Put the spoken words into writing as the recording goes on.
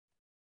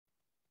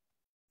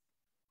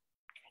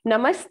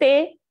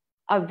Namaste,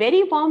 a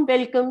very warm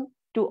welcome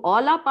to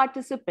all our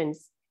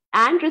participants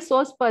and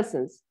resource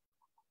persons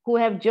who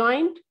have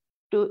joined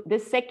to the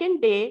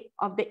second day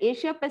of the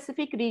Asia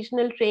Pacific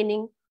Regional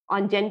Training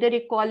on Gender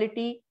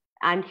Equality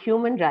and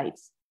Human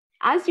Rights.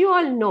 As you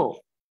all know,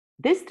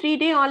 this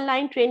 3-day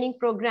online training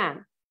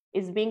program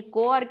is being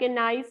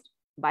co-organized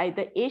by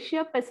the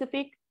Asian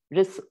Pacific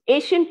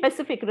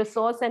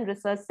Resource and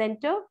Research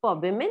Center for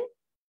Women,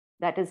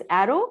 that is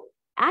ARROW,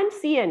 and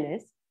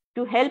CNS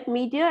to help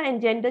media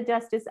and gender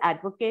justice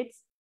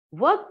advocates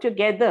work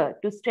together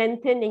to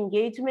strengthen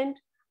engagement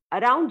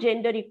around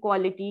gender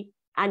equality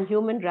and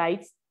human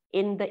rights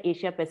in the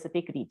Asia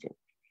Pacific region.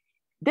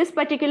 This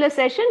particular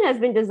session has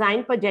been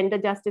designed for gender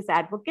justice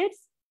advocates.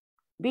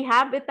 We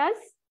have with us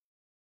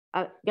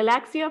a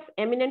galaxy of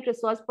eminent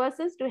resource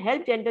persons to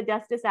help gender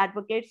justice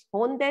advocates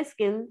hone their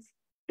skills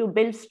to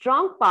build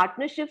strong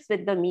partnerships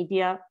with the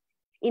media,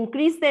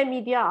 increase their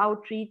media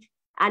outreach,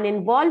 and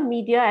involve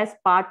media as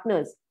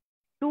partners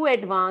to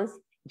advance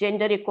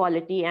gender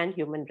equality and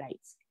human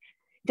rights.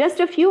 Just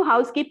a few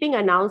housekeeping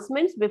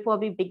announcements before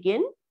we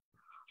begin.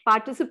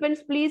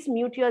 Participants, please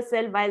mute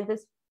yourself while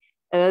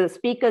the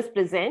speakers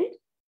present.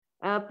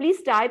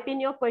 Please type in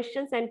your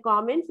questions and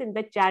comments in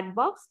the chat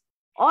box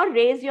or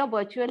raise your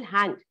virtual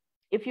hand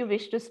if you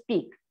wish to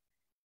speak.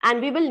 And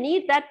we will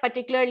need that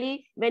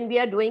particularly when we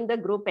are doing the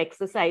group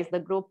exercise, the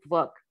group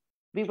work.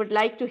 We would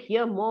like to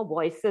hear more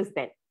voices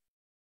then.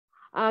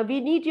 We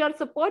need your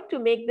support to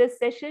make this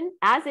session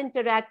as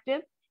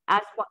interactive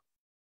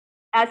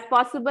as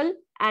possible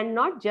and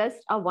not just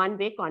a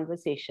one-way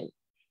conversation.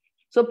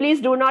 So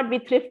please do not be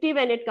thrifty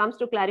when it comes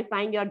to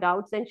clarifying your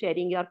doubts and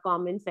sharing your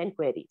comments and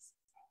queries.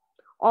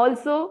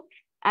 Also,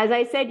 as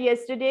I said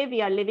yesterday,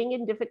 we are living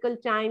in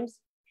difficult times.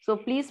 So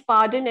please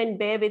pardon and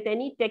bear with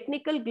any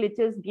technical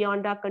glitches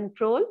beyond our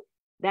control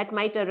that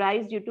might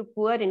arise due to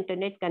poor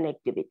internet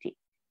connectivity.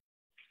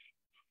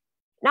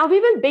 Now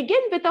we will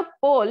begin with a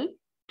poll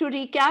to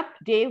recap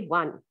day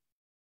 1.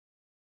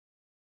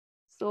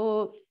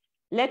 So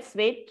let's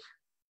wait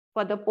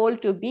for the poll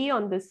to be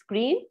on the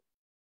screen.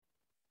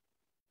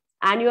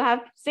 And you have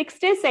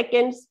 60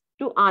 seconds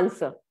to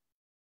answer.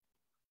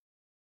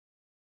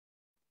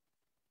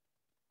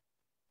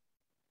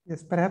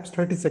 Yes, perhaps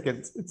 30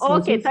 seconds. It's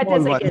okay,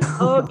 30 seconds.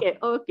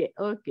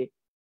 Okay.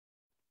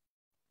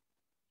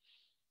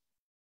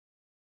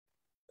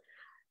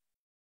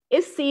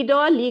 Is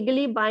CEDAW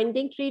legally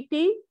binding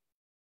treaty?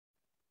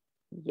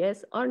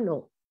 Yes or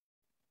no?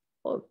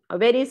 Oh, a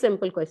very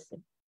simple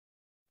question.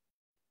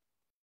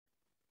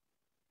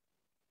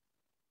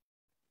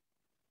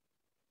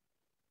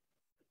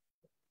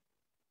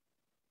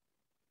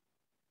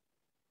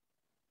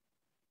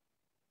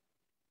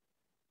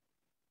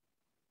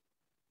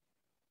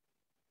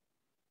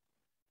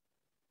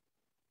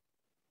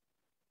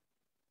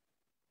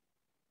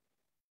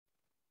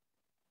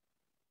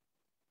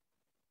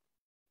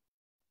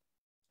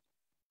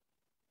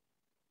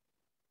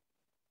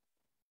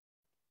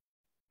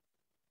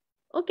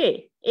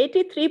 Okay,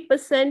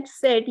 83%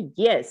 said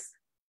yes,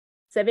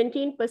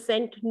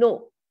 17%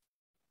 no.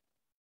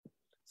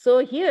 So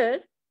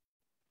here,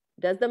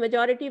 does the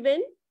majority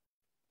win?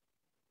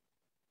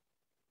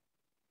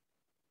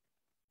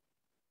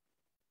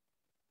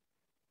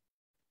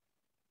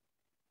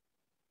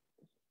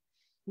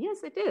 Yes,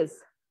 it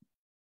is.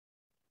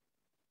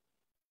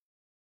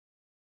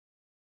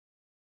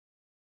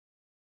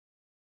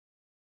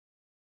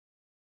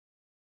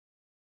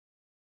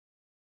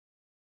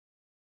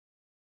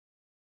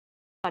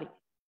 Sorry.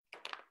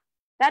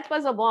 That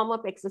was a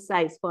warm-up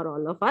exercise for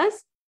all of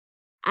us.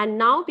 And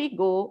now we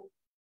go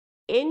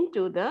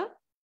into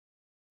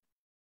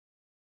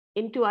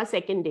our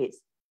second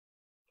days.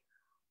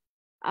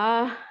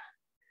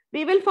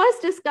 We will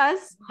first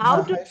discuss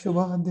how to... Hi,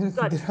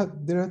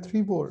 Shubha, there are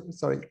 3 more.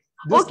 Sorry.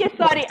 Okay,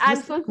 sorry.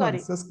 I'm so sorry.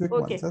 Just quick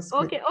okay, ones.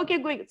 Okay,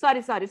 good.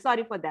 Sorry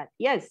for that.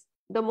 Yes,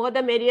 the more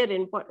the merrier,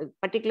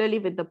 particularly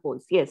with the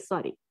polls. Yes,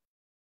 sorry.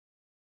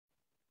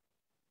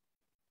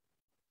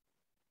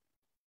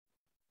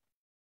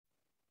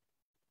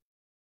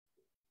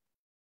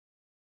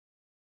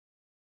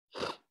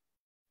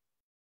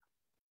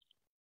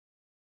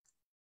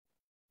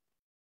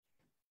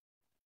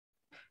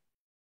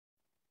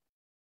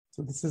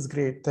 So this is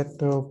great that,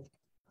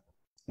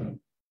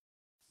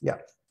 yeah.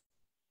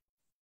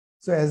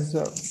 So as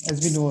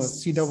we know,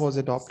 CEDAW was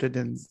adopted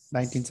in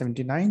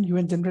 1979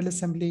 UN General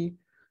Assembly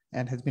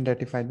and has been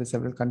ratified by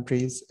several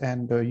countries,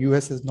 and the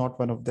US is not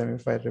one of them,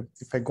 if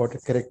I got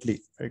it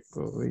correctly, like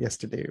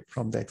yesterday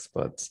from the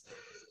experts.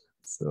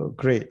 So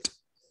great,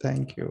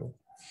 thank you.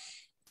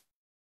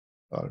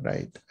 All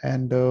right,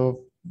 and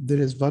there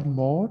is one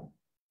more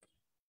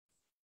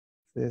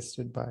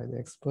suggested by the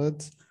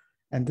experts,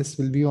 and this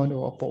will be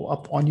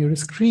up on your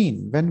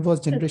screen. When was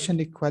Generation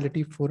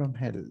Equality Forum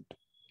held?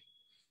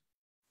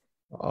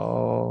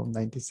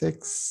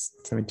 96,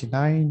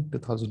 79,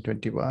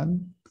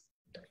 2021.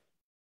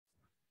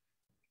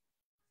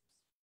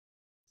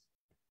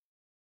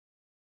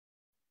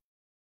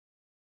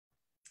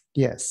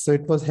 Yes, so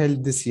it was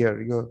held this year.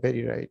 You're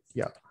very right.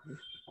 Yeah.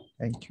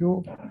 Thank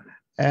you.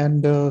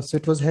 And so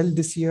it was held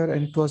this year,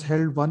 and it was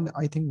held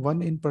I think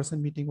one in-person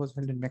meeting was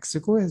held in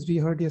Mexico, as we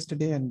heard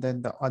yesterday, and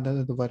then the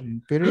other one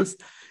in Paris,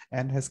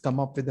 and has come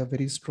up with a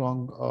very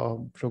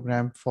strong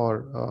program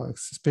for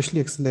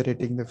especially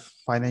accelerating the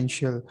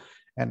financial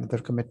and other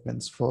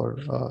commitments for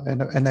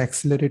an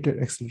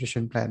accelerated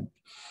acceleration plan,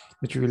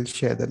 which we will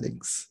share the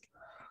links.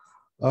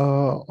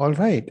 All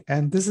right,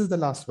 and this is the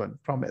last one,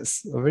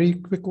 promise. A very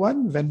quick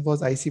one. When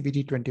was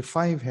ICPD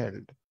 25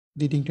 held,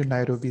 leading to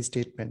Nairobi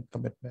Statement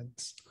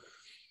commitments?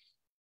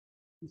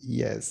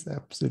 Yes,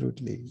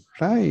 absolutely.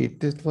 Right.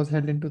 This was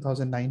held in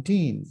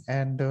 2019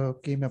 and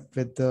came up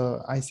with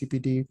the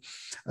ICPD,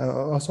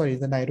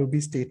 the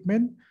Nairobi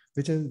Statement,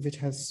 which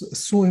has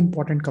so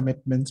important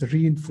commitments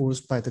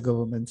reinforced by the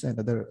governments and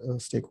other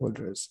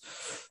stakeholders.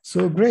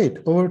 So great.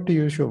 Over to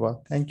you,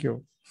 Shobha. Thank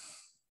you.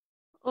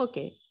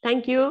 Okay,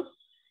 thank you.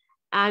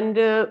 And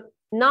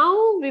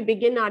now we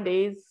begin our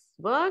day's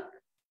work.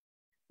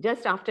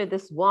 Just after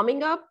this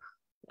warming up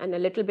and a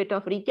little bit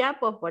of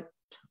recap of what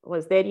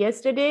was there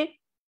yesterday.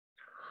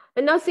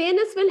 And now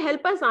CNS will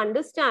help us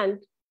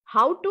understand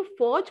how to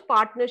forge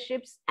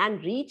partnerships and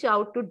reach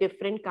out to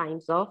different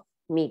kinds of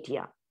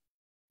media.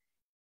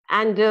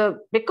 And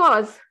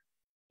because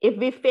if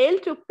we fail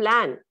to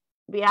plan,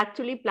 we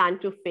actually plan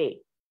to fail.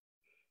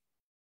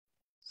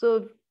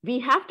 So we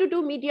have to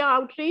do media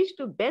outreach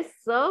to best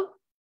serve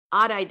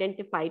our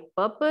identified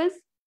purpose.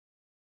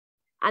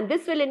 And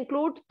this will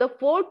include the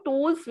 4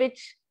 tools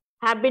which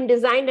have been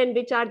designed and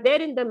which are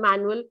there in the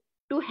manual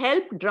to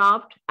help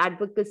draft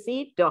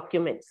advocacy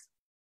documents.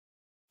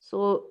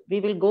 So we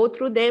will go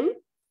through them.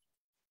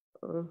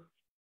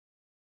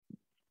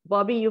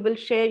 Bobby, you will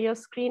share your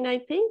screen, I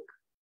think.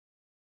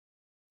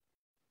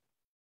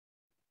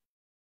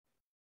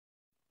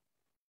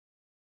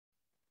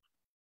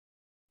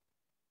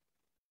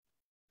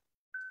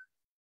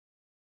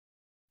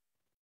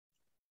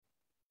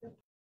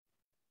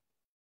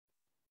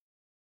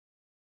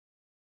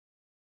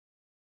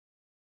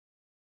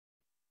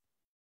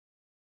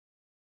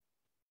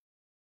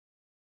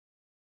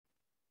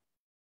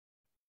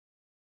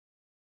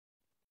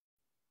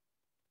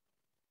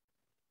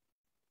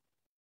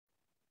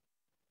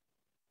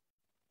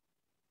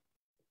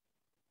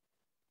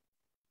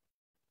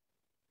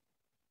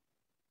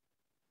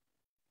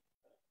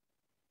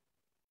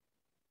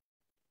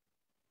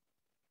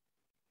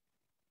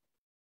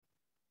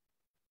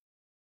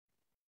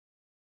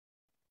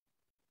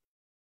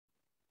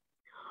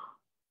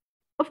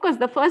 Of course,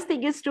 the first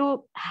thing is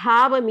to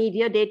have a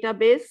media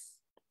database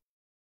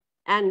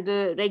and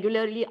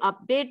regularly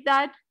update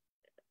that.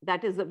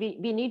 That is, we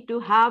need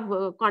to have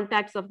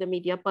contacts of the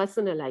media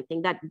personnel. I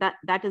think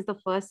that is the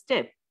first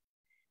step,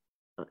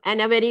 and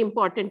a very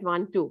important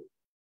one too,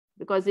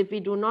 because if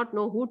we do not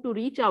know who to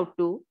reach out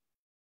to,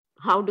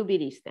 how do we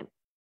reach them?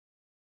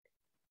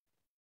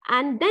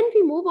 And then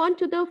we move on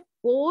to the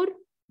 4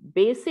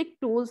 basic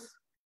tools,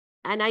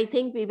 and I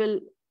think we will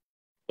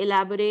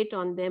elaborate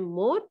on them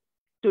more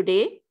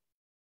today.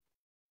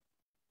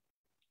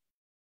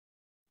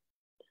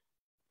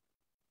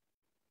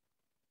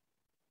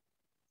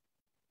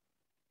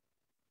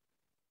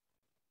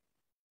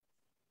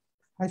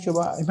 Hi,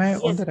 Shobha. Am I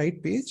on the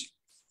right page?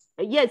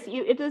 Yes,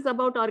 it is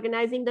about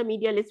organizing the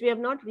media list. We have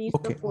not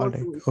reached the 4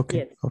 tools. Okay,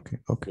 yet. okay.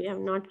 We have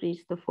not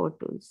reached the 4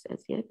 tools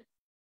as yet.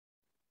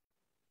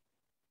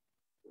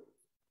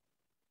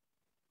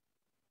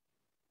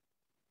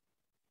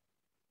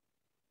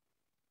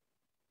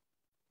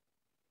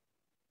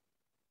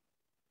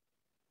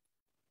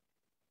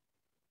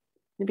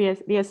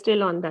 We are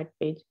still on that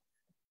page.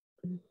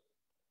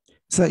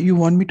 So you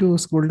want me to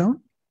scroll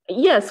down?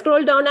 Yeah,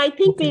 scroll down. I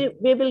think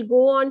we will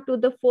go on to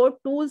the 4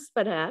 tools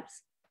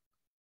perhaps.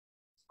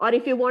 Or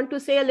if you want to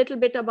say a little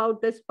bit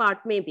about this part,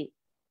 maybe.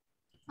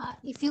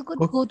 If you could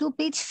go to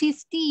page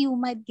 50, you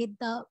might get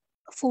the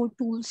 4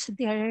 tools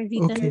there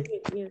written. Okay.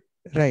 Yes.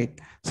 Right.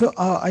 So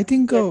I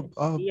think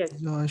yes.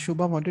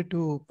 Shobha wanted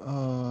to,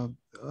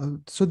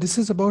 so this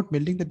is about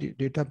building the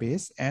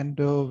database, and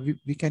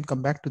we can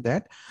come back to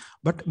that.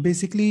 But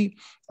basically,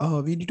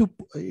 we need to,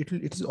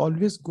 it is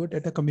always good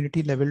at a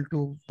community level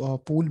to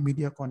pool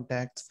media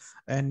contacts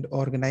and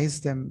organize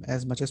them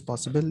as much as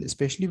possible,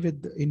 especially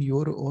in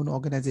your own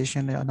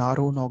organization and our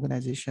own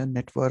organization,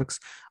 networks,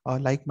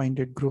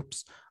 like-minded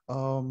groups.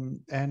 And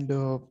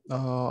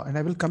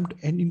I will come to,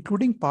 and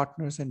including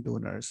partners and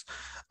donors.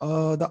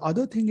 The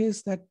other thing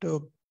is that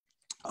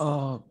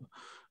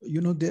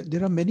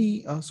there are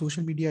many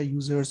social media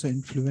users or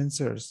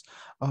influencers.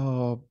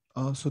 So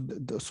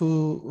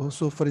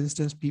for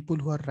instance, people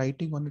who are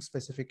writing on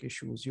specific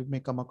issues you may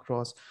come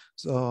across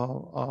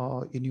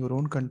in your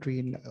own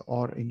country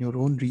or in your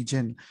own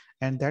region,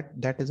 and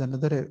that is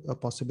another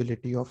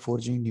possibility of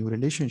forging new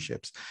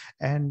relationships.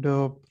 And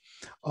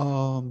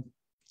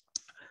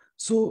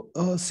So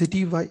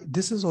city-wide,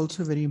 this is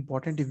also very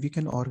important. If we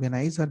can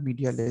organize our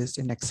media list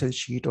in Excel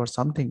sheet or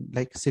something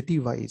like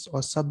city-wise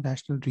or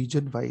sub-national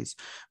region-wise,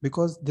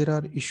 because there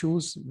are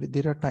issues,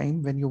 there are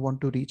time when you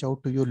want to reach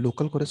out to your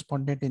local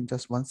correspondent in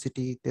just one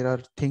city. There are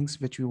things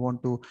which you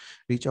want to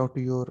reach out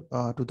to your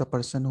to the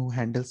person who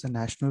handles the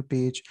national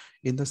page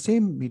in the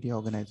same media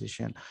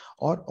organization,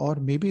 or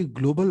maybe a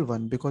global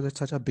one, because it's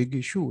such a big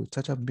issue.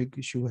 Such a big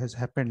issue has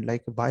happened,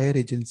 like wire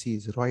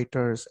agencies,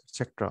 Reuters,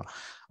 etc.,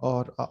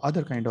 or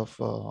other kind of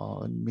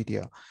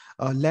media.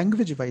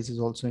 Language wise is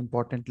also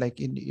important, like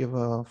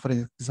for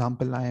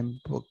example, I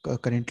am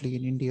currently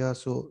in India,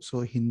 so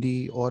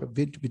Hindi, or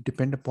which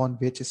depend upon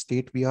which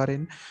state we are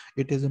in,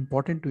 it is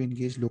important to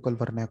engage local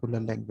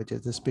vernacular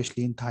languages,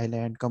 especially in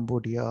Thailand,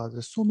 Cambodia.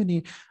 There's so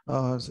many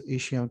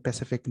Asian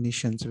Pacific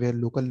nations where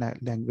local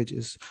language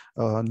is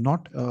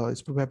not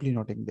is probably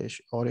not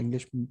English, or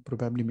English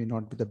probably may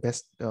not be the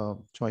best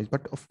choice,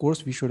 but of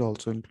course we should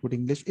also include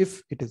English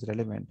if it is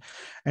relevant.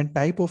 And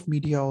type of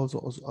media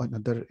also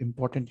another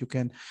important, you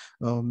can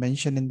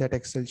mention in that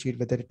Excel sheet,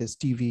 whether it is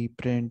TV,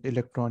 print,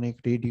 electronic,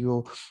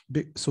 radio,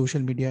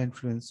 social media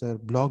influencer,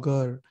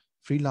 blogger,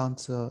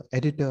 freelancer,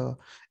 editor.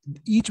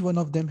 Each one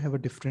of them have a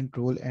different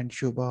role, and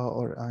Shobha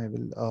or I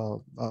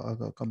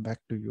will come back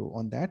to you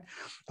on that.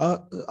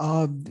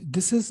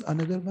 This is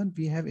another one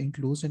we have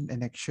included in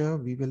annexure.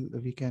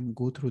 We can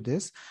go through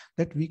this,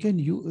 that we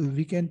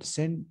can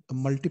send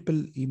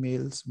multiple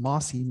emails,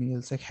 mass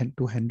emails, like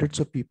to hundreds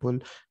of people,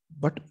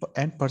 but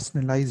and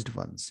personalized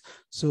ones.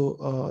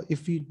 So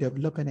if we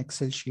develop an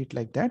Excel sheet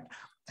like that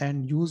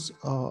and use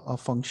a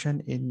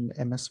function in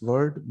MS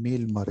Word,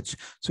 mail merge.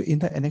 So in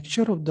the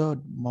annexure of the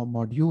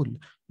module,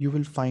 you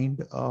will find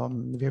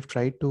we have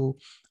tried to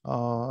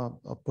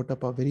put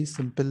up a very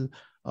simple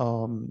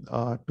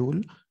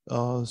tool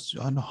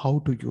on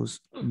how to use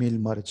mail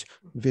merge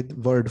with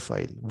Word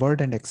file,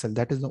 Word and Excel.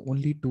 That is the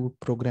only two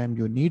program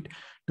you need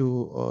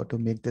to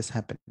make this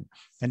happen.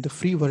 And the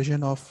free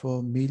version of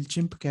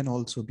MailChimp can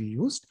also be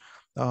used.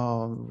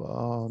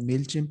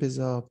 MailChimp is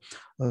a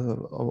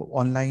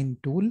online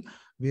tool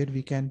where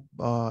we can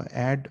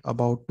add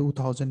about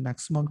 2000,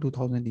 maximum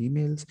 2000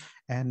 emails,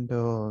 and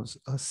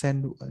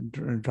send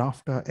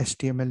draft a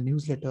HTML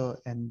newsletter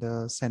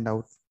and send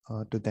out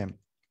to them.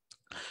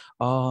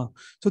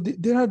 So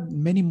there are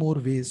many more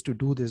ways to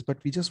do this, but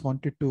we just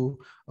wanted to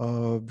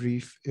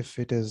brief if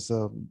it is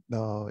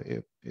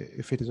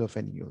if it is of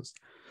any use.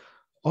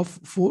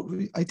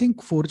 I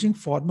think forging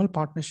formal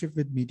partnership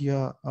with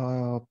media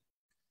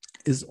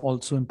is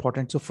also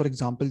important. So for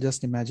example,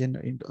 just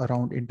imagine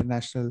around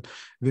International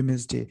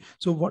Women's Day.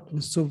 So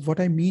what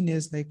I mean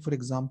is, like, for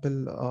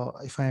example,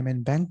 if I am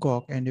in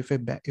Bangkok, and if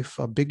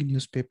a big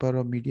newspaper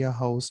or media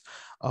house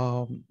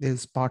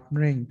is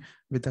partnering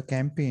with a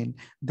campaign,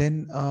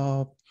 then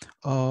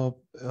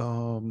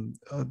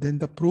then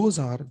the pros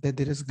are that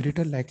there is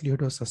greater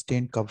likelihood of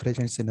sustained coverage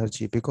and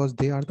synergy, because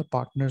they are the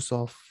partners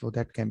of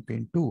that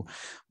campaign too.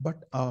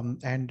 But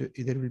and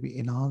there will be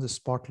enhanced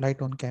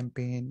spotlight on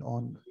campaign,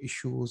 on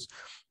issues,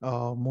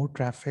 more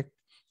traffic,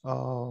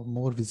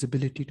 more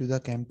visibility to the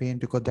campaign,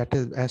 because that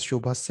is, as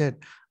Shobha said,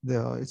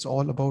 it's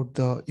all about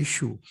the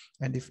issue.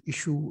 And if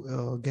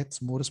issue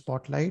gets more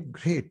spotlight,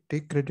 great,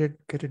 take credit,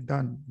 get it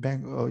done,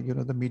 bang,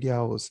 the media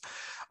house.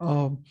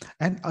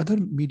 And other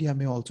media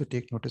may also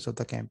take notice of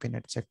the campaign,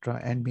 etc.,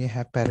 and may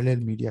have parallel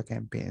media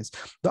campaigns.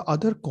 The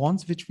other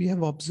cons which we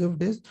have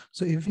observed is,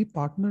 so if we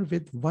partner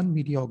with one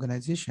media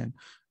organization,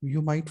 you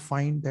might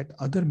find that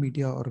other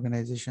media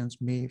organizations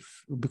may,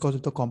 because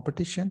of the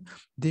competition,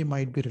 they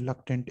might be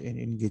reluctant in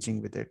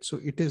engaging with it. So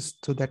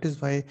that is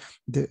why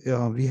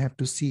we have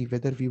to see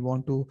whether we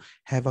want to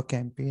have a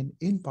campaign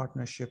in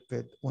partnership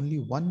with only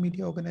one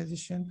media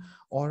organization,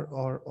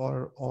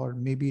 or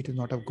maybe it is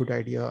not a good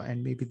idea,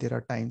 and maybe there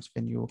are times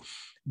when you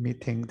may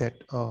think that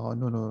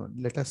no,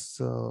 let us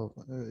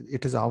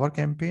it is our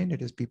campaign,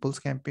 it is people's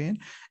campaign,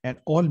 and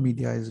all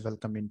media is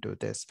welcome into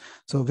this.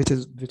 So which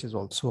is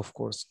also, of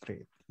course,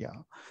 great.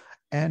 Yeah.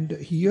 And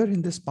here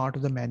in this part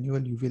of the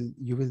manual,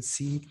 you will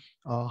see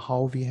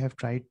how we have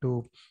tried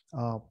to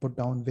put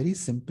down very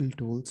simple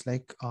tools,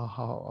 like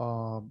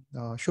how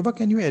Shubha,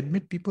 can you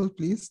admit people,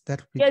 please? That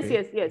would be yes,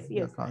 great. yes.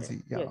 Yeah,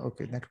 yes.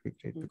 Okay, that would be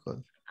great,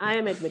 because I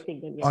am admitting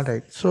them. Yes. All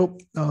right. So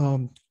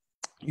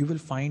you will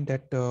find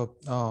that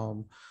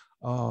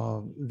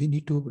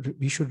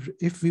we should,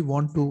 if we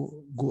want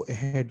to go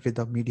ahead with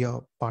a media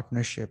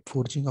partnership,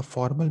 forging a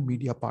formal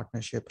media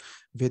partnership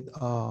with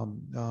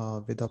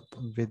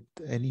with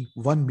any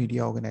one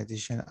media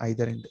organization,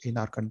 either in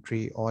our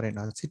country or in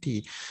our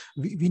city,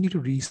 we need to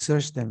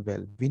research them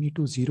well. We need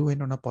to zero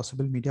in on a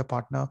possible media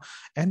partner,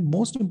 and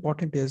most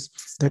important is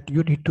that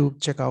you need to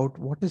check out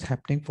what is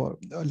happening for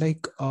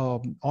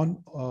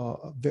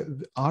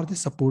are they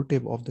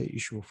supportive of the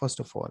issue, first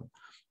of all.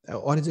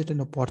 or is it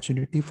an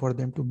opportunity for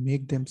them to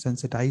make them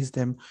sensitize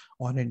them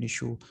on an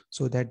issue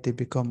so that they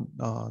become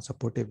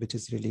supportive, which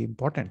is really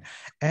important.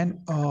 And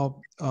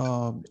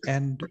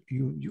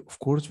you of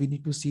course we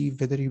need to see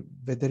whether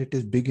it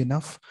is big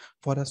enough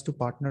for us to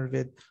partner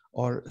with,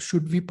 or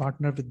should we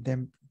partner with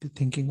them,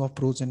 thinking of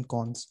pros and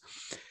cons.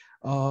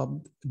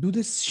 Do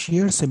they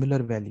share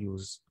similar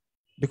values?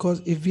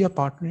 Because if we are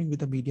partnering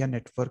with a media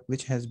network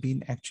which has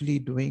been actually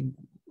doing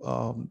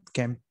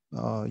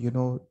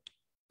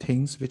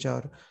things which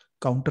are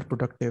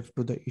counterproductive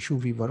to the issue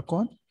we work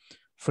on,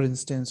 for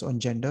instance, on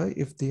gender,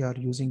 if they are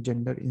using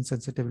gender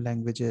insensitive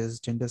languages,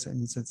 gender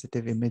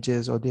insensitive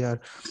images, or there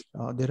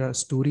are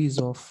stories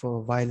of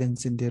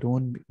violence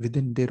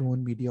within their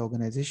own media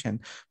organization,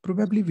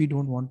 probably we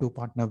don't want to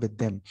partner with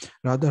them,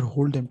 rather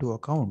hold them to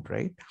account,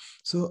 right?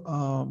 So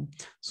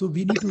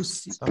we need to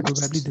see,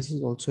 probably this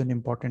is also an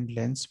important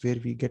lens where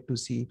we get to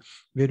see,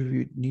 where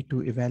we need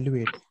to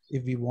evaluate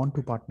if we want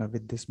to partner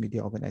with this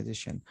media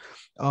organization.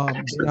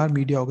 There are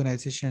media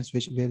organizations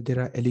where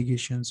there are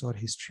allegations or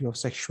history of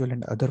sexual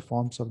and other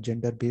forms of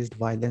gender-based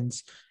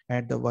violence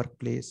at the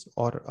workplace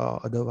or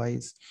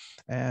otherwise.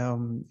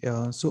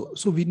 So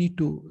we need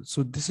to.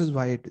 So this is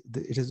why it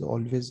is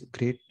always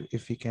great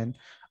if we can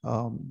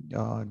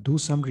do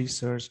some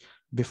research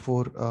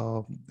before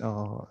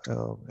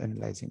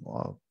analyzing,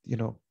 or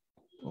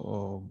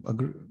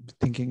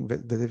thinking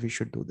whether we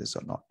should do this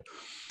or not.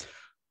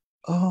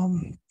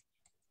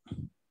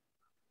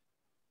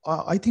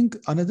 I think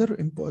another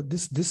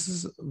this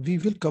is, we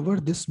will cover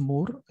this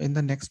more in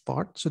the next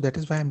part. So that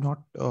is why I'm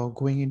not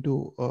going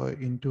into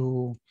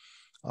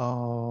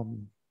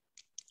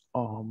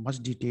much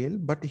detail.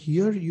 But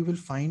here you will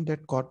find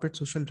that corporate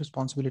social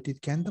responsibility,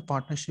 can the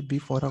partnership be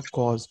for a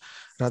cause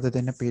rather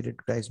than a paid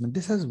advertisement?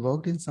 This has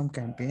worked in some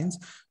campaigns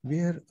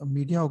where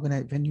media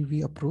when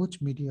we approach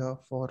media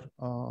for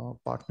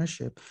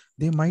partnership,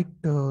 they might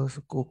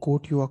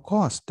quote you a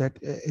cost that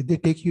they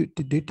take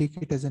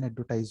it as an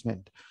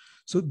advertisement.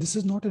 So this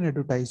is not an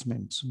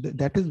advertisement. So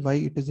that is why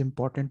it is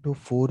important to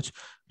forge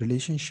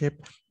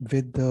relationship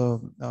with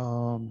the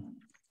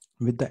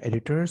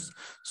editors,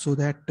 so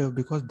that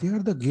because they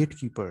are the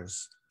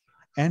gatekeepers,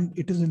 and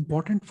it is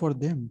important for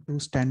them to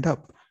stand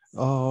up.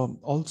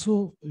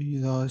 Also,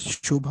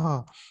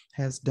 Shubha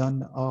has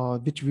done,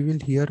 which we will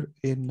hear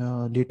in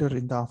later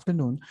in the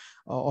afternoon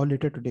or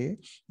later today.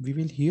 We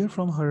will hear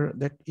from her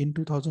that in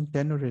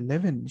 2010 or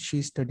 11,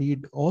 she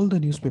studied all the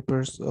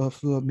newspapers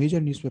of major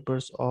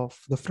newspapers of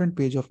the front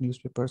page of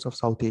newspapers of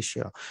South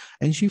Asia,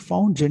 and she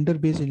found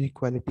gender-based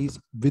inequalities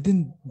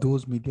within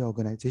those media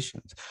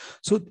organizations.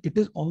 So it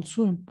is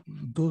also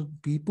those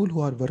people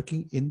who are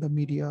working in the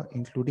media,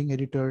 including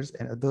editors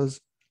and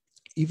others,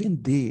 even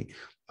they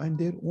and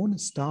their own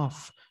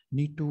staff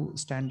need to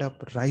stand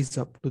up, rise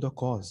up to the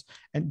cause.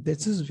 And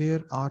this is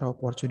where our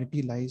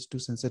opportunity lies, to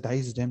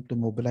sensitize them, to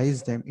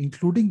mobilize them,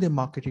 including the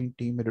marketing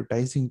team,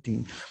 advertising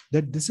team,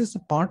 that this is a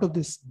part of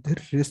this, their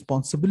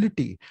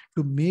responsibility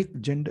to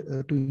make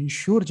gender, to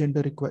ensure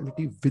gender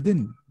equality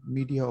within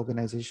media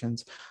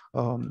organizations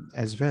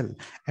as well.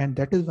 And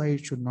that is why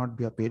it should not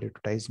be a paid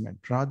advertisement.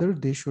 Rather,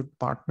 they should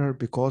partner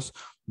because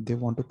they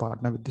want to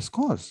partner with this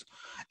cause.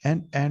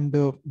 And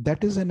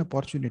that is an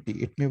opportunity.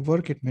 It may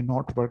work, it may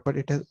not work, but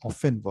it has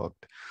often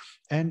worked.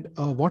 And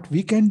what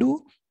we can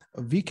do,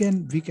 we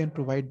can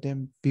provide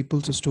them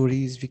people's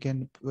stories, we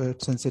can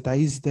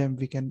sensitize them,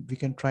 we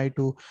can try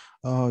to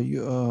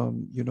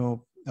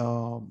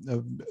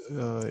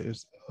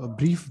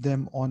brief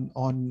them on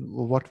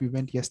what we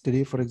went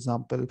yesterday, for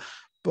example,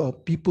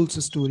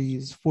 people's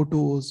stories,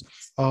 photos,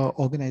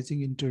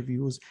 organizing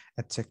interviews,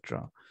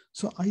 etc.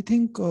 So I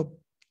think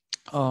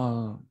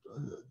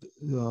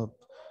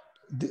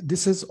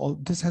this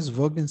has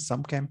worked in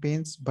some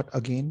campaigns, but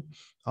again,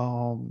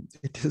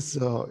 it is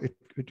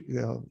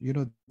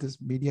this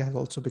media has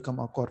also become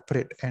a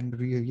corporate, and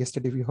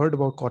yesterday we heard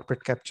about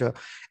corporate capture,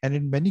 and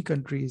in many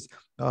countries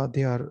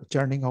they are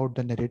churning out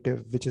the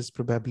narrative which is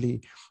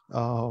probably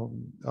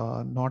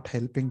not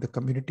helping the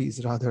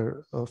communities,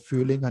 rather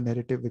fueling a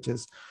narrative which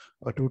is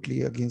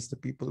totally against the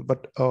people,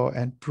 but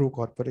and pro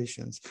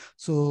corporations.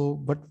 So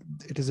but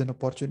it is an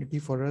opportunity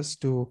for us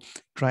to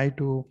try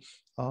to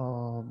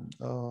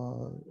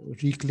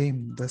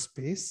reclaim the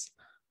space.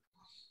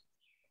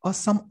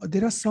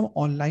 There are some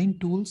online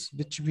tools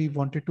which we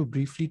wanted to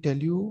briefly tell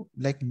you,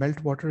 like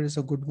Meltwater is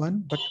a good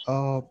one, but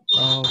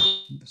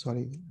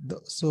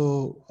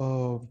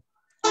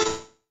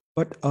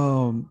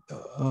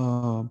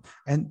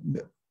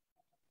and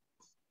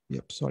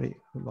yep, sorry,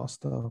 I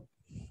lost the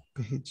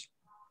page.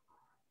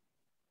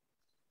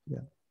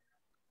 Yeah,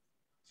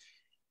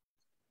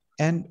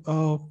 and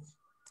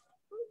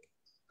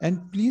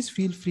please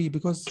feel free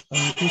to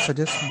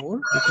suggest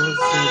more, because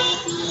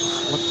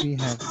what we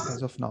have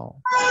as of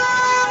now.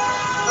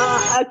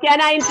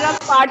 Can I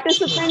interrupt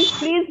participants?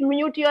 Please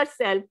mute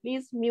yourself.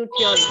 Please mute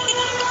your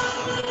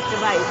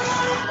device.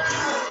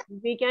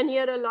 We can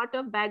hear a lot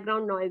of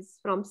background noise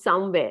from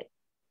somewhere.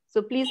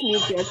 So please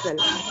mute yourself.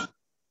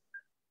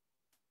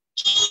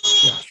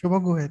 Yeah,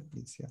 Shubha, go ahead,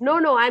 please. Yeah.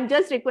 No, I'm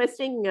just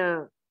requesting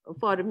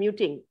for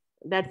muting.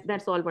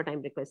 That's all what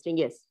I'm requesting.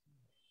 Yes.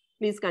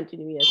 Please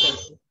continue.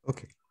 Yes.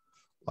 Okay.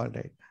 All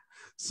right.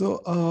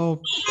 So,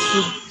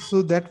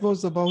 so that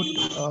was about.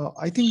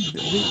 I think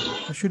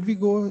should we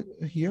go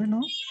here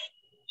now?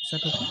 Is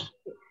that okay?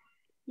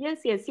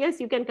 Yes.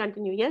 You can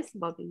continue. Yes,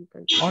 Bobby, you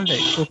can. All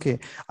right. Okay.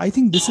 I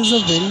think this is a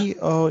very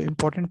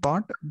important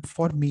part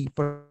for me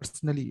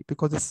personally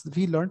because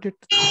we learned it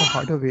the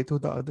harder way, to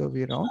the other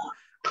way around.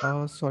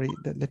 Sorry.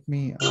 Let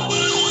me.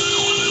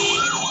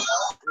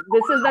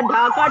 This is the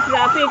Dhaka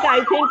traffic,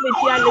 I think,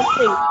 which you are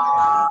listening.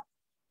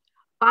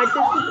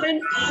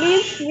 Participants,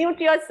 please mute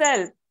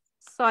yourself.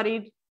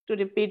 Sorry to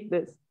repeat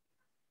this.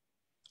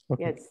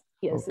 Okay.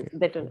 Yes, Okay. it's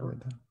better now.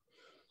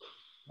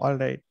 All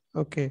right.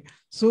 Okay.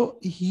 So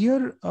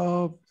here,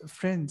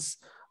 friends,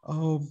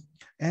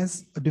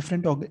 as a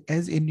different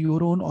as in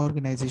your own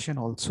organization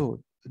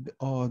also,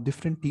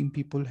 different team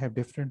people have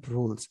different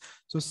roles.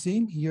 So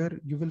same here,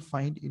 you will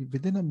find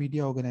within a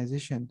media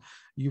organization,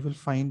 you will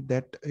find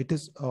that it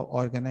is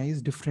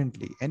organized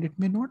differently, and it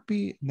may not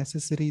be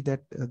necessary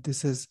that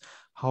this is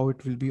how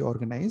it will be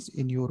organized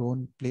in your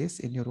own place,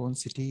 in your own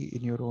city,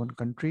 in your own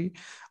country.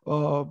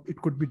 It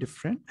could be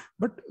different,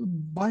 but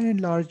by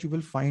and large, you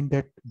will find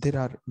that there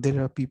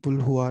are people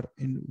who are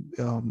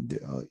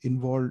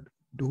involved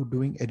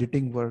doing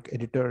editing work,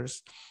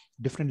 editors,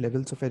 different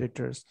levels of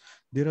editors.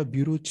 There are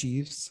bureau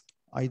chiefs.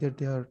 Either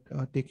they are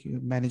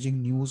managing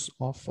news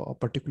of a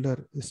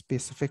particular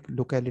specific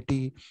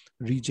locality,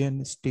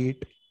 region,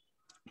 state,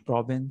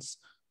 province,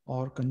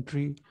 or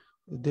country.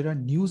 There are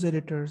news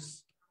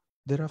editors.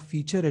 There are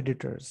feature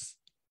editors,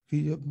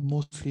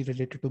 mostly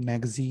related to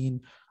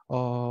magazine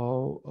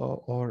or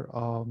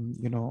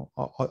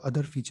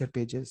other feature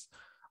pages.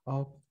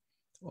 Uh,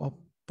 a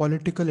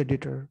political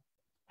editor,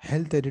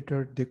 health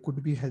editor. There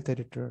could be health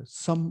editor.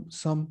 Some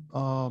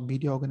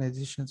media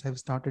organizations have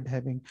started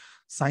having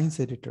science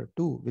editor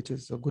too, which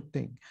is a good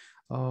thing,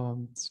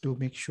 to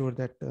make sure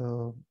that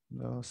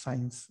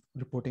science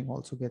reporting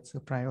also gets a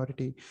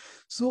priority.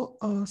 So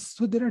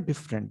there are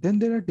different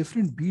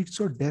beats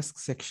or desk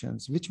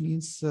sections, which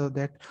means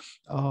that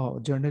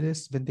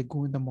journalists, when they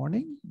go in the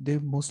morning, they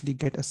mostly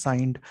get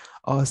assigned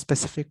a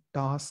specific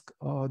task.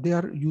 They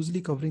are usually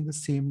covering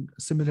the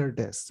similar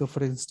desk. So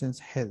for instance,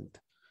 health.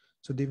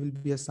 So they will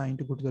be assigned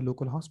to go to the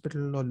local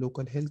hospital or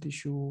local health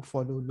issue,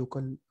 follow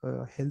local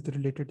health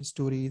related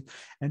stories,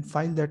 and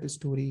file that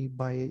story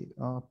by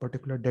a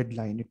particular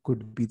deadline. It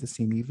could be the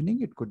same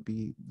evening. It could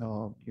be,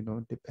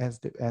 as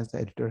the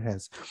editor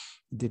has,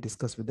 they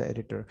discuss with the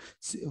editor.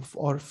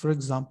 Or for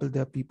example,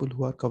 there are people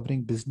who are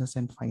covering business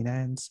and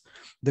finance,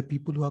 the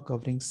people who are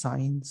covering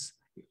science,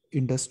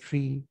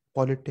 industry,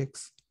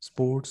 politics,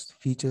 sports,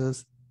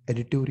 features,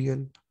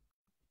 editorial,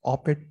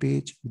 op-ed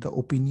page, the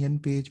opinion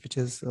page, which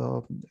is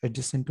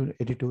adjacent to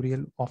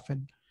editorial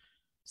often,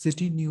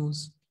 city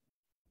news,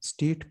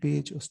 state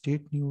page or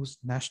state news,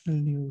 national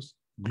news,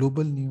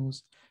 global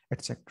news,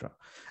 etc.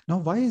 Now,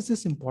 why is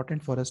this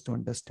important for us to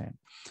understand?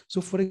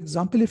 So for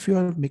example, if you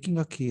are making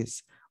a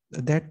case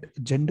that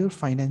gender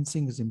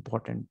financing is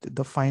important,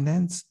 the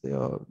finance,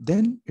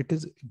 then it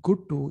is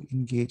good to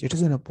engage. It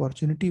is an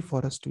opportunity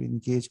for us to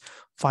engage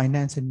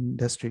finance and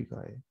industry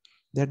guy,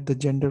 that the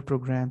gender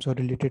programs or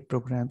related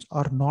programs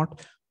are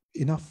not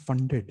enough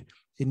funded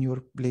in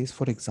your place,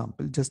 for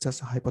example, just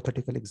as a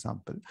hypothetical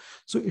example.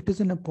 So it is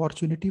an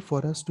opportunity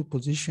for us to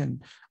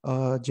position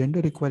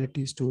gender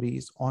equality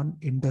stories on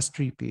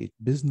industry page,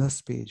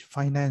 business page,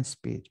 finance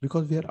page,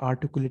 because we are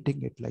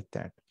articulating it like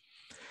that.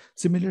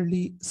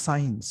 Similarly,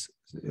 science,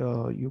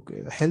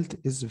 health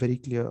is very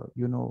clear,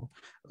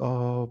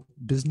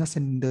 business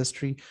and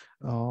industry.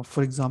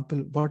 For example,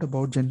 what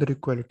about gender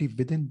equality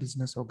within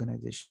business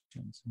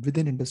organizations,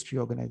 within industry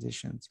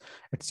organizations,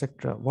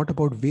 etc.? What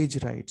about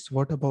wage rights?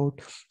 What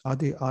about, are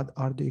they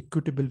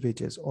equitable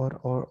wages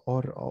or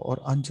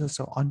unjust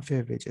or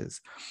unfair wages?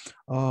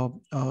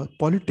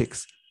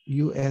 Politics,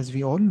 as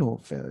we all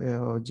know,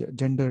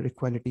 gender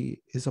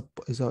equality is a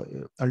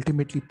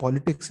ultimately,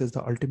 politics is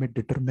the ultimate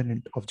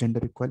determinant of gender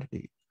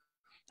equality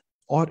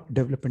or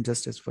development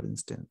justice, for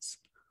instance.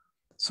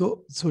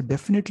 So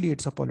definitely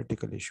it's a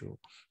political issue.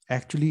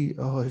 Actually,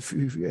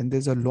 and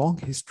there's a long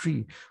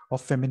history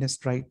of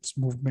feminist rights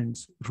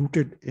movements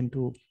rooted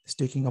into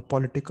taking a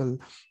political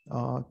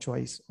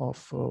choice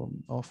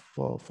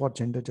for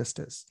gender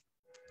justice.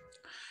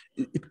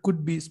 It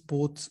could be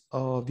sports.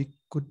 We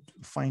could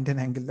find an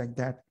angle like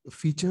that.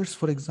 Features,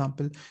 for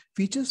example,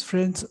 features,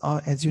 friends,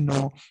 as you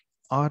know,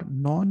 are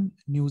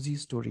non-newsy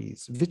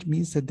stories, which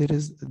means that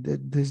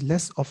there's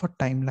less of a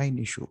timeline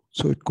issue.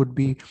 So it could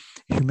be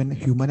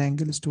human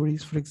angle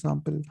stories, for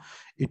example.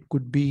 It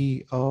could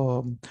be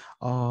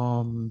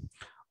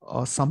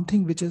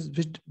something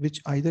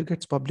which either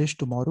gets published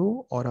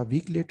tomorrow or a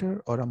week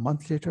later or a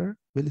month later,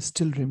 will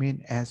still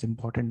remain as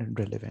important and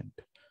relevant.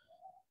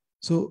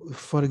 So,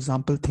 for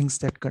example, things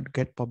that could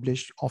get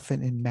published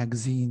often in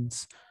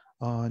magazines,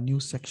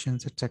 news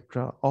sections,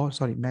 etc., or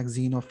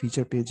magazine or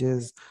feature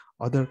pages,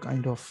 other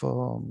kind of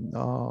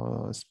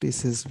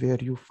spaces where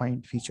you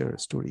find feature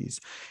stories.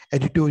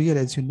 Editorial,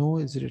 as you know,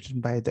 is written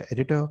by the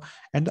editor.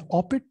 And the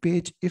op-ed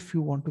page, if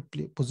you want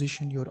to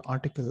position your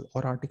article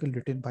or article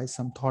written by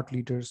some thought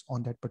leaders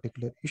on that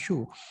particular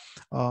issue,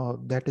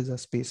 that is a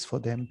space for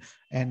them.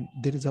 And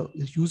there is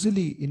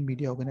usually in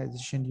media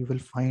organization, you will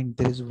find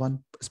there is one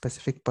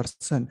specific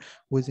person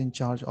who is in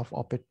charge of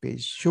op-ed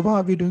page. Shubha,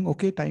 are we doing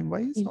okay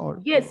time-wise?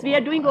 Yes, we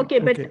are doing okay.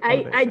 But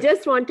okay, I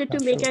just wanted to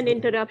That's make an okay.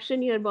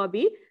 interruption here,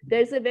 Bobby.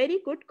 There's a very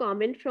good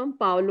comment from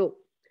Paulo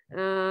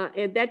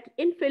that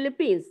in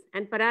Philippines,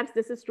 and perhaps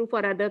this is true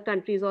for other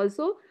countries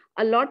also,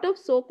 a lot of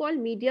so-called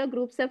media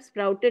groups have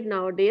sprouted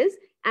nowadays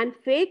and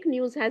fake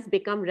news has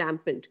become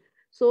rampant.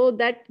 So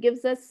that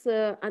gives us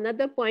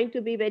another point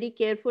to be very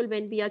careful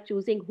when we are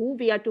choosing who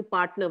we are to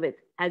partner with,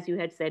 as you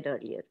had said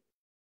earlier.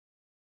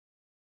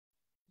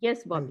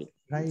 Yes, Bobby.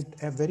 Right,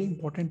 a very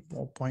important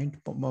point,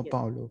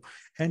 Paolo.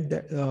 And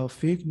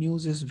fake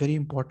news is very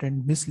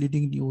important.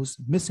 Misleading news,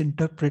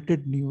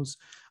 misinterpreted news,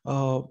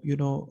 wrong.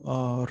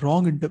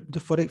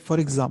 For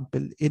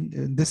example,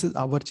 in this is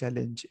our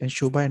challenge, and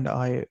Shobha and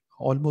I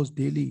almost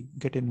daily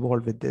get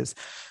involved with this,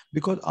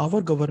 because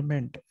our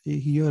government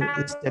here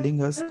is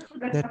telling us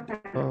that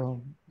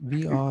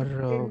we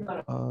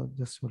are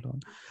just hold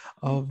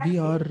on, we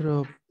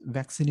are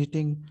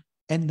vaccinating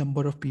n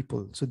number of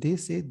people. So they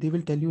say, they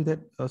will tell you that,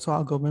 so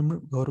our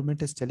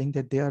government is telling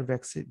that they are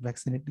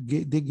vaccinated.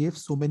 They gave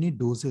so many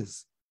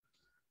doses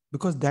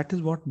because that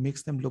is what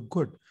makes them look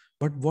good.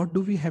 But what do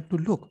we have to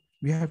look?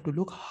 We have to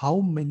look how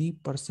many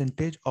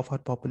percentage of our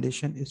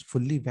population is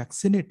fully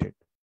vaccinated.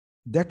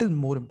 That is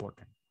more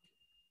important.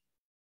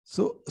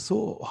 So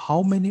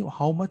how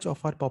much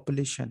of our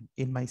population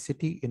in my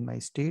city, in my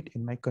state,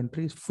 in my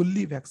country is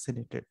fully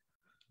vaccinated?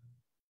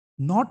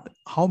 Not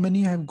how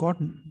many have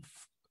gotten,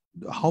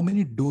 how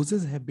many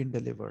doses have been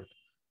delivered.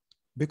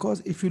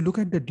 Because if you look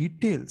at the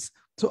details,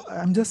 so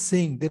I'm just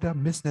saying there are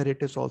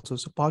misnarratives also.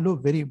 So Paulo,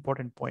 very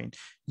important point.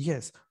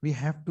 Yes, we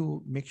have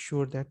to make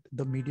sure that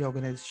the media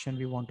organization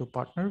we want to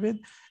partner with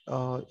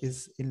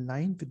is in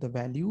line with the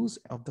values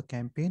of the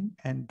campaign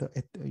and the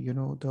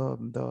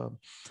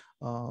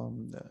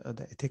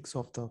ethics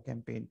of the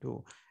campaign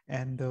too.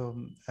 And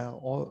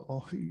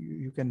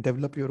you can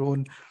develop your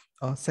own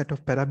set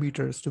of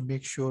parameters to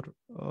make sure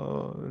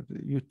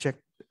you check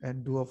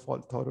and do a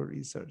thorough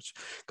research.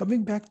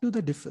 Coming back to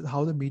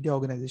how the media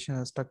organization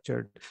is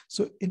structured.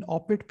 So in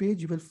op-ed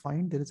page, you will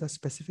find there is a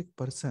specific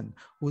person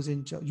who's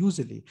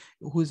usually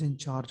who is in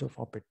charge of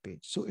op-ed page.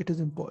 So it is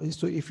important.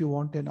 So if you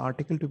want an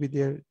article to be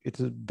there, it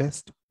is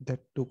best that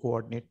to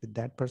coordinate with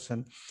that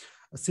person.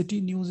 City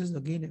news is,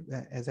 again,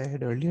 as I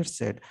had earlier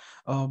said.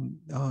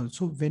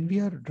 So when we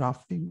are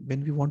drafting,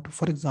 when we want to,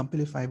 for example,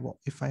 if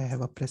I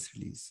have a press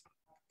release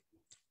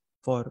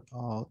for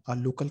a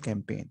local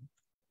campaign,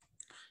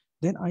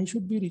 then I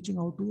should be reaching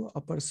out to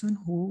a person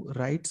who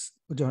writes,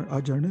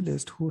 a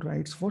journalist who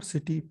writes for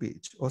city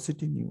page or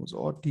city news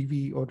or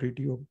TV or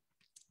radio.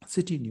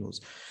 City news,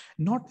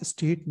 not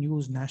state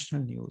news,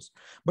 national news.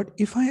 But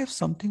if I have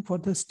something for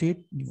the state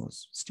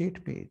news,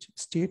 state page,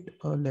 state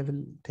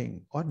level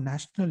thing, or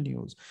national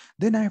news,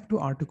 then I have to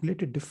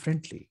articulate it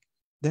differently.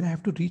 Then I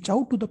have to reach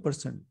out to the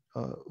person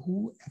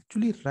who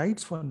actually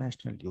writes for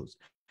national news.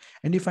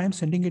 And if I'm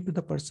sending it to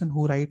the person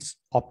who writes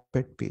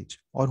op-ed page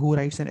or who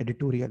writes an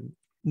editorial,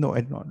 no,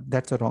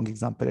 that's a wrong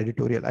example,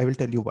 editorial. I will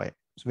tell you why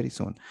very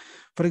soon.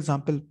 For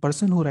example,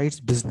 person who writes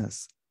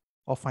business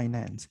or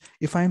finance,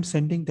 if I am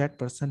sending that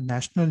person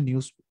national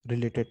news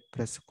related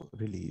press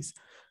release,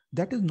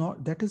 that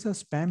is a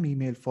spam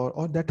email for,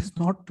 or that is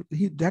not,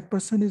 that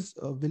person is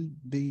will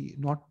be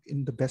not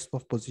in the best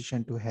of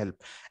position to help,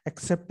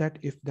 except that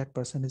if that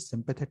person is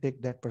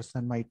sympathetic, that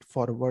person might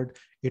forward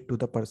it to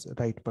the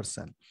right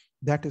person.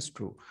 That is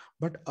true.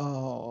 But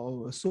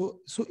so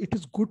it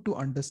is good to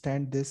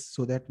understand this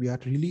so that we are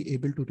really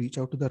able to reach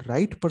out to the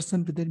right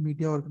person within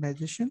media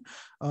organization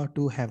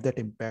to have that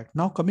impact.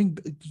 Now, coming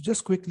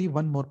just quickly,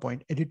 one more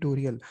point,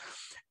 editorial.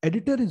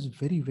 Editor is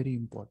very, very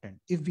important.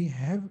 If we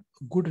have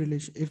good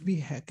relation, if we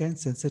can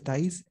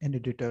sensitize an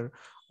editor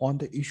on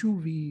the issue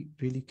we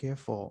really care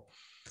for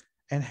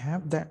and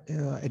have that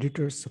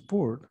editor's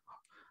support,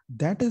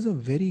 that is a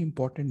very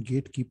important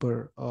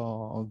gatekeeper,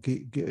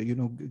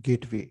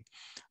 gateway,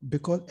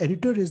 because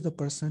editor is the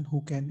person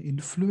who can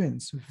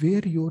influence where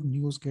your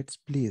news gets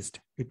placed.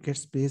 It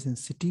gets placed in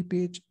city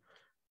page,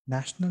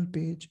 national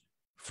page,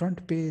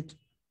 front page,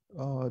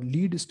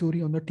 lead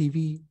story on the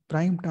TV,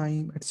 prime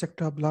time,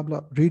 etc., blah,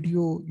 blah,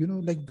 radio,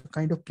 like the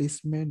kind of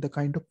placement, the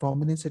kind of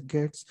prominence it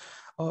gets.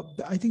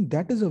 I think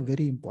that is a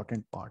very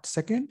important part.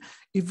 Second,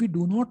 if we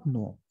do not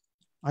know,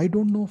 I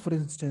don't know, for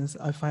instance,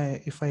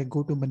 if I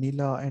go to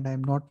Manila and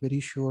I'm not very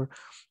sure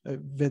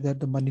whether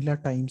the Manila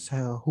Times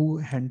who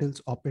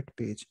handles op-ed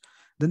page,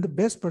 then the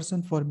best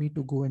person for me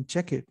to go and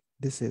check it,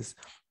 this is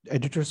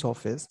editor's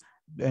office,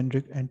 and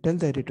tell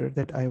the editor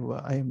that I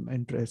am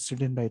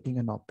interested in writing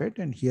an op-ed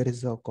and here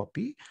is a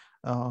copy.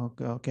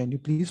 Can you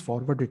please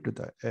forward it to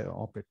the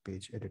op-ed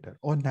page editor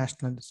or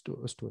national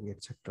story,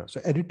 etc.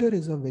 So editor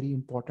is a very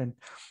important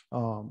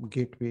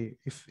gateway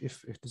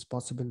if it is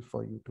possible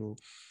for you to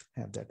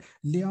have that.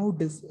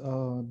 Layout is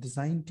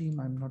design team.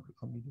 I'm not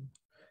familiar.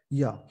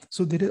 Yeah,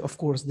 so there is, of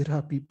course, there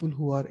are people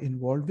who are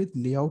involved with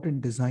layout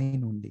and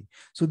design only.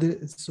 So there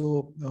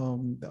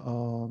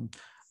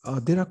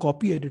are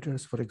copy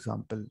editors, for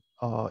example,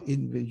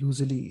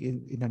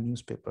 usually in a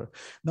newspaper.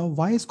 Now,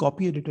 why is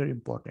copy editor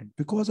important?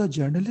 Because a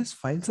journalist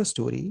files a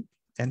story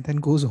and then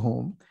goes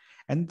home,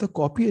 and the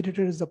copy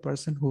editor is the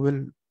person who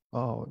will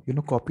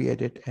copy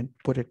edit and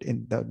put it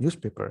in the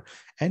newspaper.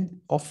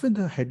 And often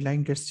the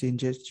headline gets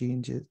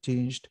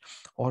changed,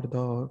 or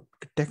the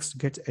text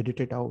gets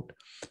edited out.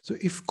 So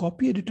if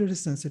copy editor is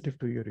sensitive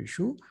to your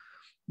issue,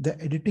 the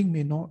editing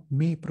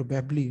may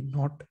probably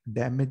not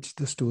damage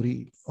the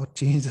story or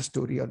change the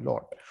story a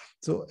lot.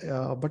 So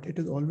but it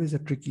is always a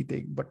tricky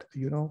thing. But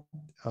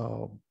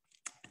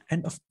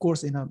and of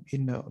course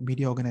in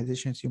media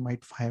organizations you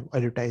might have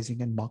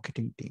advertising and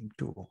marketing team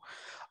too.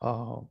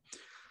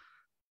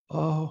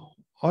 uh,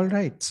 all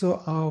right,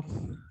 so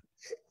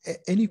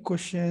any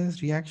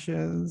questions,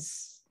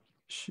 reactions?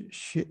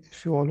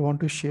 If you all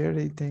want to share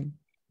anything,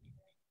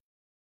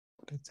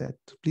 what is that?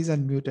 Please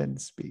unmute and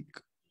speak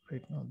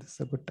right now. This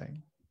is a good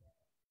time.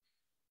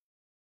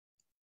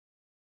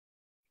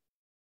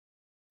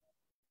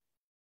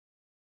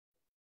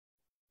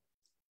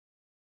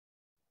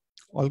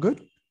 All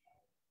good?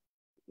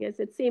 Yes,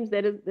 it seems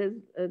there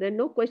are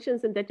no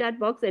questions in the chat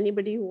box.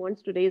 Anybody who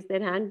wants to raise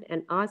their hand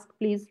and ask,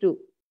 please do.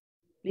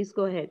 Please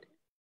go ahead.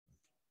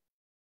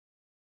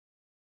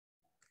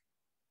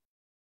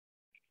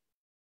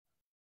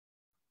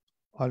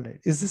 All right.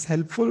 Is this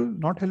helpful?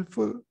 Not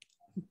helpful?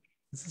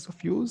 Is this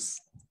of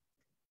use?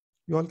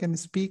 You all can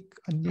speak,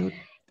 unmute.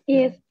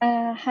 Yes.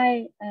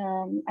 Hi,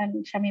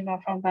 I'm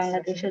Shamima from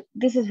Bangladesh.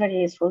 This is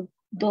very useful,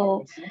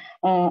 though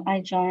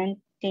I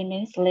joined 10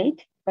 minutes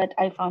late, but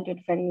I found it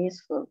very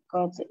useful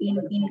because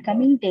in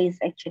coming days,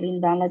 actually,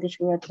 in Bangladesh,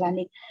 we are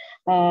planning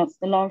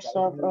lots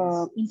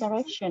of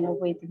interaction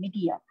with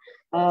media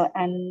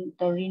and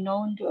the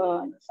renowned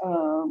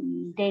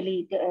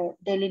daily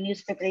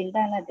newspaper in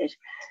Bangladesh.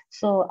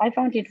 So I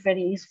found it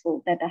very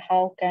useful that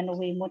how can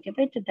we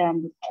motivate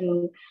them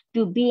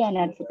to be an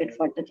advocate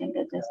for the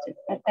gender justice.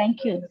 But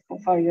thank you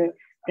for your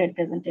great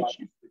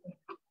presentation.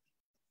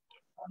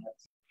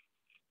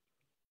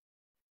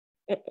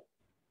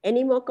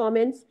 Any more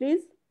comments,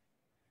 please?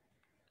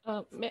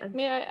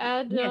 May I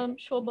add, yes.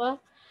 Shobha?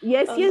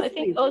 Yes, yes, I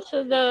think please.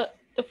 also the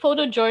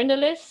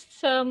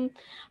photojournalists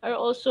are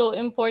also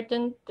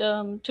important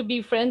to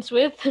be friends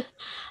with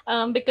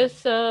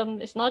because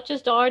it's not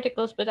just the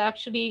articles, but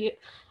actually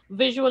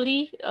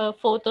visually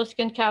photos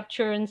can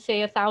capture and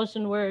say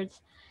 1,000 words.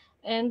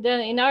 And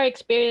in our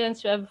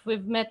experience,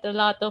 we've met a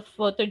lot of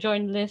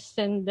photojournalists,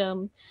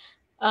 and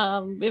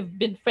we've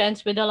been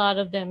friends with a lot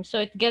of them. So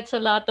it gets a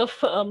lot of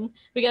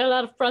we get a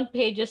lot of front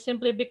pages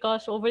simply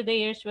because over the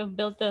years we've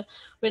built a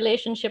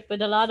relationship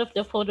with a lot of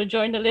the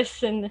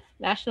photojournalists in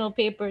national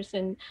papers,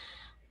 and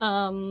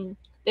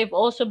they've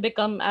also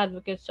become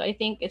advocates. So I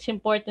think it's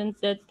important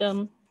that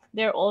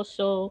they're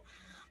also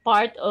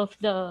part of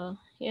the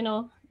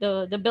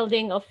the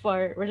building of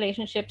our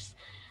relationships,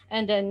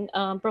 and then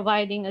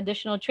providing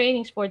additional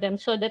trainings for them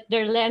so that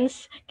their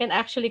lens can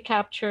actually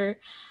capture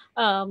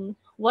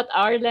what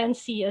our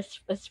lens see as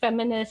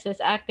feminists, as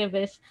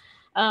activists.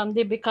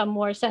 They become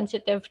more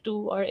sensitive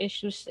to our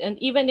issues, and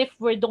even if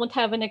we don't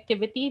have an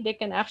activity,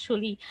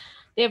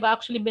 they've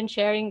actually been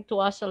sharing to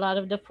us a lot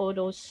of the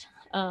photos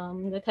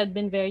that had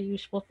been very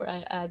useful for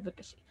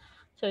advocacy.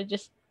 So I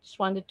just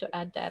wanted to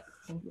add that.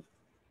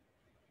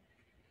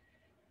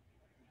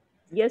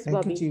 Yes, Thank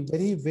Bobby. you, Chief.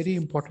 Very, very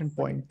important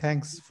point.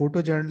 Thanks.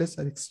 Photojournalists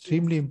are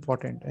extremely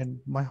important, and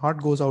my heart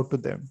goes out to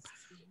them,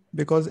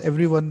 because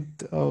everyone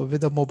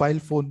with a mobile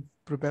phone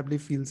probably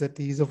feels that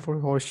he's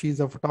or she's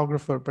a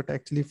photographer, but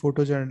actually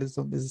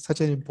photojournalism is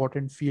such an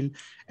important field,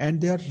 and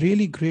they are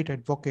really great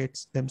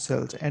advocates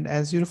themselves. And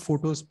as your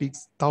photo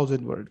speaks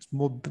 1,000 words,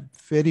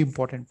 very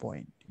important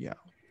point. Yeah.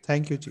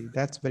 Thank you, Chi.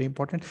 That's very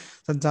important.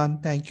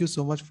 Sanjan, thank you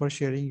so much for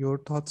sharing your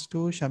thoughts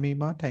too.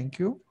 Shamima, thank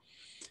you.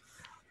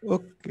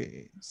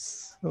 Okay,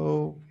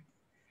 so.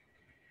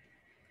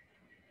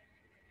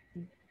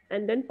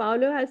 And then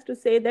Paolo has to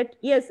say that,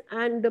 yes,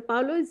 and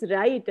Paolo is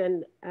right.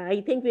 And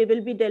I think we will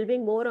be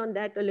delving more on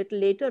that a little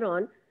later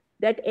on,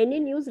 that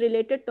any news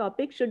related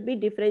topic should be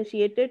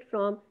differentiated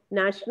from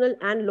national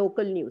and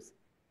local news.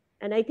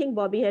 And I think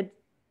Bobby had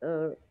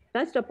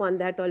touched upon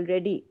that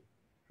already,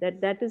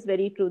 that is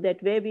very true,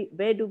 that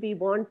where do we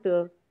want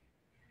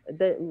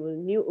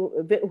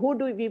who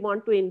do we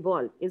want to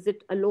involve? Is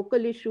it a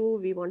local issue?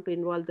 We want to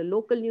involve the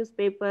local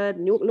newspaper,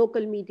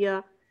 local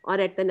media, or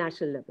at the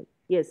national level?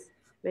 Yes,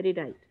 very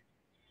right.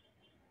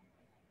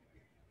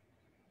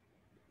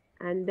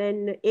 And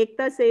then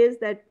Ekta says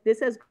that this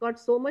has got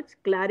so much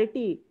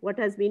clarity, what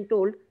has been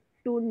told,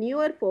 to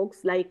newer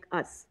folks like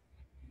us.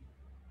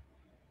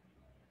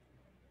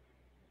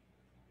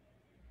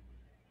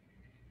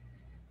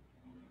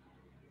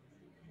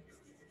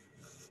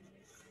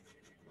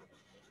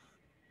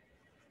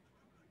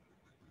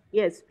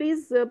 Yes,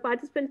 please,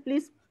 participant,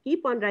 please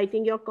keep on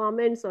writing your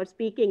comments or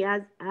speaking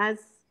as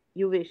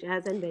you wish,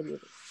 as and when you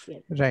wish.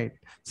 Yes. Right.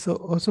 So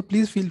also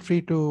please feel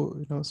free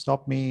to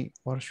stop me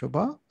or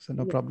Shubha. So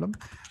no Yes. problem.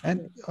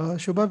 And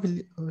Yes. Shubha,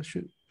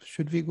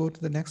 should we go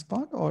to the next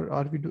part, or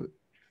are we do?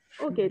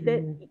 Okay.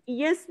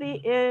 Yes,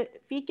 we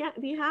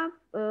have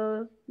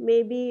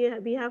maybe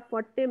we have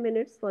 40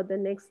 minutes for the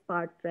next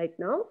part right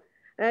now.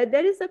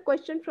 There is a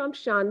question from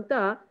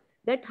Shanta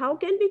that how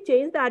can we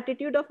change the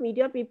attitude of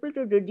media people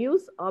to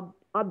reduce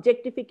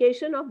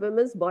objectification of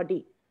women's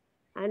body,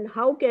 and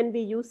how can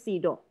we use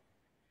CEDAW?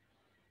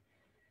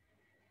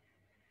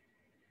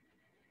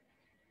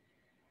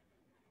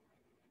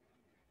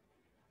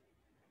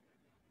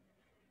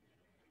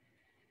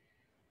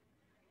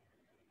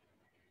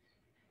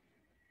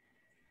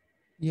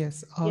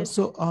 Yes. Yes.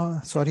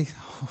 Sorry.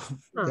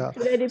 Yeah.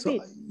 Should I So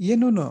repeat? yeah,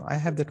 no. I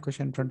have that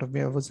question in front of me.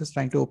 I was just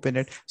trying to open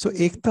it. So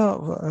Ekta,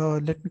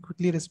 let me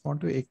quickly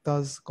respond to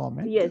Ekta's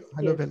comment. Yes.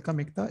 Hello, Yes. welcome,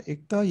 Ekta.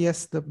 Ekta,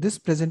 yes, this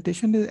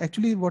presentation is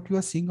actually what you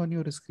are seeing on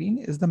your screen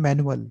is the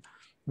manual,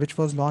 which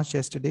was launched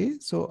yesterday.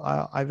 So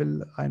I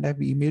will, and I've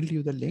emailed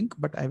you the link,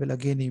 but I will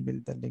again email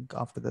the link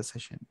after the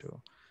session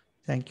too.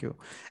 Thank you.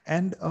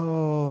 And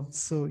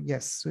so,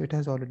 yes, so it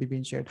has already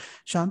been shared.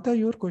 Shanta,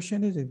 your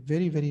question is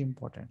very, very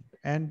important.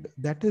 And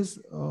that is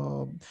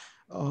the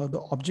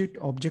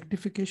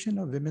objectification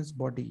of women's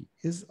body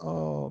is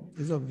a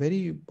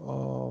very,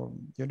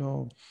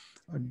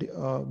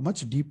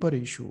 much deeper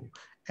issue.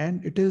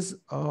 And it is,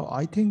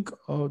 I think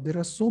there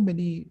are so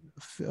many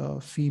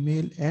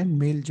female and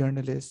male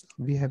journalists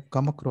we have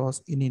come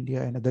across in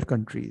India and other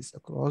countries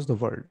across the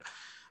world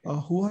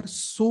who are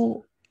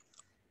so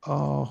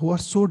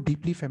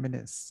deeply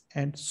feminist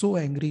and so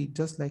angry,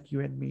 just like you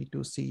and me,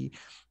 to see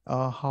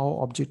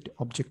how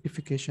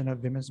objectification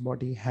of women's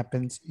body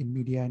happens in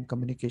media and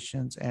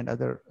communications and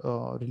other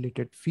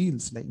related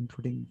fields, like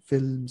including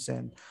films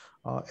and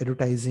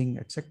advertising,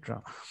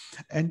 etc.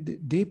 And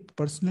they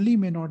personally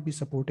may not be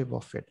supportive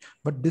of it,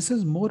 but this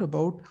is more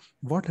about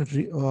what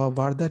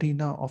Vardha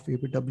Reena of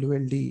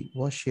ABWLD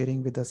was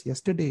sharing with us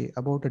yesterday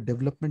about a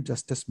development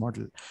justice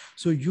model.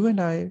 So you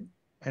and I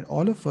and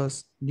all of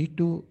us need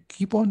to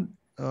keep on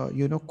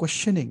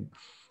questioning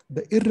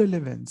the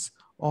irrelevance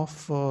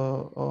of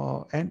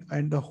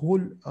and the whole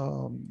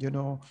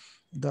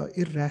the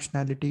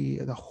irrationality,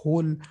 the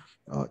whole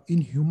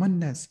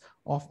inhumanness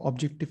of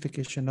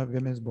objectification of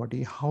women's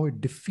body, how it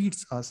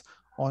defeats us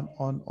on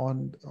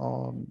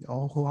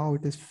how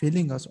it is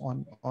failing us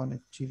on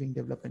achieving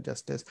development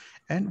justice,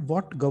 and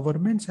what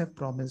governments have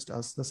promised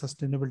us, the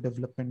sustainable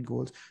development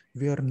goals,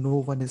 where no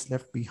one is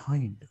left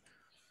behind.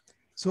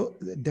 So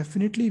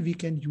definitely we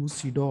can use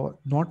CEDAW,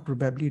 not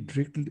probably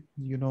directly,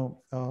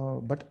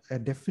 but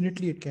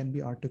definitely it can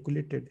be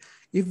articulated.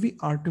 If we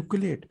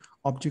articulate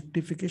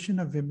objectification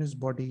of women's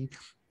body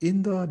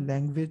in the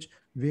language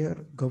where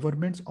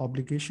government's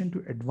obligation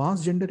to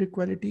advance gender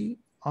equality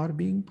are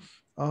being,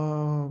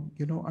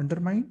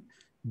 undermined,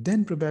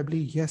 then probably,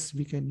 yes,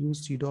 we can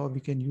use CEDAW,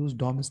 we can use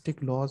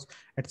domestic laws,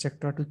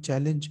 etc., to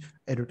challenge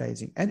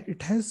advertising. And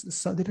it has,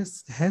 so there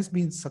has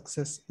been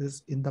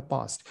successes in the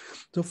past.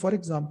 So, for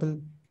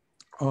example,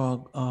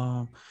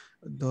 the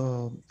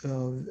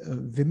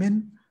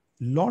women,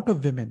 lot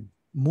of women,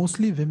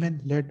 mostly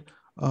women-led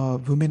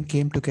women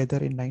came together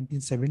in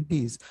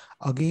 1970s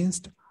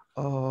against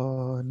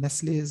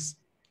Nestle's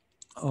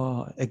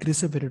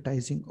aggressive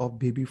advertising of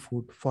baby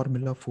food,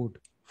 formula food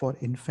for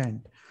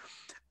infant.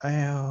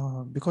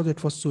 Because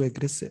it was so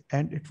aggressive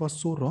and it was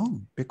so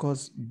wrong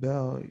because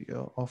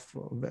of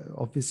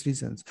obvious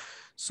reasons.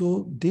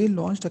 So they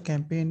launched a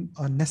campaign,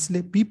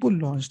 Nestle people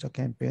launched a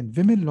campaign,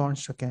 women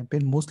launched a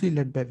campaign, mostly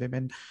led by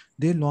women.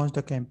 They launched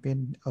a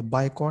campaign,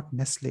 Boycott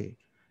Nestle.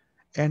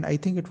 And I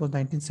think it was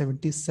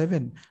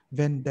 1977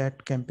 when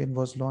that campaign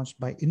was launched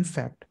by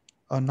InFact.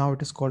 Now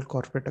it is called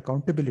Corporate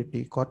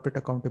Accountability,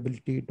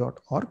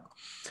 corporateaccountability.org.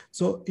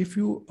 So if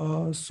you,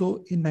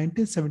 so in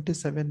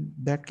 1977,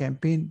 that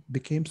campaign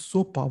became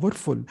so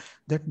powerful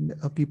that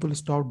people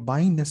stopped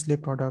buying Nestle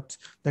products,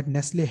 that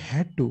Nestle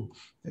had to,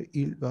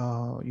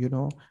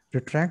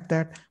 retract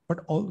that, but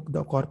all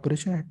the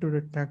corporation had to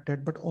retract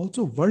that, but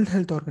also World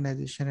Health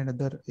Organization and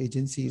other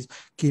agencies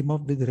came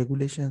up with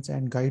regulations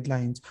and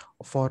guidelines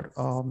for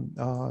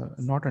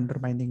not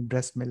undermining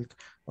breast milk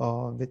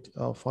for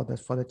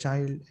the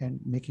child, and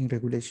making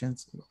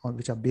regulations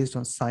which are based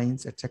on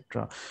science,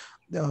 etc.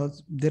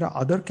 There are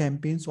other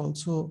campaigns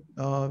also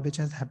which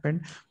has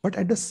happened, but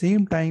at the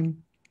same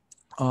time,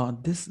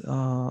 this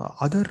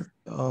other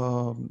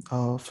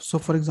so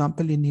for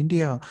example, in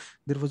India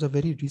there was a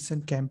very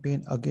recent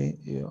campaign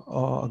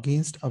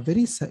against a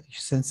very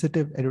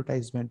sensitive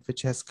advertisement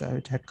which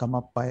had come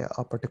up by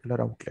a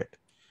particular outlet.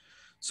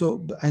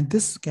 So, and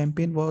this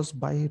campaign was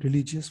by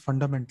religious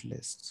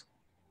fundamentalists.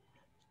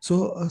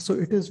 So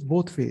it is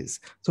both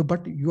ways. So,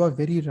 but you are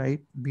very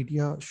right.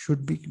 Media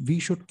should be, we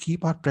should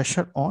keep our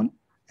pressure on.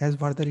 As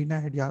Vardharina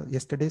had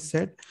yesterday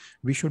said,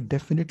 we should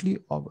definitely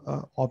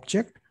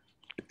object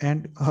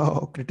and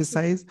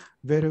criticize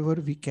wherever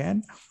we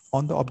can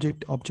on the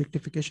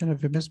objectification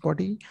of women's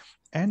body.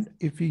 And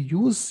if we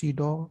use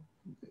CEDAW,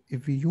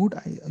 if we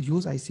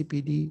use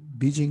ICPD,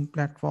 Beijing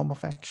platform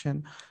of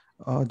action,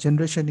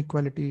 generation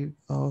equality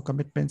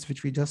commitments,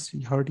 which we just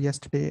heard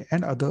yesterday,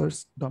 and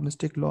others,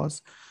 domestic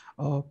laws,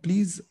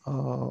 please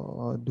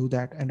do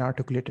that and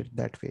articulate it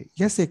that way.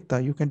 Yes,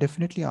 Ekta, you can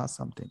definitely ask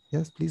something.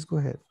 Yes, please go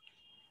ahead.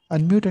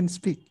 Unmute and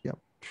speak. Yeah,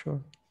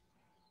 sure.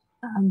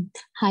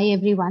 Hi,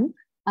 everyone.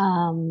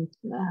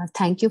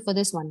 Thank you for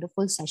this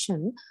wonderful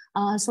session.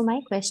 So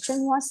my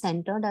question was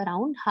centered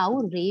around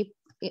how rape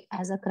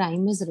as a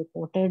crime is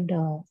reported.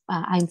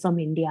 I'm from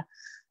India.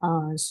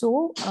 It's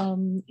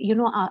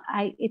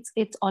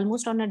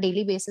almost on a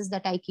daily basis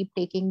that I keep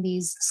taking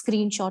these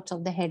screenshots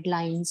of the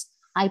headlines.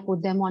 I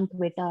put them on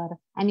Twitter,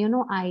 and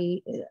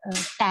I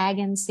tag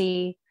and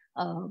say,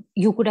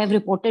 you could have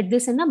reported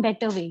this in a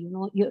better way.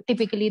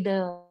 Typically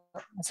the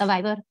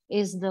survivor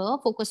is the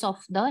focus of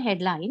the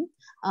headline.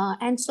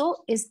 And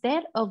so is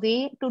there a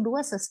way to do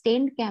a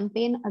sustained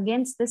campaign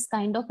against this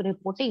kind of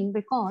reporting?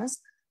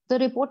 Because the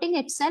reporting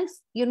itself,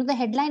 the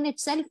headline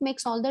itself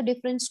makes all the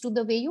difference to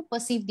the way you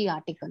perceive the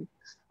article.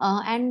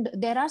 And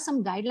there are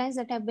some guidelines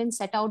that have been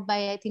set out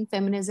by, I think,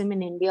 Feminism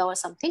in India or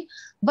something,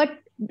 but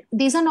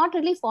these are not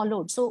really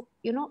followed. So,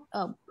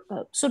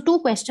 so two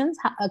questions.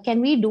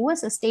 Can we do a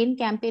sustained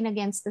campaign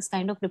against this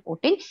kind of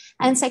reporting?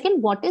 And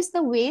second, what is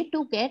the way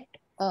to get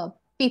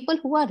people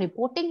who are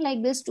reporting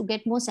like this to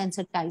get more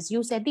sensitized?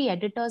 You said the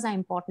editors are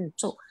important.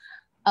 So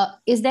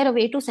is there a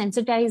way to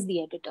sensitize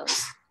the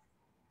editors?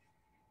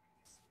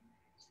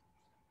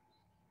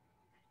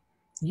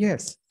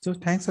 Yes. So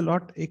thanks a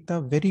lot,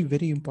 Ekta. Very,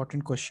 very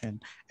important question.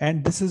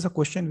 And this is a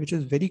question which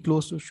is very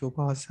close to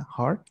Shobha's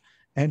heart.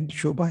 And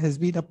Shobha has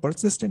been a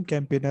persistent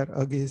campaigner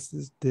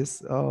against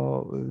this,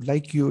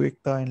 like you,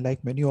 Ekta, and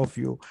like many of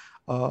you,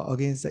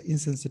 against the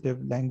insensitive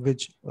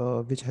language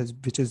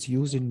which is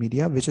used in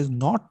media, which is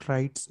not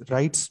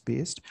rights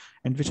based,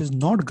 and which is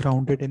not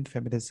grounded in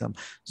feminism.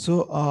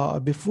 So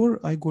before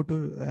I go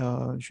to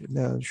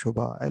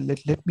Shobha,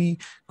 let me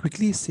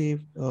quickly say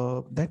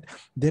that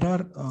there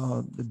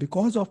are,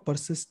 because of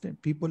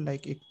persistent people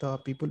like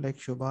Ekta, people like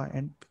Shobha,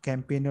 and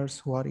campaigners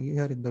who are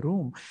here in the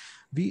room,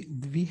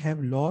 we have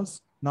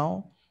laws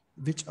now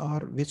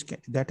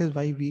that is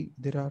why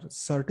there are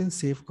certain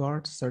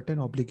safeguards, certain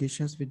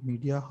obligations which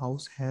media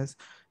house has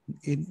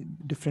in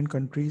different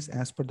countries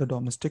as per the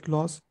domestic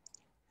laws.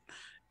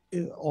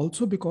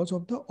 Also because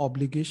of the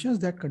obligations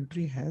that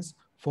country has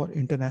for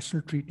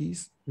international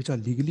treaties, which are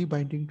legally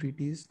binding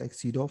treaties like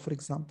CEDAW, for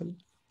example.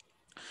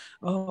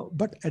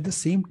 But at the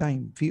same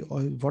time,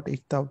 what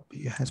Ekta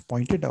has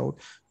pointed out,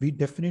 we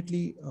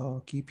definitely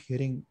keep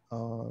hearing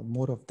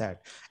more of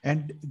that.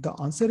 And the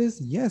answer is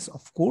yes,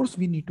 of course,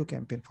 we need to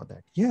campaign for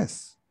that.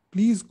 Yes,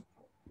 please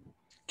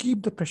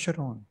keep the pressure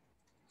on.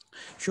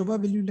 Shobha,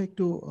 will you like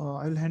to,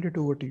 I'll hand it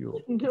over to you.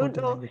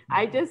 No,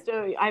 I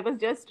was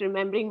just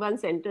remembering one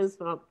sentence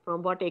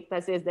from what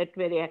Ekta says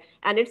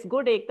and it's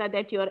good, Ekta,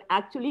 that you're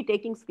actually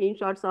taking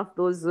screenshots of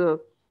those,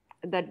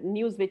 that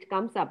news which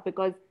comes up,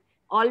 because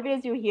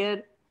always you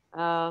hear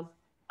a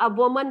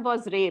woman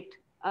was raped,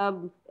 a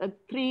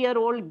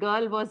 3-year-old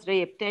girl was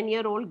raped,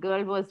 10-year-old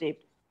girl was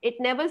raped. It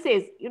never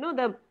says,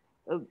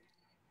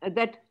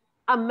 that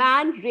a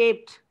man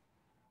raped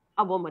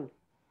a woman.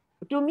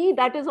 To me,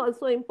 that is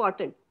also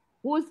important.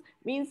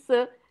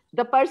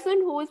 The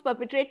person who is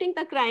perpetrating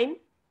the crime,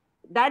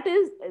 that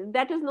is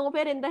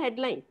nowhere in the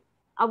headline.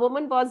 A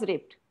woman was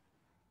raped.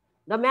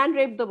 The man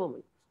raped the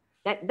woman.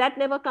 That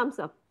never comes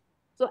up.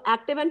 So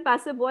active and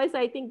passive voice,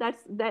 I think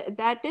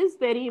that is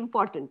very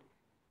important.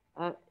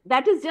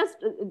 That is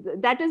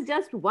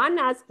just one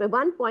aspect,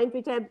 one point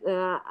which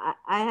I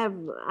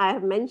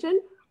have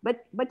mentioned,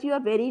 but you are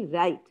very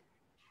right.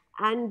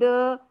 And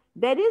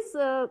there is,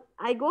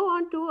 I go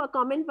on to a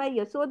comment by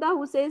Yasoda,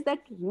 who says that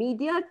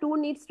media too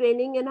needs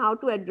training in how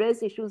to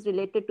address issues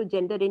related to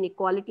gender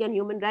inequality and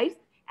human rights.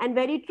 And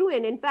very true.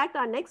 And in fact,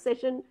 our next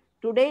session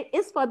today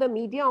is for the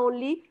media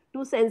only, to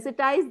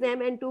sensitize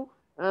them and to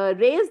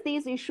raise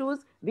these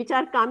issues which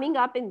are coming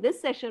up in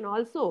this session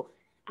also,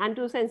 and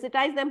to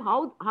sensitize them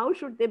how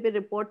should they be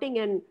reporting,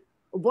 and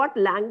what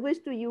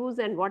language to use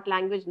and what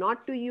language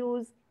not to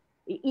use,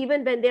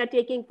 even when they are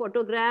taking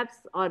photographs,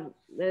 or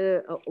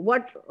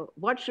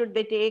what should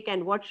they take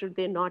and what should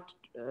they not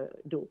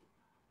do.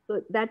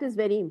 So that is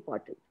very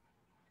important.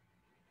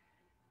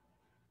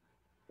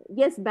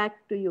 Yes,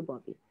 back to you,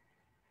 Bobby.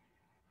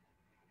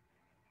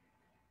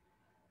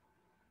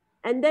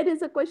 And there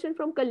is a question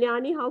from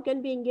Kalyani: how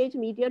can we engage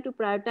media to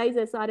prioritize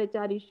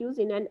SRHR issues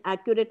in an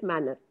accurate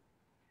manner?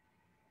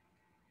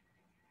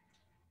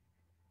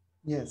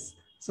 Yes.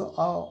 So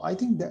I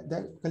think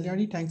that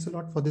Kalyani, thanks a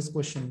lot for this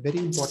question. Very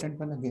important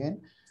one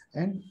again.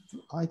 And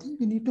I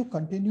think we need to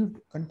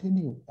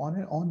continue on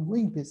an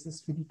ongoing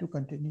basis. We need to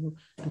continue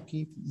to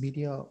keep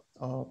media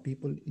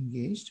people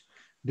engaged,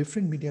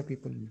 different media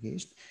people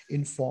engaged,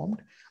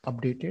 informed,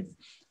 updated.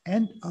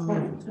 And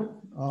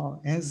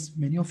as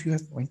many of you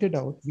have pointed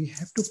out, we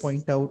have to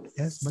point out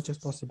as much as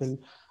possible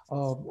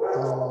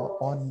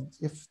on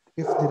if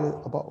there is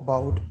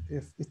about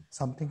if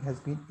something has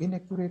been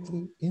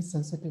inaccurately,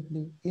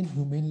 insensitively,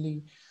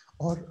 inhumanely,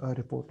 or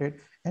reported,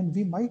 and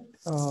we might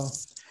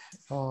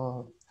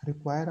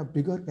require a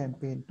bigger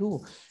campaign too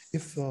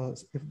if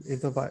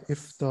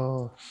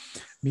the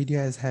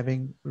media is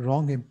having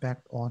wrong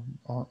impact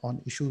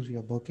on issues we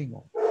are working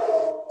on.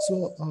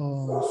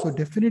 So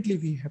definitely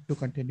we have to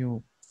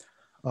continue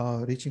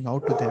reaching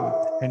out to them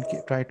and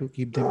try to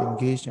keep them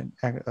engaged and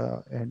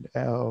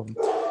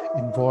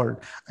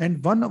involved.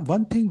 And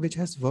one thing which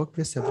has worked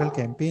with several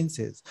campaigns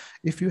is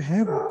if you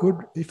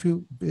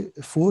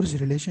forge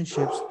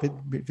relationships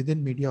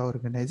within media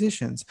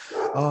organizations,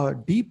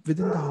 deep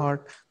within the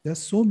heart, there's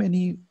so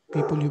many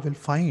people you will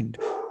find.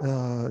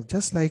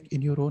 Just like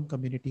in your own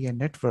community and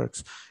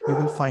networks, you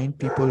will find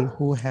people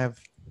who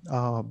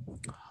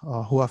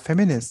are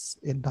feminists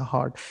in the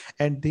heart,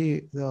 and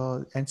they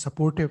and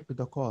supportive to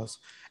the cause,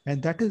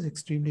 and that is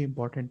extremely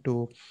important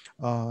to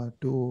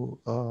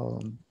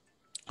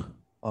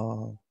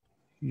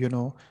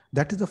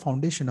that is the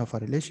foundation of a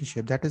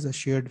relationship. That is a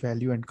shared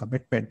value and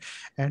commitment,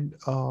 and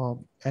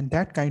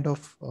that kind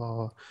of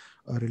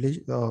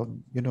relation,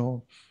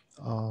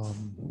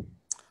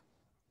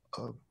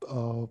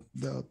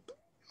 the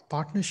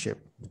partnership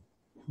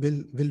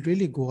will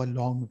really go a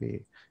long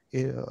way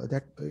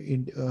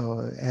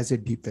as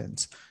it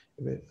deepens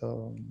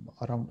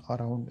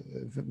around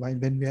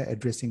when we are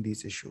addressing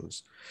these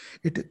issues.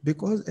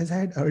 Because as I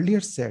had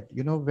earlier said,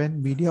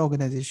 when media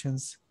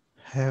organizations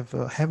have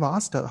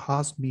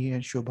asked me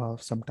and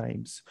Shubha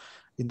sometimes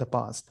in the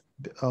past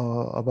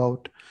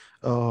about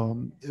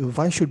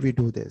why should we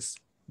do this?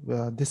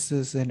 This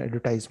is an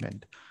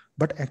advertisement,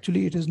 but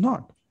actually it is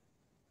not.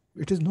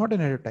 It is not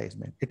an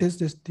advertisement. It is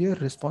their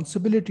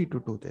responsibility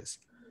to do this.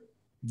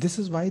 This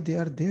is why they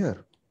are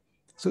there.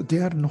 So they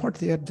are not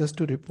there just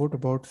to report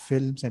about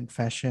films and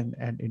fashion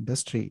and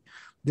industry.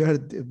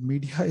 The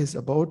media is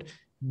about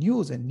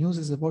news, and news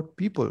is about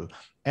people,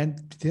 and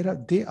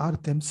they are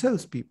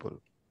themselves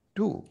people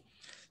too.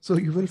 So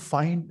you will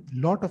find a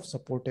lot of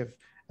supportive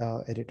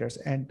editors,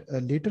 and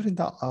later in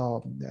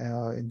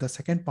the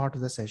second part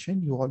of the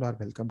session, you all are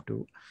welcome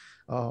to.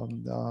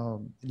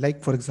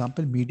 Like for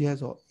example, media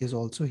is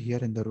also here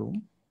in the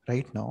room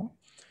right now.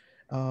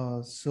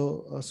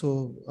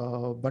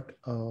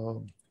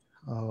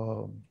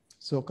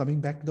 So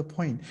coming back to the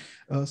point,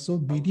 so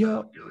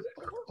media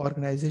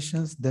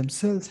organizations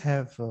themselves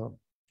have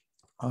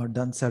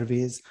done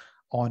surveys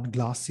on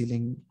glass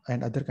ceiling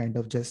and other kind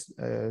of just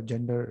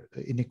gender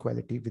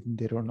inequality within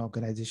their own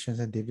organizations,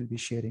 and they will be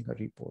sharing a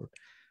report.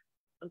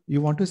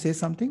 You want to say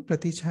something,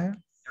 Pratichaya?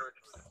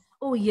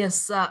 Oh,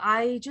 yes.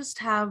 I just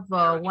have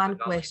one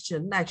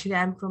question. Actually,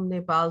 I'm from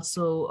Nepal.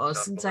 So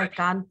since I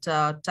can't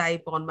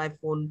type on my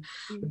phone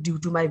due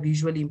to my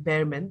visual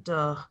impairment,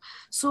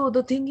 so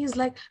the thing is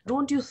like,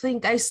 don't you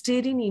think I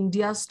stayed in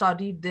India,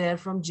 studied there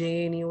from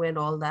JNU and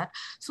all that?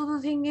 So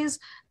the thing is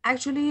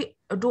actually,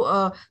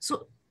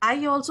 so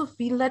I also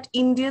feel that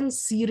Indian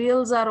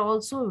serials are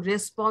also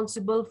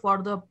responsible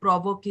for the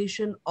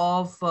provocation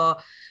of,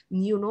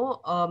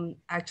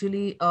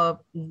 actually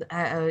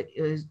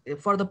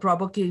for the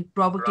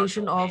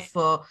provocation of,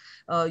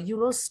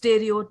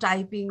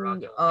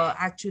 stereotyping,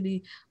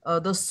 actually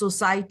the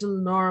societal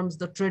norms,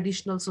 the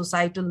traditional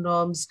societal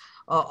norms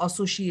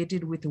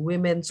associated with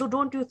women. So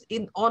don't you,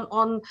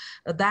 on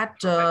that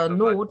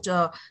note,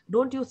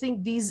 don't you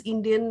think these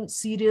Indian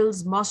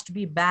serials must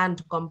be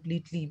banned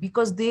completely?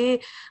 Because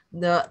they,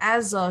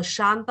 as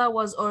Shanta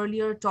was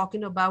earlier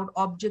talking about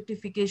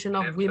objectification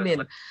of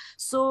women,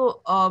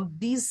 so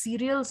these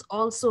serials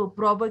also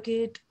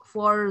provocate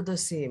for the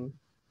same.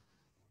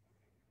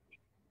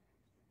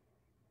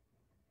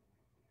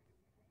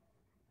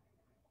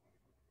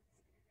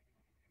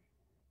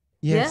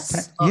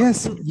 Yes.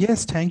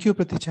 Yes. Thank you,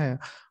 Pratichaya.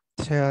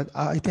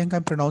 I think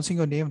I'm pronouncing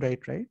your name right?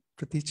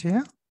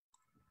 Pratichaya?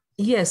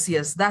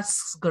 Yes,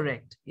 that's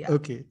correct. Yeah.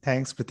 Okay.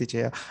 Thanks,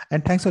 Pratichaya.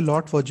 And thanks a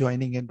lot for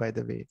joining in, by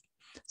the way.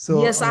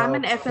 So yes, I'm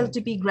an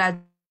FLTP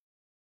graduate.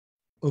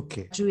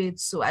 Okay.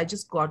 So I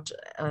just got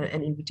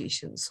an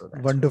invitation. So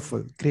that's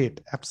wonderful.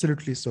 Great.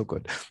 Absolutely so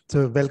good.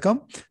 So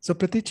welcome. So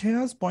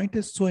Pratichaya's point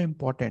is so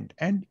important,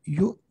 and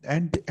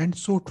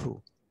so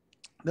true.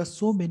 There's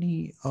so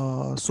many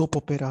soap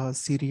operas,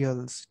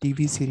 serials,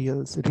 TV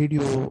serials,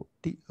 radio,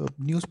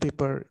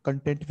 newspaper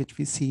content which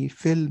we see,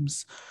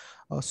 films,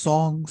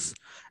 songs,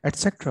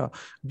 etc.,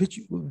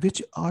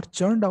 which are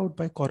churned out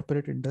by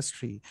corporate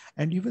industry.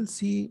 And you will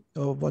see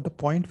what the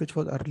point which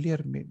was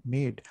earlier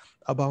made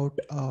about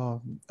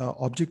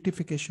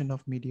objectification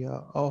of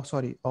media,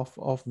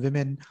 of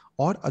women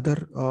or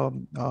other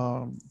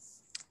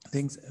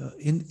things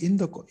in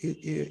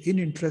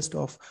interest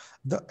of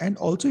the, and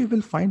also you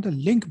will find a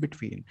link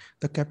between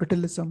the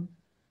capitalism,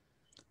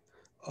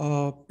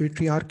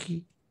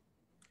 patriarchy,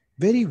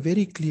 very,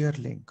 very clear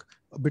link.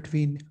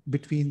 between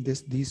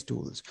these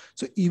tools.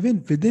 So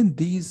even within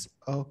these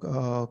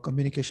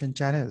communication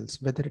channels,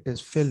 whether it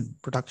is film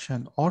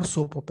production or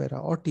soap opera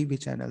or TV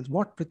channels,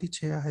 what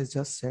Pratichaya has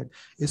just said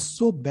is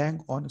so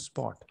bang on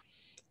spot.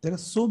 There are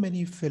so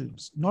many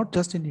films, not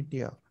just in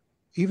India,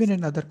 even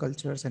in other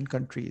cultures and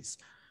countries,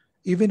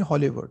 even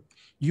Hollywood,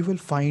 you will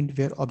find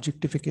where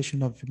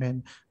objectification of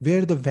women,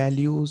 where the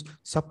values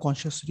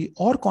subconsciously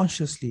or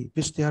consciously,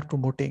 which they are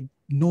promoting,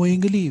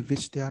 knowingly,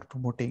 which they are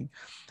promoting,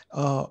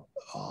 uh,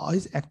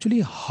 is actually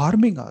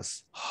harming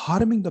us,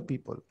 harming the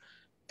people,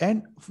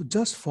 and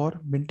just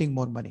for minting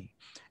more money.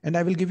 And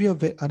I will give you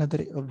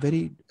a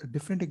very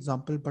different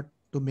example, but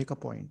to make a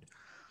point.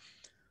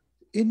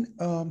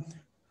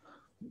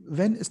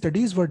 When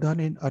studies were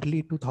done in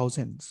early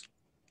 2000s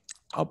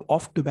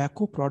of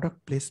tobacco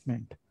product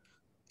placement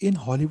in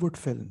Hollywood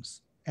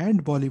films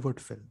and Bollywood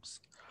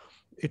films.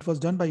 It was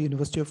done by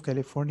University of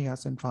California,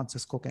 San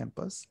Francisco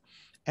campus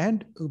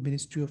and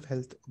Ministry of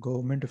Health,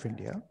 Government of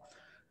India.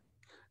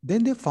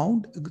 Then they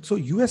found, so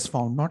US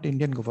found, not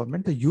Indian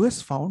government, the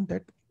US found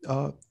that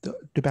the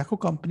tobacco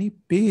company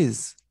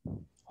pays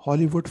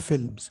Hollywood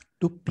films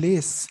to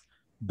place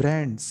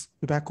brands,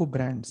 tobacco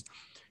brands,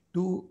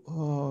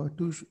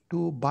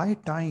 to buy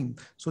time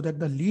so that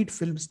the lead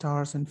film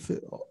stars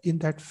in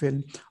that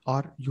film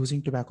are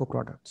using tobacco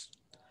products.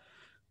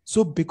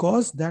 So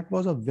because that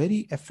was a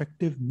very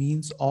effective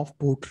means of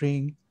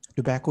portraying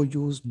tobacco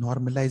use,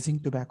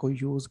 normalizing tobacco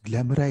use,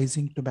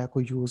 glamorizing tobacco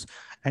use,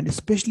 and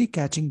especially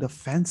catching the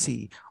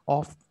fancy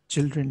of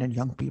children and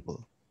young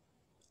people.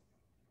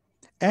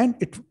 And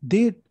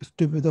the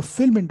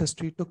film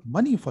industry took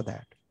money for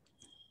that.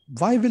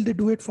 Why will they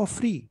do it for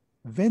free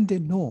when they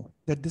know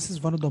that this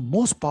is one of the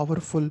most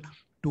powerful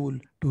tool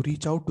to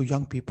reach out to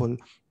young people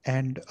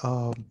and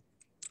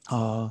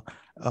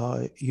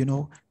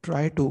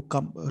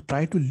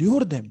try to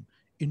lure them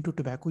into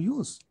tobacco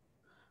use?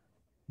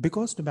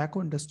 Because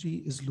tobacco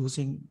industry is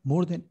losing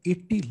more than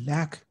 8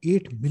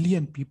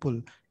 million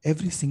people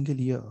every single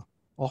year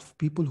of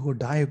people who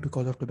die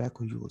because of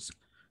tobacco use.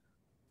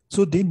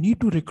 So they need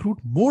to recruit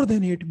more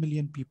than 8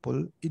 million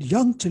people,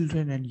 young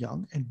children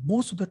and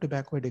most of the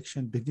tobacco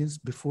addiction begins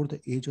before the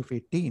age of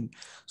 18.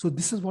 So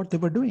this is what they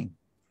were doing.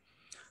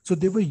 So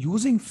they were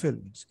using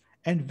films.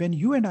 And when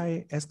you and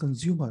I as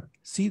consumer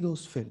see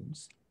those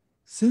films,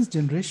 since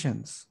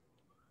generations,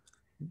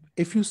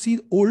 if you see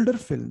older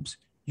films,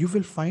 you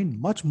will find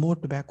much more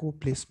tobacco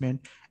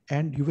placement,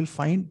 and you will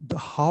find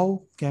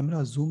how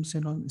camera zooms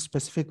in on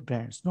specific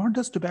brands, not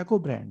just tobacco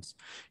brands.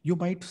 You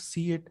might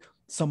see it,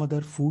 some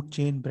other food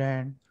chain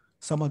brand,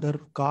 some other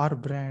car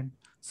brand,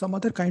 some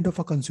other kind of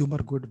a consumer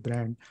good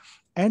brand.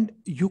 And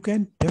you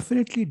can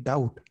definitely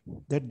doubt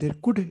that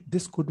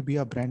this could be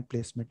a brand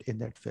placement in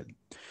that film.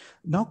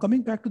 Now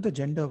coming back to the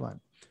gender one,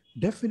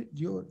 definitely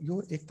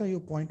your Ekta, your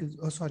point is,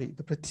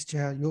 the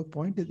Pratishtha, your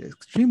point is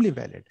extremely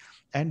valid,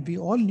 and we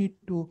all need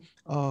to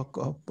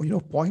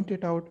point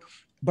it out.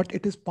 But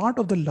it is part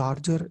of the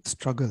larger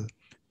struggle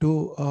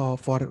to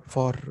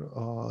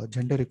for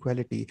gender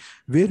equality,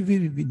 where we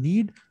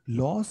need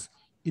laws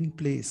in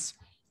place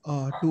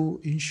to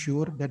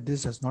ensure that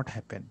this does not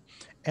happen.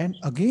 And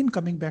again,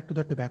 coming back to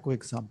the tobacco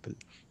example,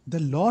 the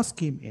laws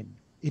came in.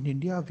 In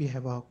India, we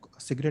have a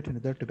Cigarette and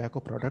Other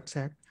Tobacco Products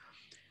Act,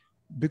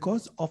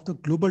 because of the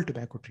Global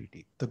Tobacco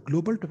Treaty. The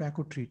Global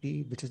Tobacco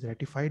Treaty, which is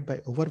ratified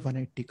by over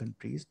 180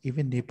 countries,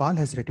 even Nepal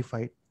has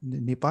ratified,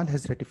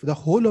 the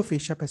whole of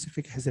Asia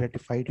Pacific has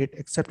ratified it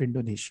except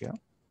Indonesia.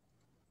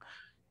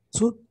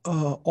 So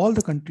all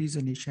the countries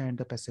in Asia and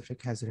the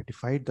Pacific has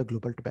ratified the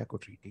Global Tobacco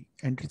Treaty,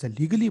 and it's a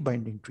legally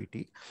binding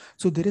treaty.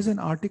 So there is an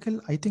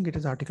article, I think it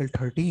is Article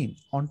 13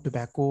 on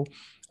tobacco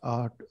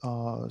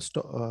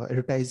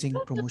advertising,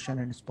 promotion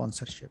and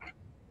sponsorship.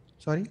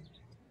 Sorry?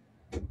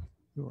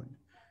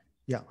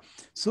 Yeah.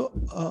 So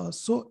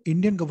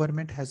Indian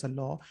government has a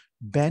law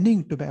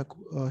banning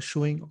tobacco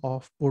showing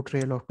of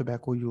portrayal of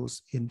tobacco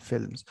use in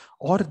films,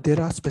 or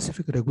there are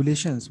specific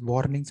regulations,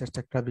 warnings,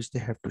 etc., which they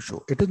have to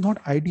show. It is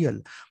not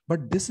ideal,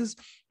 but this is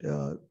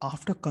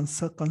after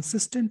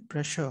consistent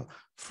pressure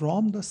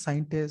from the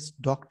scientists,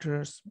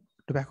 doctors,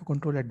 tobacco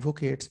control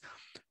advocates.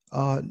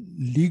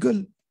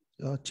 Legal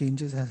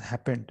changes has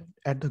happened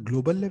at the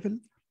global level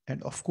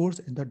and of course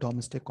in the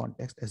domestic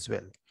context as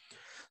well.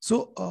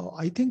 So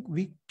I think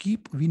we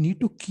need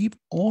to keep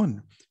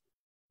on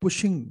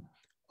pushing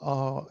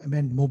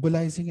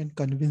mobilizing and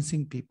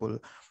convincing people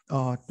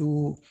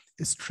to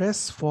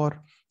stress for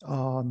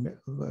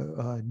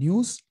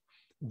news,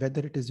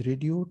 whether it is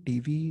radio,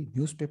 TV,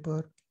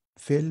 newspaper,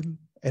 film,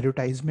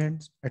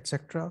 advertisements,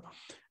 etc.,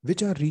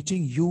 which are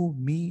reaching you,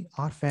 me,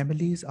 our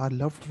families, our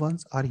loved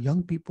ones, our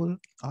young people,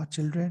 our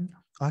children,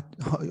 our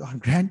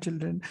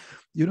grandchildren,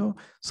 and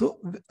so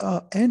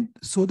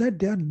that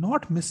they are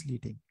not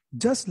misleading.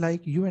 Just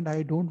like you and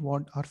I don't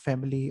want our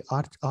family,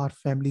 our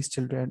family's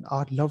children,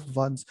 our loved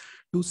ones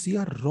to see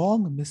a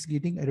wrong,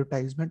 misleading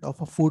advertisement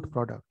of a food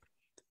product,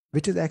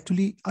 which is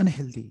actually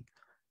unhealthy.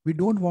 We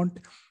don't want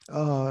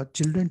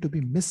children to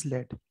be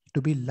misled,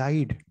 to be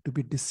lied, to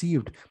be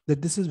deceived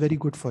that this is very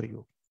good for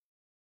you.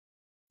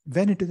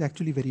 when it is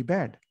actually very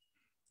bad,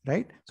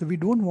 right? So we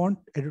don't want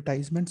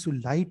advertisements to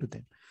lie to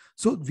them.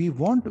 So we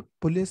want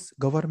police,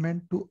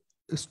 government to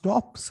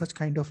stop such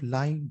kind of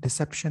lying,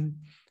 deception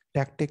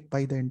tactic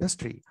by the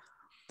industry.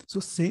 So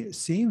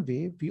same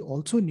way, we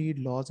also need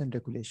laws and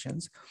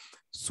regulations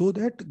so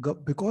that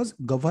because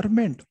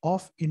government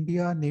of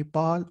India,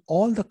 Nepal,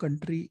 all the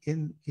country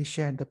in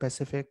Asia and the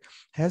Pacific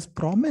has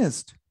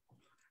promised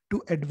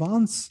to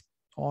advance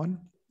on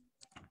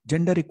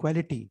gender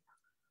equality.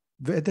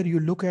 Whether you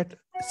look at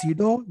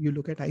CEDAW, you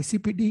look at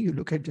ICPD, you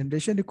look at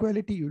generation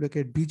equality, you look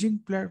at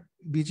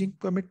Beijing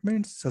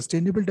commitments,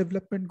 sustainable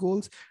development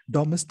goals,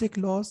 domestic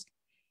laws.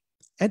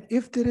 And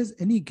if there is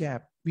any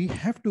gap, we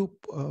have to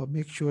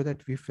make sure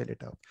that we fill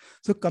it up.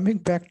 So coming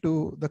back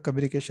to the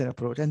communication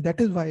approach, and that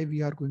is why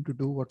we are going to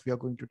do what we are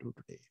going to do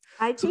today.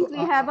 I think we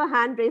have a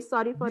hand raised.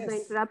 Sorry for yes.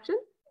 the interruption.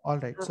 All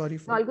right. Sorry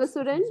for Dolgo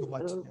Suren so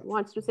much.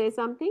 wants to say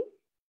something.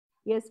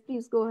 Yes,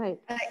 please go ahead.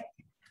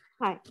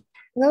 Hi.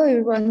 Hello,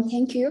 everyone.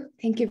 Thank you.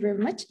 Thank you very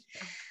much.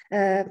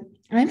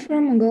 I'm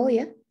from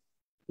Mongolia.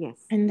 Yes.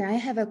 And I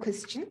have a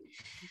question.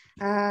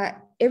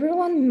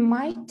 Everyone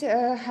might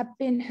have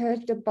been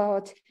heard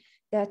about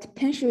that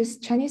Chinese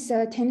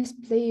tennis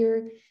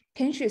player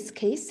Penshus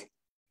case,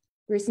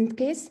 recent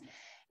case.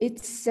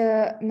 It's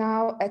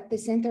now at the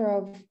center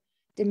of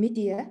the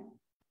media.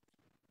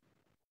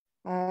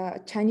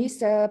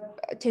 Chinese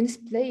tennis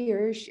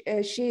player,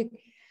 she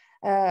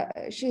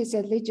is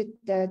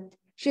alleged that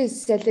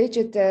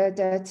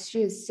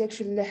she is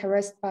sexually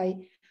harassed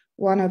by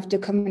one of the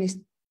Communist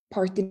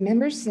Party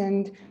members,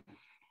 and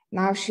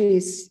now she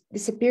is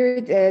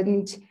disappeared.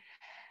 And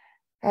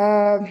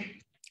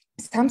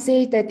some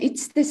say that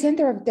it's the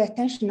center of the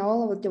attention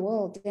all over the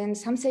world, and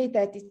some say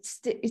that it's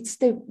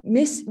the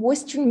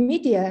Western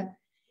media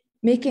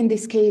making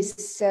this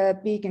case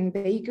big and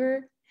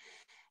bigger.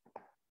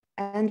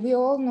 And we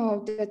all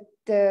know that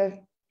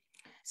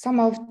some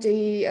of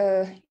the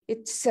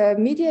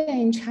media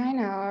in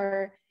China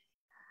are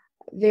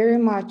very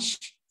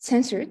much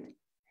censored.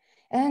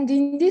 And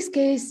in this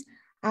case,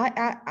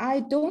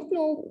 I don't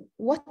know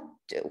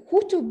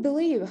who to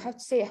believe,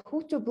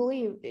 who to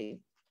believe.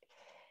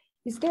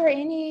 Is there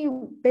any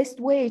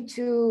best way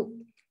to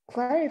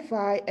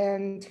clarify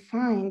and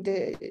find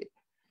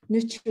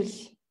neutral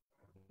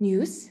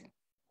news?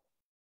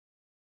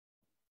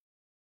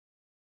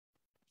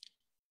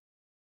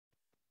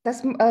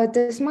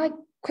 Does my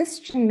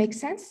question make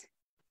sense?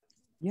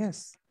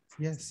 Yes,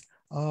 yes.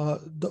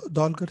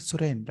 Dolgar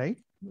Suren, right?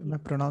 Am I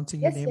pronouncing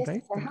your name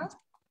right?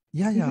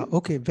 Yeah.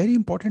 Okay. Very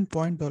important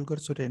point, Dolgar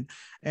Suren.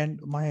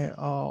 And my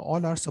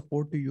all our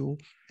support to you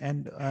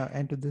and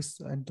to this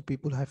and the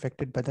people who are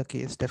affected by the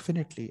case,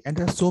 definitely. And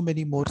there are so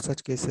many more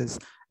such cases.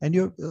 And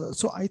you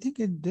so I think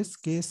in this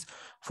case,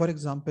 for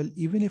example,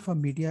 even if a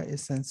media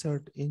is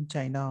censored in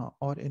China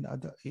or in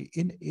other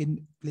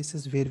in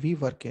places where we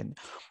work in,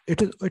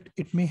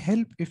 it may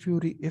help if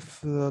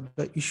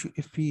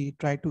if we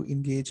try to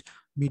engage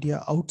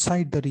media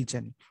outside the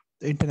region,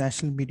 the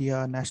international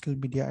media, national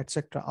media,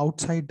 etc.,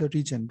 outside the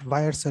region,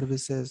 wire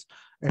services,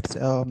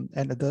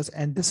 and others.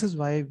 And this is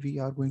why we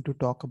are going to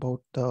talk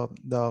about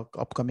the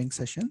upcoming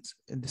sessions.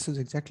 And this is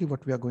exactly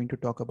what we are going to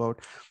talk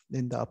about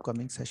in the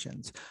upcoming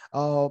sessions.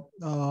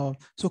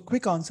 So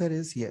quick answer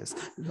is yes.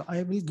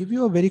 I will give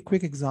you a very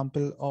quick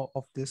example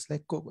of this.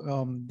 Like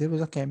there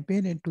was a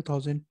campaign in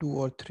 2002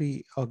 or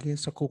 3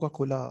 against a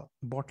Coca-Cola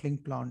bottling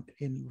plant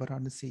in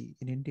Varanasi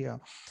in India.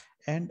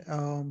 And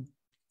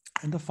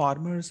the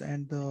farmers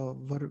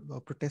were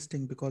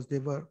protesting because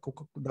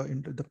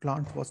the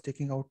plant was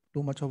taking out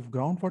too much of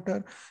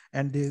groundwater,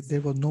 and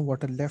there was no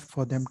water left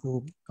for them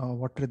to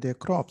water their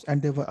crops,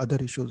 and there were other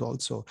issues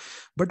also.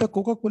 But the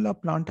Coca-Cola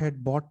plant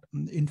had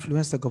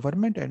influenced the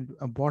government and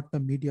bought the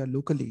media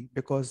locally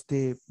because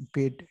they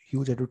paid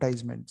huge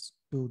advertisements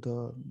to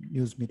the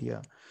news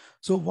media.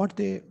 So what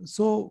the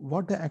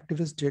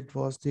activists did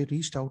was they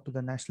reached out to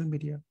the national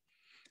media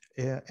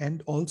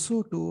and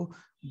also to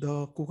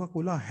the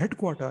Coca-Cola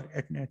headquarters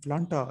at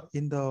Atlanta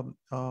in the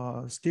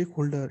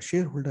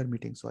shareholder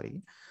meeting.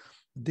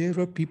 There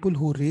were people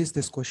who raised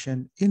this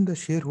question in the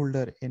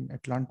shareholder in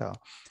Atlanta.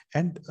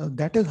 And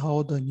that is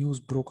how the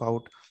news broke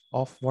out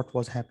of what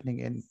was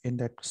happening in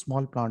that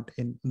small plant,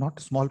 not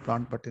a small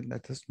plant, but in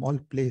that small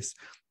place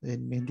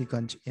in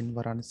Mehdiganj in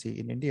Varanasi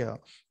in India.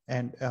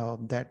 And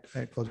that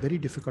it was very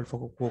difficult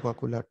for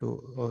Coca-Cola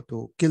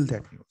to kill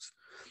that news.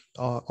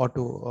 Or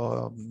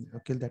to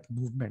kill that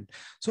movement.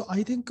 So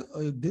I think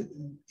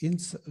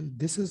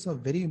this is a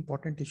very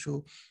important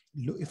issue.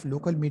 If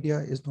local media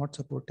is not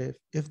supportive,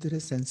 if there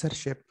is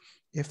censorship,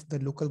 if the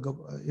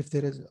if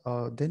there is,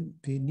 then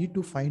we need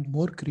to find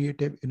more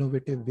creative,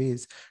 innovative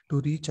ways to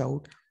reach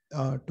out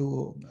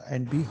to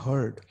and be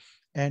heard,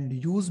 and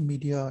use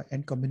media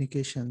and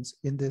communications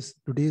in this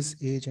today's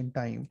age and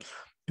time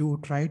to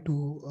try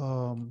to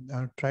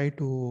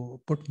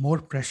put more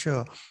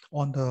pressure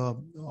on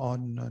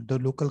the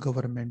local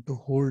government to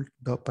hold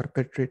the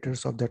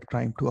perpetrators of that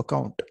crime to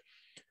account.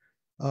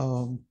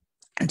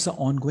 It's an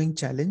ongoing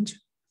challenge,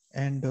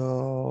 and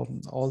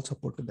all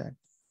support to that.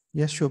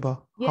 Yes,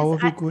 Shobha. Yes, How are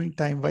we going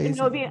time-wise?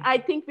 No, I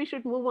think we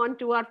should move on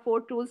to our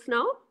 4 tools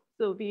now.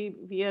 So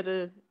we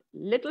are a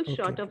little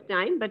short of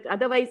time, but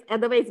otherwise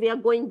we are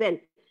going well.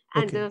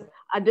 And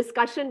a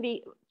discussion,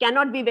 we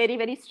cannot be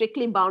very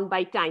strictly bound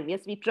by time.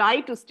 Yes, we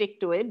try to stick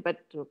to it, but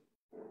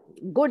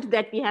good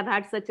that we have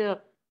had such a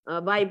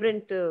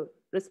vibrant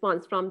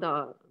response from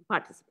the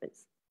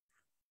participants.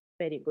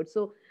 Very good.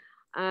 So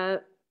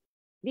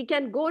we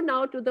can go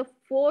now to the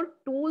 4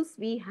 tools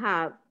we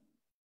have.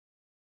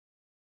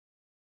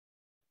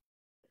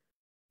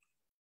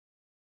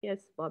 Yes,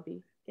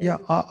 Bobby. Yeah,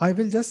 I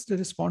will just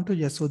respond to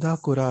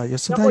Yasudha Kura.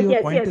 Yasudha, your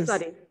yes, point is,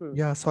 sorry.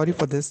 Yeah, sorry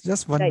for this.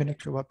 Just 1 minute,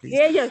 Shobha, please.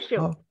 Yeah,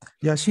 sure.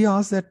 Yeah, she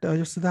asked that,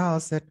 Yasudha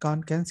asked that,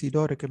 can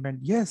CEDAW recommend?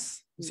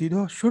 Yes,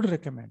 CEDAW should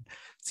recommend.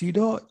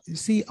 CEDAW, you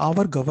see,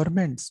 our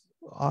governments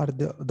are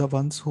the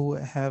ones who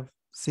have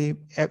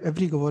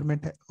every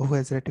government who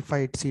has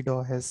ratified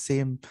CEDAW has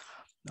same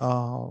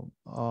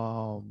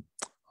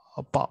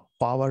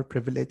power,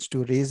 privilege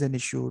to raise an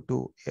issue,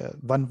 to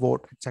one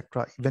vote,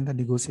 etc. When the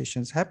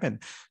negotiations happen,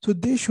 so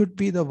they should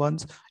be the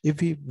ones.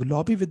 If we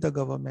lobby with the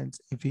governments,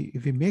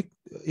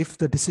 if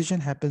the decision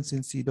happens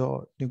in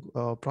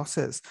CEDAW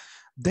process,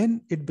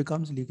 then it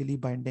becomes legally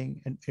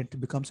binding and it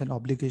becomes an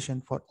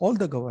obligation for all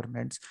the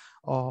governments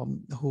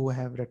who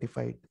have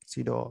ratified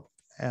CEDAW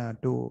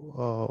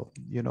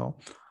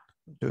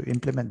to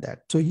implement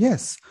that. So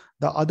yes,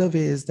 the other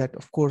way is that,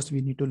 of course,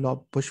 we need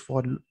to push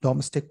for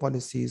domestic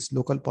policies,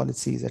 local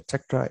policies,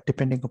 etc.,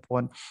 depending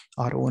upon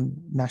our own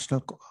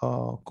national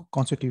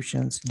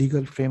constitutions,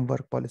 legal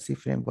framework, policy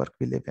framework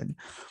we live in.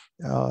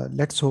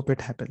 Let's hope it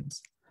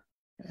happens.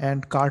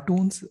 And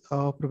cartoons,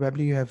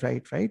 probably you have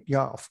right?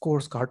 Yeah, of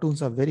course,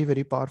 cartoons are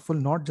very powerful,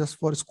 not just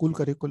for school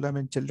curriculum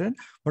and children,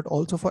 but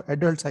also for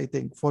adults. I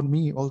think for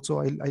me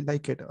also, I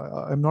like it.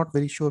 I'm not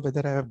very sure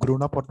whether I have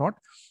grown up or not,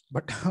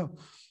 but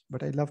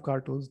but I love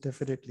cartoons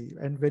definitely,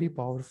 and very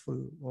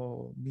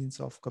powerful means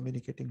of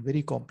communicating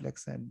very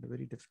complex and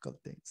very difficult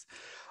things.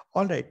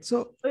 All right.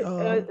 So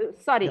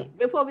sorry, yeah.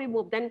 Before we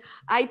move, then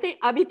I think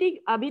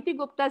Abhiti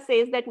Gupta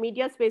says that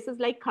media spaces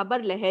like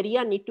Khabar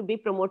Lahariya need to be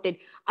promoted.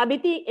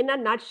 Abhiti, in a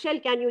nutshell,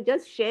 can you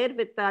just share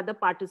with the other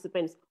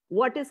participants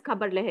what is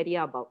Khabar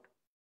Lahariya about?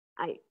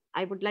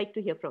 I would like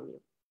to hear from you.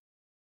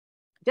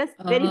 Just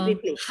very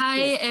briefly. Hi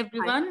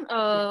everyone.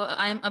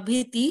 I'm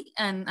Abhiti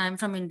and I'm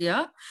from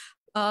India.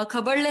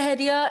 Khabar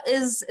Lahariya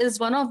is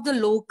one of the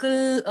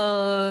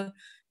local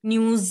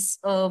news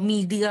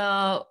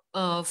media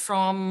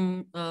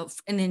from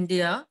in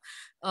India.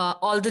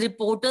 All the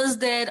reporters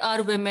there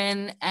are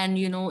women, and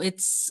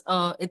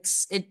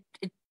it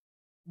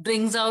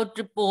brings out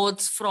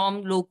reports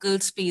from local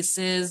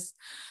spaces,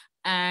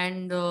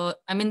 and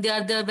I mean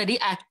they're very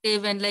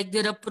active, and like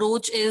their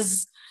approach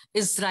is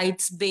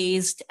rights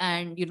based,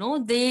 and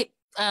they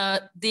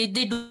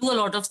do a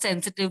lot of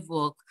sensitive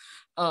work.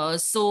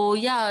 So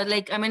yeah,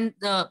 like I mean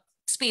the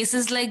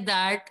spaces like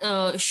that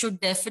should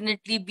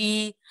definitely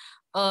be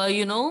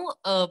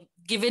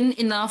given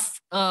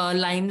enough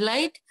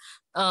limelight,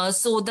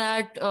 so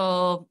that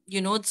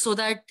so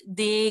that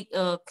they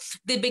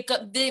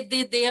become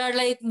they are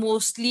like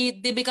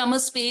mostly they become a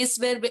space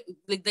where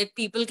like that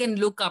people can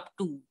look up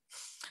to.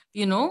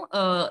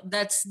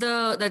 That's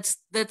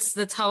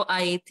how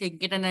I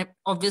think it. And I,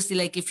 obviously,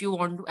 like if you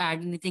want to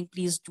add anything,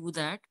 please do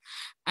that.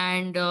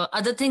 And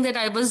other thing that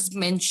I was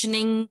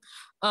mentioning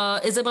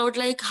is about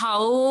like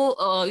how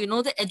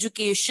the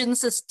education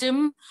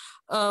system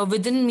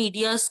within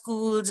media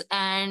schools,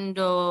 and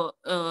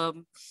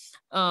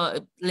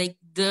like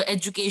the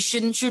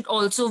education should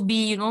also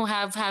be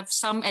have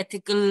some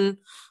ethical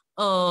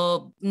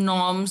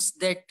norms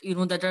that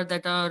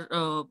that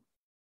are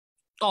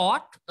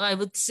taught, I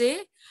would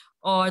say,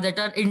 or that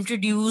are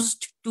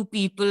introduced to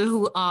people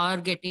who are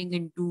getting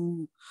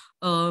into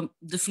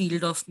the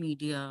field of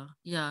media.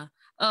 Yeah.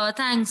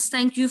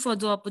 Thank you for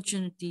the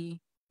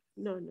opportunity.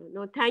 No.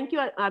 Thank you,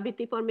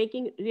 Abhiti, for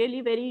making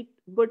really very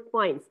good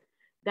points.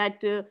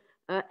 That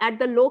at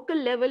the local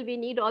level, we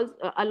need also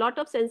a lot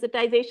of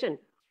sensitization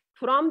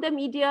from the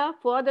media,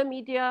 for the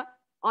media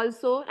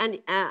also. And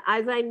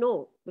as I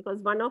know,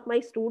 because one of my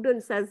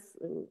students has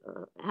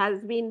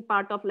been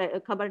part of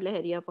Khabar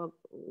Lahariya.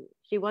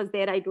 She was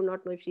there. I do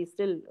not know if she's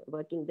still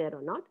working there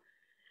or not.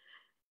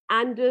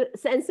 And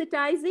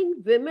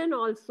sensitizing women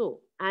also,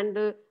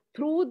 and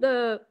through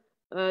the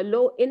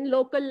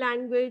local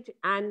language,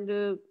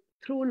 and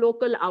through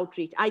local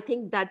outreach. I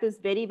think that is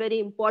very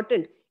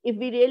important if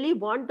we really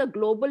want the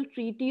global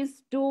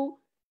treaties to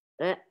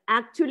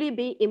actually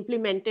be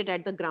implemented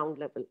at the ground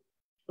level.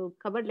 So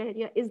Khabar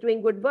Lahariya is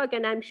doing good work,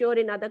 and I'm sure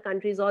in other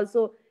countries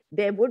also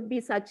there would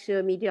be such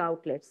media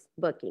outlets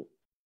working.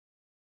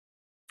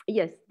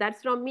 Yes,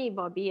 that's from me,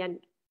 Bobby, and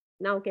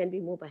now can we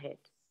move ahead?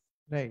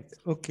 Right.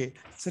 Okay.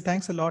 So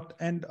thanks a lot.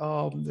 And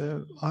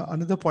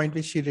another point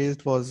which she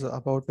raised was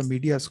about the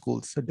media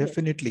schools. So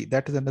definitely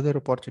that is another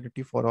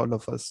opportunity for all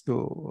of us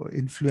to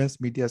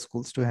influence media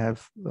schools, to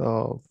have,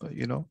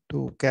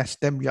 to catch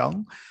them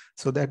young,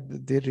 so that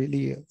they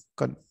really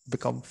can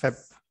become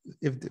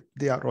if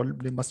they are all,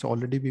 they must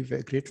already be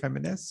very great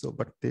feminists. So,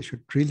 but they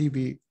should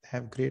really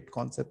have great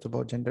concepts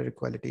about gender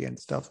equality and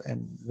stuff.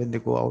 And when they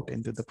go out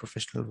into the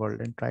professional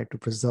world and try to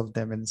preserve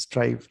them and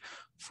strive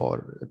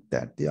for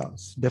that, yeah,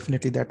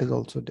 definitely that is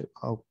also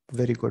a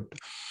very good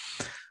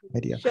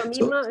idea.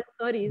 Shamima,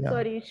 So, yeah.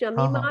 sorry.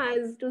 Shamima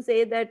has to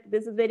say that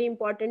this is very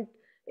important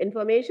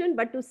information,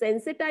 but to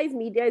sensitize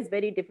media is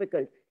very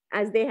difficult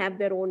as they have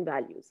their own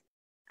values.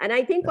 And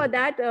I think for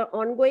that,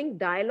 ongoing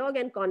dialogue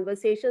and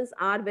conversations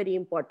are very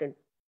important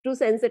to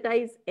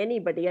sensitize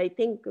anybody. I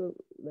think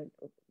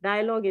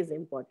dialogue is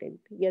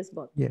important. Yes,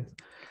 Bob. Yes.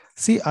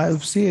 See, I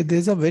would say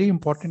there's a very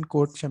important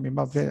quote,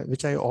 Shamima,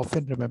 which I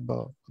often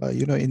remember,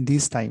 in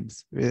these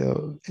times,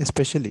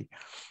 especially.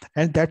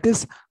 And that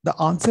is, the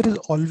answer is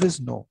always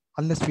no,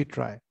 unless we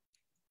try.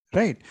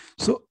 Right.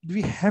 So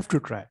we have to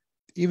try,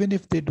 even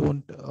if they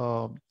don't,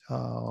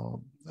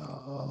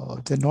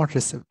 they're not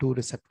too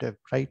receptive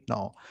right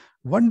now.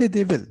 One day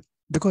they will,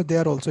 because they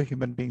are also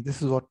human beings.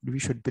 This is what we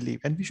should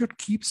believe. And we should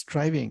keep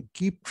striving,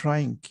 keep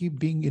trying, keep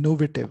being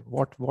innovative.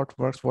 What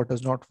works, what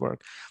does not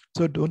work.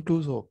 So don't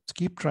do so.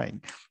 Keep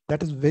trying.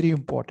 That is very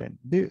important.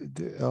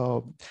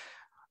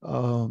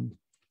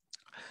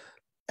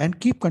 And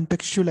keep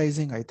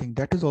contextualizing. I think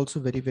that is also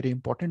very, very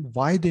important.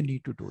 Why they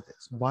need to do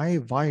this, why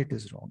it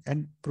is wrong,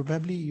 and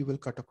probably you will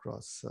cut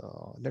across.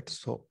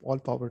 Let's hope. All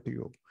power to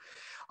you.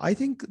 I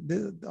think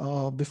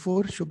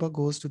before Shubha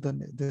goes to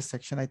this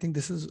section, I think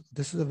this is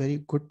a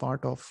very good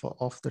part of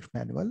the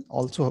manual.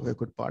 Also a very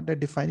good part, that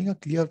defining a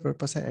clear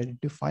purpose and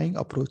identifying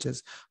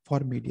approaches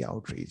for media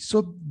outreach.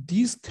 So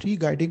these three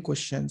guiding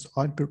questions,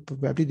 or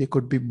probably they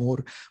could be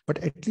more, but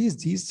at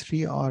least these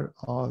three are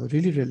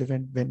really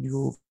relevant when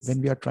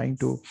we are trying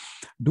to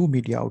do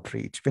media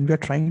outreach. When we are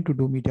trying to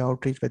do media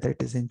outreach, whether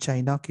it is in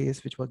China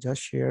case, which was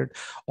just shared,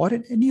 or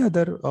in any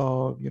other,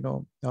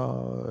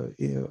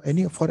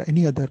 for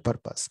any other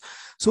purpose.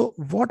 So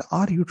what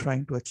are you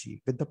trying to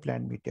achieve with the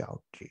planned media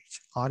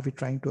outreach? Are we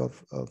trying to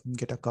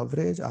get a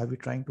coverage? Are we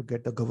trying to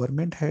get the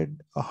government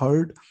heard,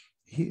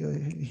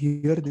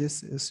 hear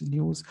this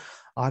news?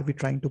 Are we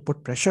trying to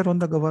put pressure on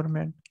the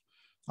government?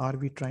 Are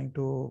we trying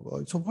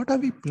to, so what are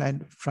we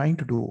trying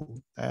to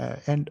do?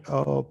 And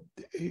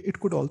it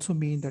could also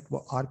mean that,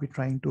 are we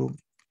trying to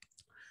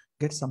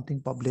get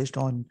something published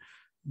on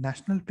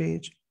national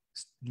page,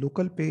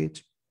 local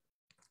page,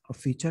 a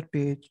feature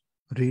page,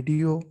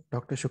 radio?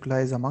 Dr.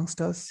 Shukla is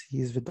amongst us.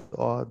 He is with the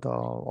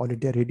All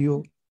India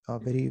Radio,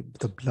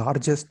 the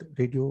largest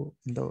radio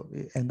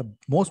and the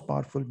most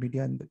powerful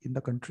media in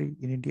the country,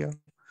 in India.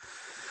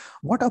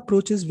 What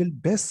approaches will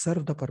best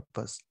serve the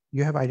purpose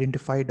you have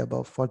identified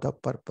above for the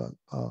purpose?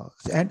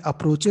 And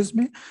approaches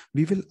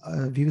we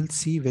will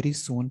see very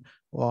soon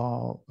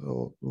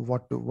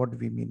what do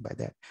we mean by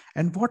that,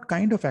 and what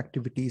kind of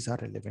activities are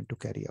relevant to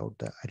carry out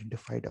the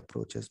identified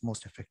approaches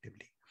most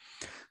effectively.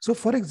 So,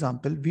 for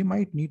example, we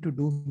might need to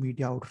do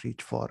media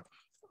outreach for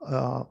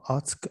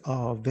ask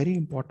a very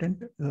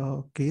important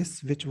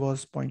case which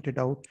was pointed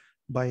out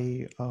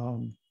by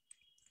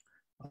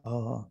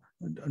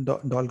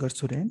Dolgar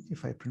Suren,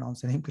 if I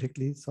pronounce the name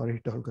correctly. Sorry,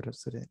 Dolgar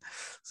Suren.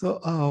 So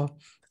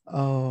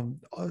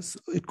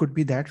it could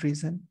be that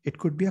reason. It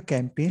could be a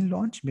campaign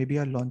launch. Maybe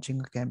you're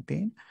launching a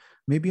campaign.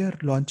 Maybe you're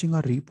launching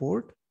a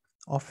report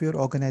of your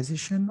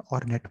organization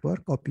or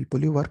network or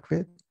people you work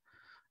with.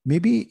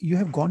 Maybe you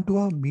have gone to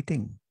a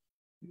meeting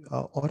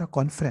or a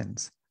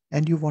conference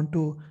and you want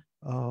to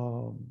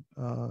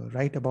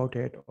write about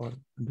it or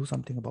do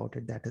something about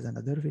it. That is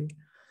another way.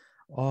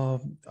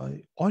 Or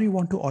you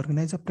want to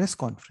organize a press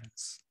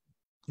conference.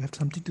 You have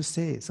something to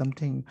say,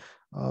 something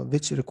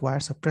which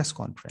requires a press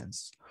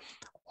conference.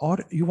 Or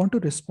you want to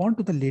respond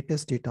to the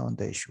latest data on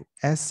the issue.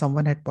 As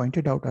someone had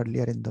pointed out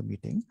earlier in the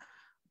meeting,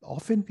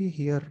 often we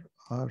hear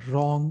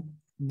wrong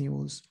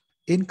news,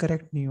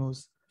 incorrect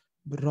news,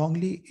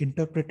 wrongly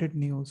interpreted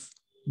news,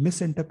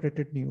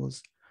 misinterpreted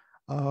news,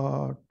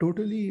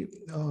 totally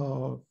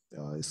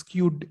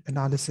skewed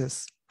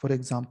analysis, for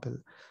example,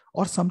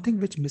 or something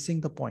which missing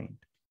the point.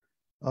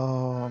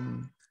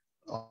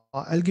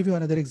 I'll give you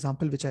another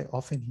example which I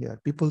often hear.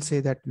 People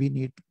say that we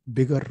need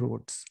bigger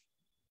roads,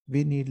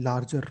 we need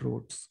larger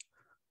roads,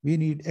 we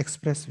need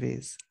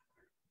expressways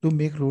to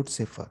make roads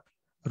safer.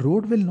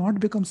 Road will not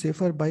become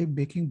safer by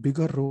making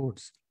bigger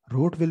roads.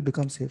 Road will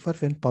become safer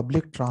when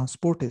public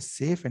transport is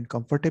safe and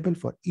comfortable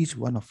for each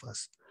one of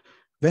us.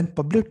 When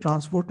public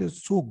transport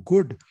is so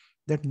good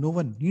that no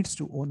one needs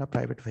to own a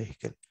private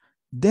vehicle,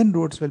 then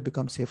roads will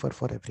become safer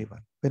for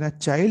everyone. When a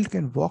child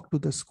can walk to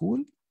the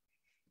school,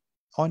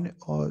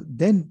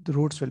 then the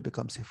roads will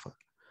become safer.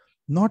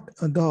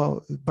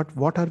 But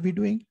what are we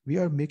doing? We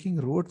are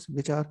making roads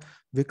which are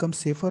become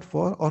safer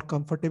for or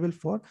comfortable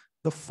for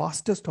the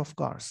fastest of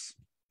cars.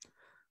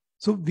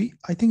 So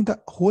I think the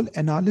whole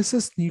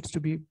analysis needs to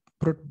be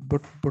I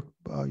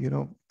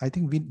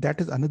think that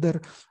is another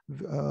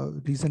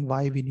reason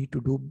why we need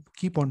to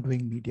keep on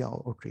doing media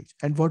outreach.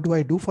 And what do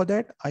I do for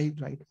that? I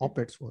write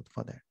op-eds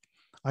for that.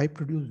 I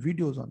produce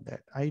videos on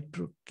that. I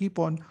keep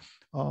on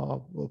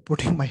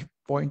putting my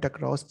point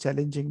across,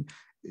 challenging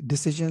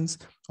decisions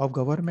of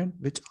government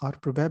which are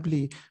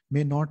probably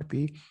may not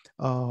be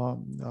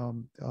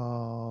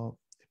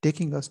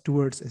taking us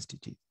towards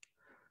SDG.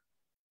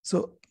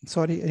 So,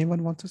 sorry,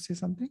 anyone wants to say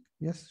something?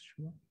 Yes,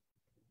 sure.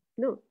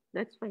 No,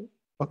 that's fine.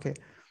 Okay,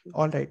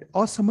 all right.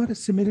 Or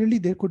similarly,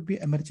 there could be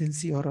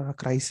emergency or a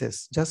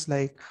crisis, just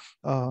like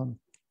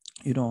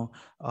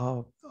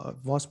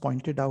was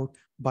pointed out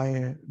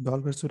by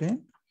Dolgar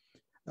Suren.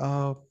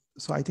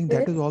 So I think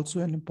that is also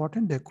an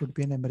important. There could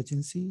be an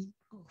emergency,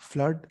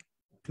 flood,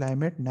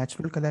 climate,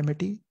 natural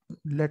calamity.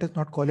 Let us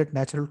not call it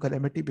natural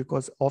calamity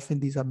because often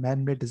these are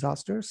man-made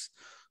disasters,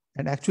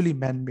 and actually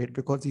man-made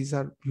because these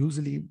are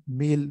usually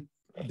male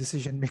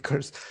decision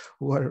makers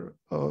who are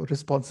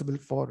responsible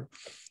for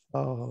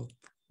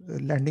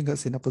landing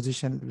us in a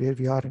position where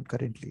we are in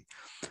currently.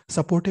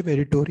 Supportive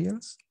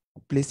editorials,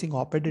 placing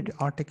op-ed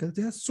articles.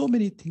 There are so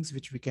many things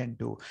which we can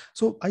do.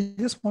 So I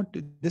just want to,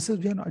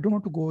 I don't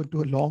want to go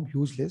into a long,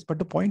 huge list, but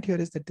the point here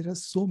is that there are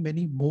so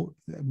many more.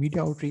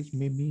 Media outreach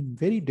may mean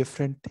very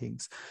different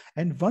things.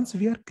 And once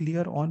we are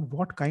clear on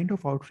what kind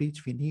of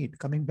outreach we need,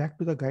 coming back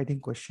to the guiding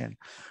question,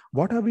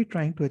 what are we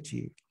trying to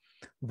achieve?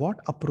 What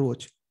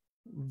approach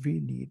we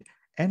need?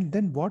 And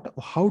then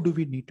how do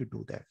we need to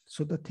do that?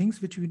 So the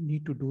things which we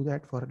need to do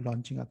that for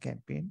launching a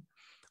campaign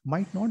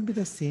might not be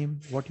the same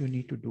what you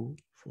need to do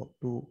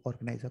to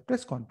organize a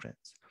press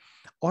conference,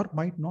 or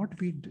might not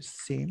be the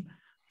same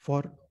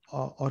for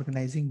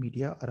organizing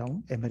media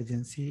around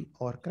emergency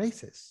or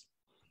crisis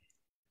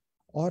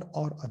or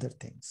other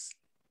things.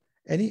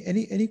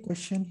 Any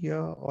question here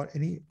or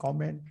any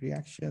comment,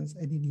 reactions,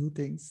 any new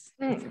things?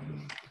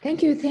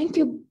 Thank you,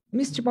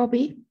 Mr.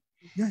 Bobby.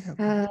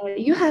 Yeah.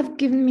 You have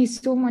given me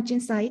so much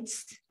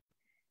insights,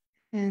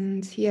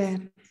 and yeah,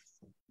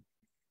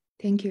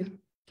 thank you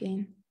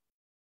again.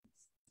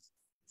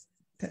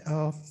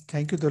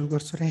 Thank you, Dolgar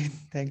Suren.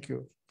 Thank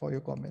you for your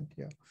comment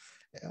here.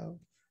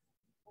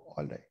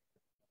 All right.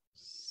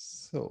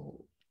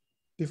 So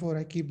before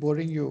I keep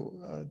boring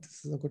you,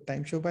 this is a good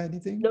time. Shobha,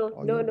 anything? No.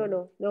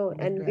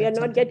 And we are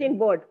not getting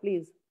bored,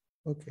 please.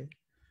 Okay.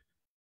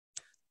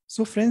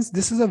 So friends,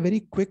 this is a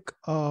very quick,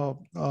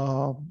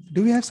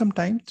 do we have some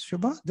time,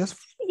 Shobha? Just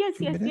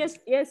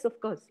Yes, of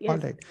course. Yes. All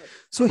right.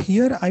 So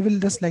here I will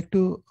just like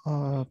to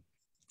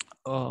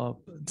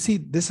see,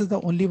 this is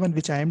the only one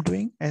which I am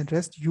doing, and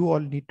rest you all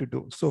need to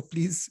do. So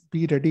please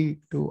be ready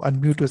to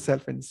unmute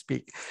yourself and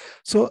speak.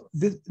 So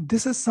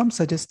this is some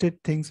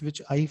suggested things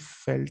which I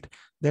felt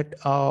that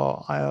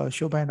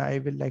Shobha and I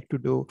will like to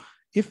do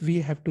if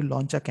we have to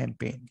launch a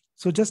campaign.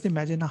 So just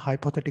imagine a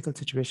hypothetical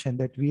situation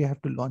that we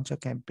have to launch a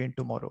campaign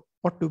tomorrow.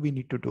 What do we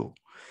need to do?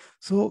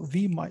 So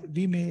we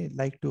may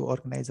like to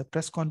organize a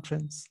press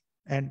conference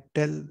and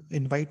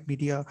invite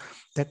media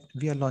that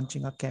we are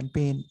launching a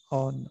campaign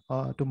on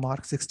to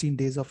mark 16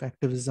 days of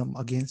activism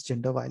against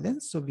gender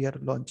violence. So we are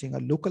launching a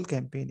local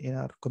campaign in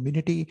our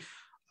community.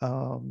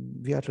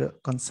 We are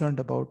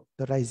concerned about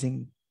the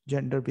rising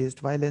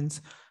gender-based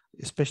violence,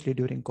 especially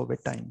during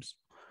COVID times,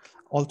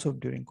 also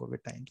during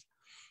COVID times.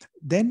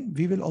 Then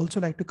we will also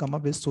like to come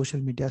up with social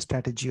media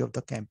strategy of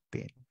the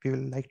campaign. We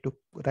will like to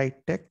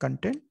write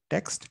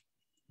text.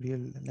 We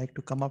will like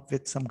to come up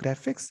with some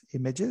graphics,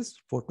 images,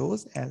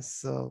 photos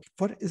as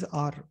for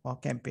our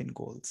campaign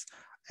goals.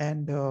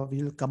 And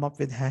we will come up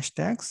with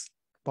hashtags,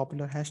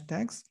 popular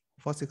hashtags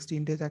for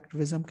 16 days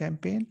activism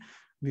campaign.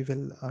 We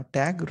will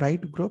tag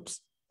right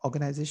groups,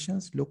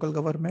 organizations, local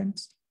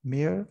governments,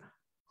 mayor,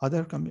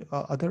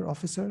 other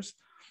officers,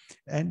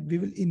 and we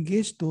will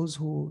engage those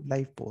who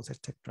live post,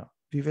 etc.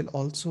 We will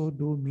also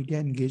do media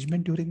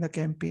engagement during the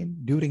campaign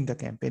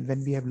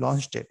when we have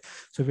launched it.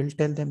 So we'll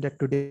tell them that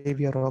today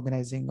we are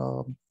organizing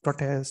a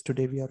protest,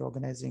 today we are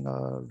organizing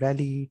a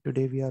rally,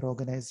 today we are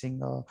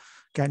organizing a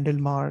candle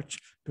march,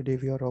 today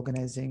we are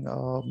organizing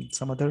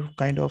some other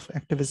kind of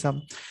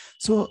activism.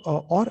 So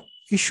or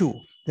issue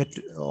that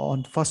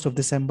on 1st of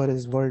December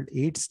is World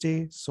AIDS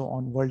Day. So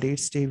on World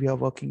AIDS Day, we are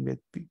working with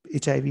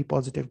HIV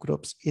positive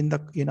groups in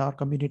our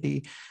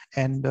community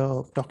and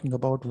talking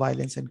about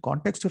violence in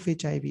context of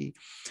HIV,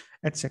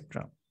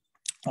 etc.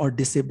 Or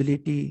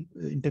disability,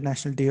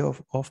 International Day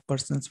of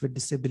Persons with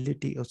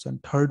Disability, also on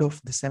 3rd of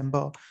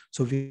December.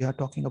 So we are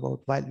talking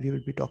about, we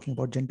will be talking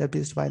about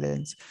gender-based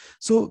violence.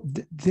 So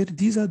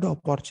these are the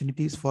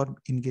opportunities for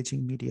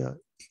engaging media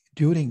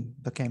during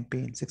the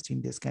campaign,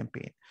 16 days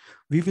campaign.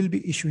 We will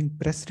be issuing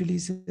press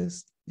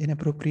releases in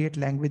appropriate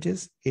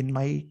languages. In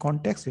my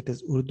context, it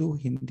is Urdu,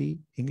 Hindi,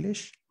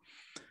 English.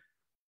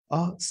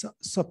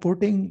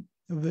 Supporting,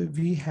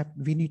 we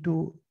need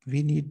to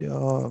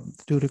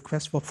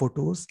request for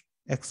photos,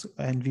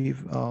 and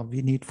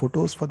we need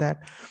photos for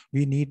that.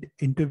 We need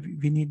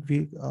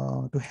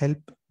to help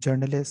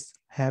journalists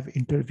have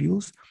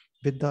interviews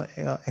with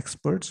the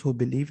experts who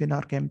believe in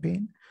our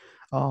campaign.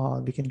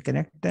 We can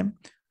connect them.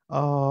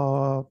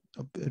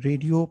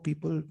 Radio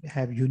people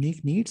have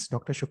unique needs.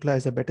 Dr. Shukla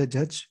is a better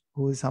judge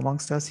who is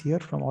amongst us here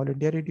from All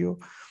India Radio.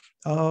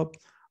 Of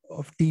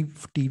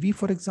TV,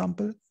 for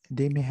example,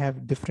 they may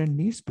have different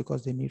needs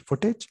because they need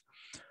footage.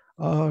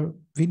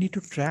 We need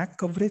to track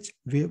coverage,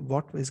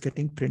 what is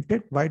getting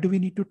printed. Why do we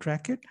need to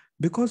track it?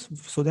 Because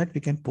so that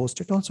we can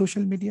post it on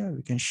social media,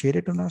 we can share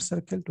it on our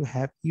circle to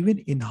have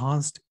even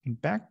enhanced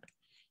impact,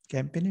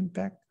 campaign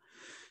impact.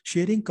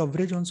 Sharing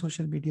coverage on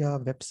social media,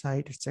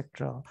 website,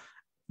 etc.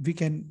 We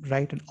can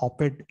write an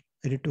op-ed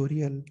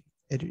editorial.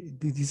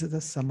 These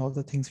are some of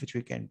the things which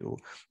we can do.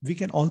 We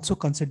can also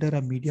consider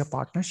a media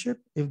partnership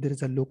if there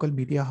is a local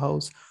media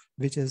house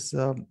which is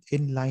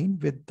in line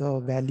with the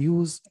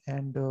values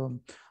and the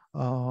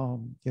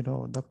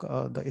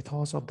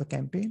ethos of the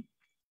campaign.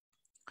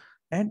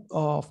 And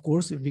of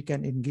course, we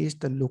can engage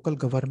the local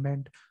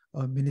government,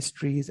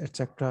 ministries,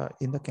 etc.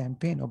 in the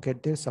campaign or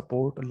get their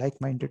support,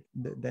 like-minded,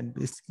 then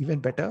it's even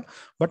better.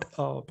 But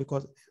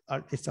because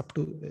it's up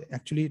to,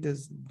 actually it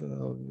is,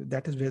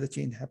 that is where the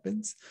change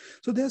happens.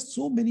 So there's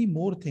so many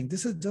more things.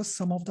 This is just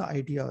some of the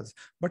ideas,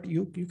 but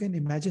you can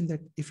imagine that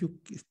if you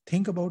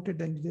think about it,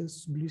 then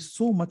there's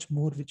so much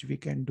more which we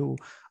can do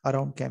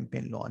around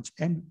campaign launch.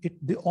 And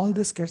all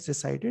this gets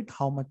decided,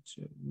 what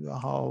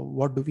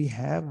do we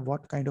have,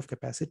 what kind of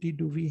capacity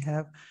do we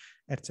have,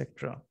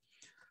 etc.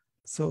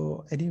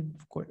 So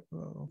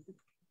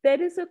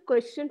there is a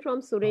question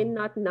from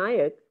Surennath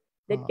Nayak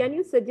that can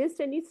you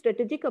suggest any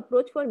strategic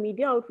approach for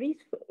media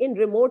outreach in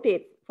remote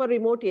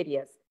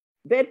areas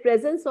where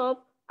presence of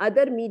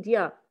other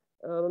media,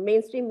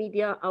 mainstream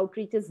media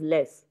outreach is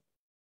less?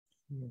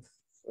 Yes.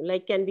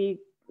 Like, can we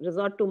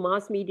resort to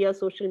mass media,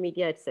 social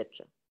media, etc.?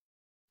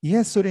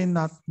 Yes,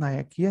 Surennath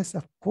Nayak. Yes,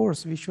 of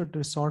course, we should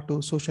resort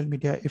to social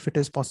media if it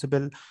is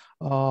possible,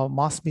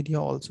 mass media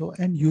also.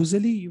 And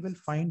usually you will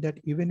find that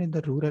even in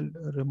the rural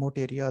remote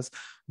areas,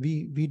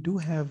 we do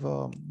have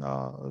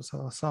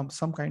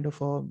some kind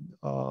of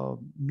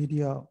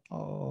media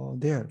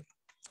there.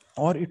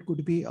 Or it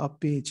could be a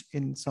page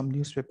in some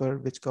newspaper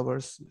which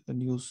covers the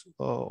news,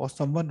 or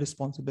someone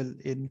responsible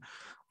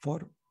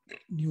for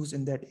news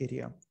in that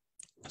area.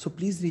 So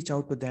please reach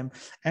out to them.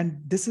 And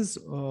this is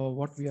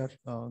what we are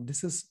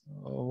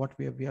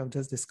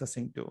just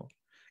discussing too.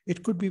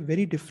 It could be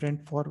very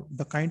different for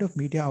the kind of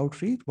media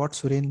outreach. What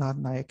Surennath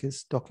Nayak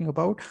is talking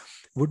about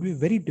would be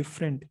very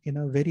different in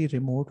a very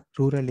remote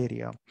rural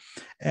area,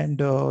 and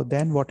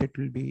than what it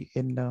will be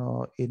in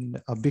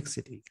a big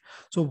city.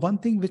 So one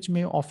thing which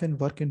may often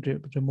work in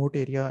remote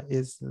area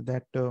is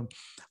that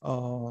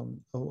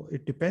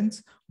it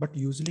depends, but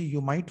usually you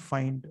might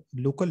find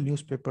local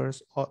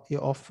newspapers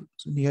of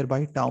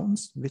nearby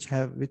towns which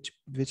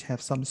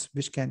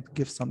can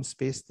give some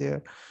space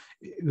there.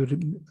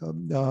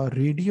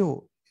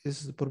 Radio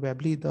is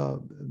probably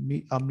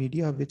a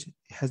media which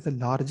has the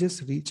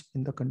largest reach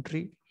in the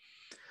country.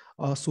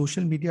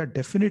 Social media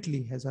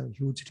definitely has a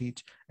huge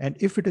reach, and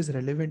if it is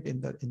relevant in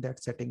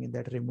that setting, in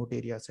that remote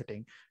area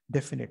setting,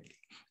 definitely.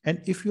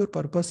 And if your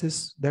purpose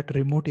is that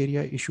remote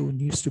area issue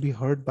needs to be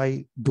heard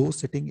by those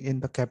sitting in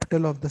the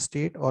capital of the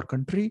state or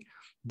country,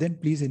 then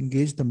please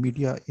engage the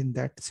media in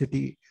that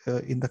city,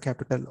 in the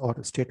capital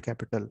or state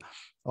capital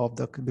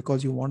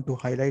because you want to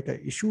highlight an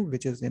issue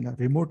which is in a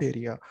remote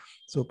area.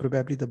 So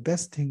probably the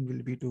best thing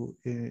will be to,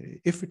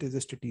 if it is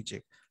a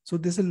strategic. So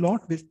there's a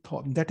lot with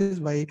thought. That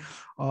is why,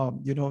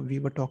 we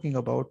were talking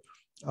about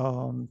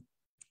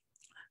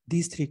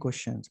these three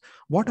questions.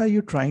 What are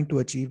you trying to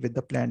achieve with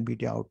the planned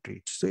media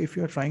outreach? So if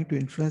you're trying to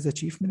influence the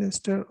chief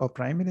minister or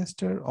prime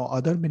minister or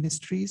other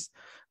ministries,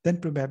 then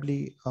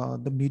probably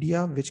the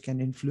media which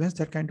can influence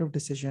that kind of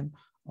decision,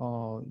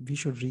 we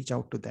should reach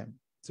out to them.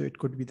 So it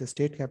could be the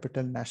state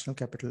capital, national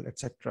capital,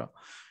 etc.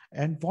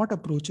 And what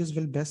approaches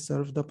will best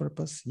serve the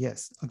purpose?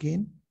 Yes,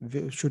 again,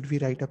 should we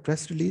write a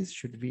press release?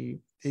 Should we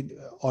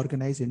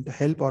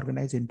help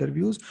organize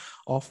interviews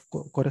of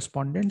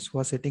correspondents who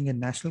are sitting in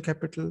national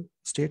capital,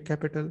 state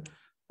capital,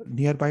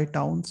 nearby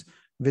towns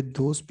with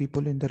those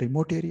people in the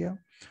remote area?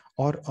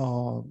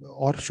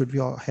 Or should we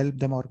help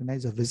them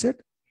organize a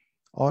visit?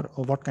 Or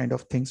what kind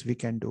of things we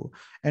can do,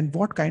 and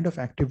what kind of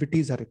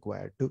activities are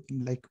required to,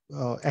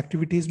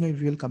 activities,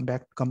 maybe we'll come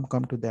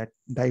to that.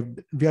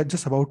 We are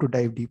just about to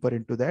dive deeper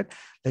into that,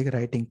 like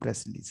writing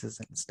press releases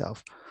and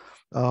stuff.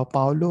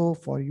 Paolo,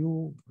 for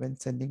you, when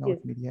sending out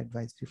Yes. media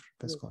advisory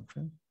press Yes.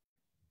 conference.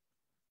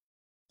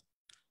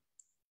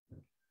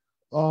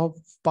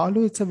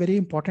 Paolo, it's a very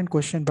important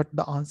question, but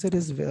the answer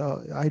is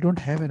I don't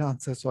have an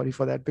answer. Sorry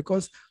for that,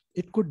 because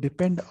it could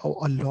depend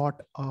a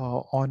lot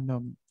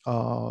on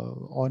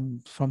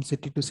from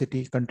city to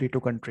city, country to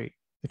country.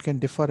 It can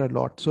differ a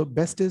lot. So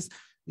best is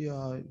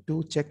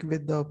to check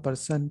with the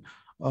person,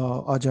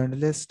 a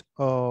journalist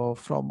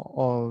from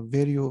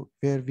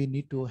where we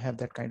need to have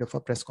that kind of a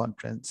press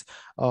conference.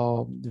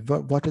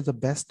 What is the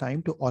best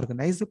time to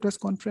organize the press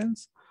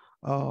conference?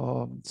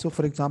 So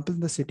for example,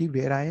 in the city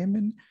where I am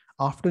in,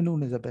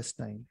 afternoon is the best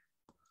time,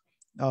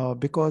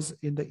 because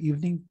in the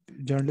evening,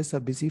 journalists are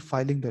busy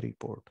filing the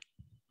report.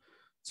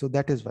 So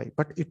that is why.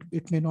 But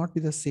it may not be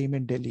the same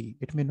in Delhi.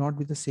 It may not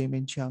be the same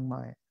in Chiang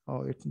Mai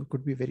it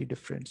could be very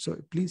different. So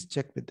please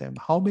check with them.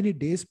 How many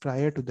days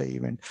prior to the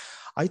event?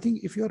 I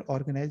think if you're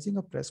organizing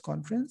a press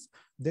conference,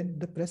 then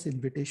the press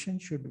invitation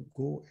should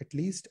go at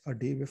least a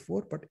day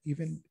before, but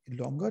even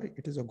longer,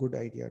 it is a good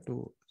idea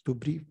to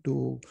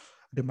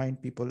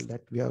remind people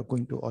that we are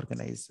going to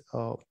organize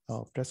a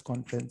press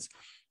conference.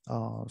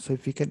 So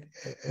if we can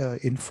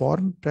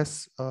inform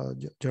press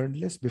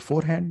journalists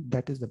beforehand,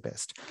 that is the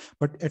best.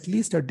 But at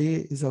least a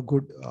day is a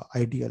good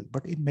ideal.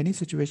 But in many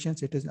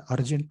situations, it is an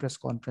urgent press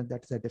conference.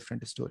 That is a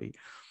different story.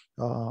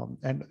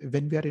 And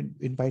when we are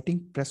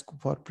inviting press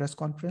for press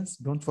conference,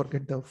 don't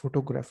forget the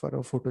photographer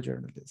or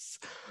photojournalists.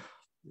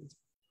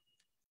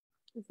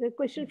 There's a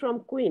question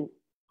from Queen.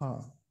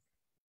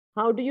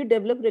 How do you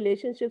develop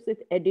relationships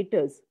with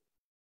editors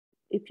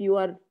if you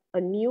are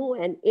a new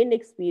and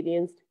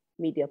inexperienced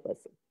media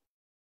person?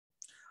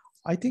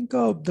 I think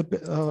this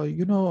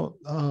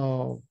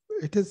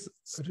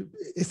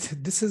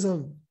is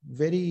a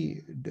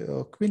very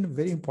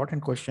very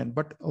important question,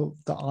 but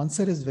the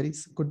answer is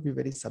could be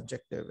very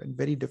subjective and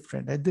very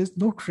different, and there's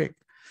no trick.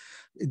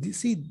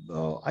 See,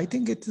 I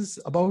think it is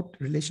about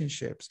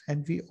relationships,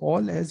 and we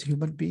all as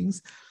human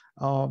beings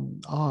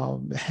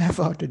have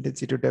a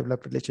tendency to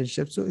develop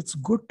relationships. So it's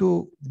good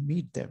to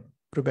meet them,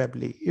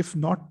 probably, if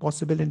not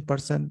possible in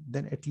person,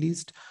 then at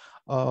least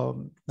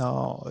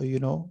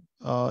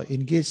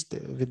engaged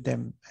with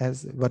them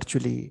as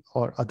virtually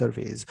or other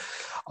ways.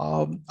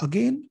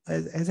 Again,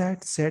 as I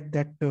had said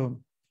that,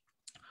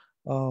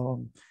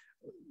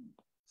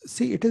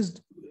 see, it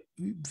is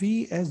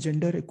we as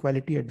gender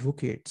equality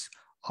advocates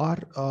are,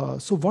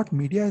 so what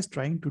media is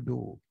trying to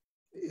do,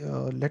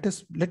 let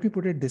me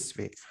put it this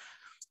way.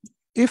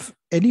 If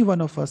any one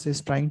of us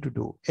is trying to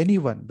do,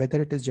 anyone,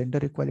 whether it is gender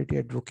equality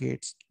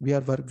advocates, we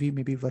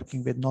may be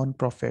working with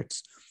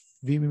non-profits,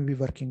 we may be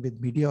working with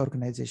media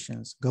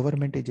organizations,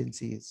 government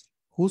agencies,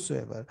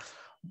 whosoever.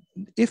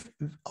 If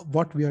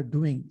what we are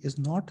doing is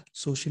not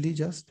socially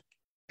just,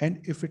 and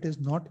if it is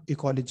not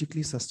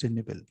ecologically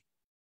sustainable,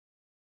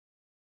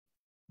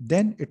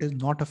 then it is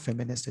not a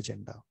feminist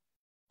agenda.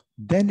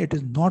 Then it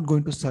is not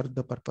going to serve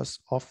the purpose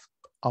of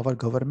our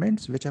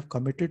governments, which have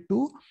committed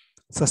to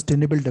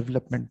sustainable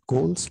development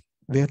goals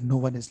where no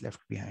one is left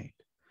behind.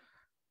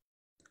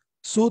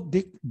 So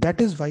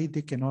that is why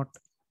they cannot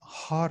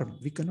harm,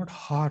 we cannot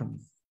harm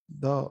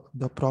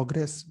the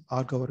progress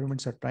our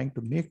governments are trying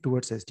to make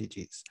towards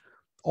SDGs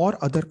or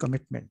other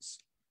commitments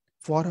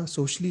for a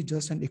socially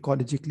just and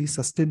ecologically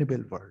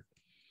sustainable world.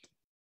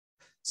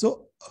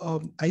 So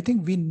I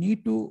think we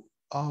need to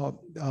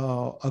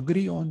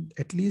agree on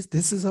at least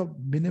this is a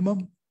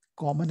minimum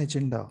common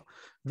agenda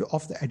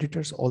of the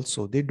editors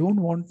also. They don't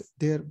want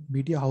their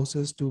media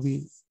houses to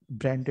be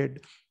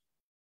branded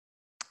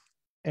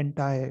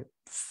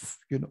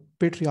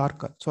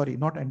patriarchal, sorry,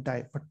 not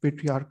anti, but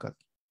patriarchal.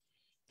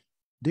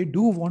 They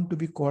do want to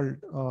be called,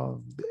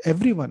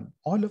 everyone,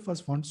 all of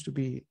us wants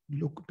to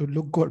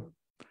look good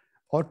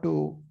or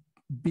to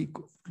be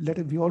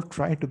good. We all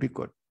try to be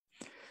good.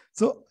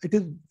 So it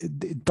is,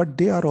 but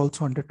they are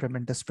also under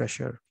tremendous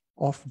pressure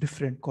of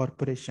different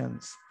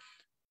corporations,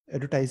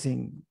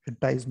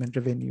 advertisement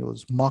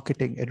revenues,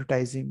 marketing,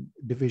 advertising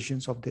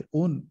divisions of their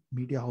own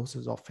media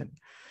houses often.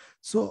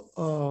 So,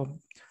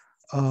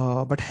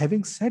 but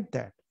having said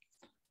that,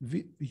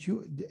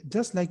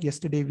 just like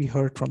yesterday we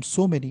heard from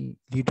so many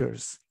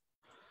leaders,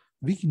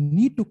 we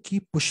need to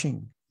keep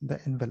pushing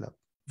the envelope.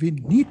 We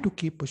need to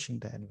keep pushing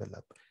the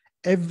envelope.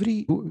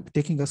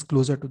 Taking us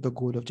closer to the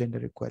goal of gender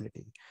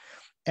equality.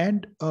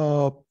 And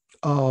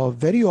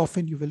very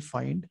often you will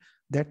find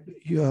that,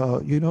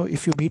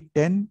 if you meet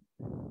 10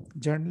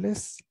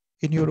 journalists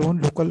in your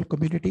own local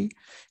community,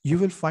 you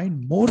will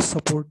find more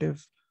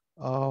supportive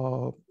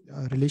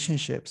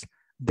relationships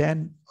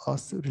than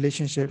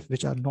relationships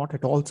which are not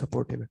at all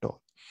supportive at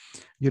all,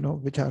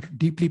 which are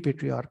deeply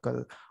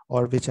patriarchal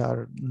or which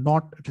are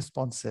not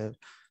responsive.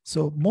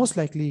 So most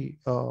likely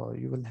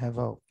you will have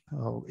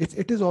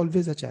it is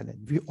always a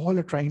challenge. We all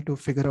are trying to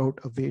figure out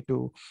a way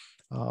to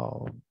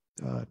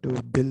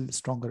build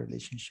stronger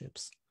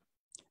relationships.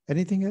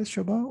 Anything else,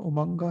 Shobha?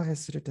 Umanga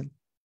has written.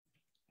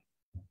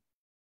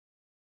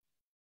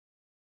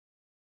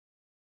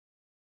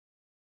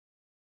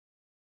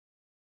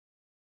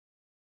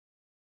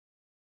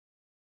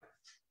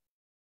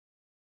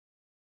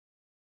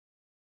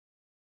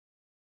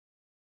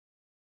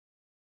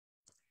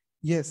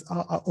 Yes,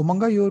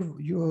 Umanga,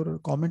 your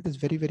comment is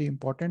very, very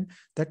important.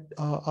 That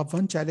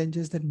one challenge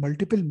is that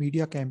multiple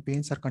media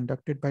campaigns are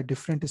conducted by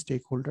different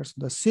stakeholders on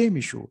the same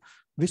issue,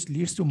 which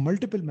leads to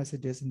multiple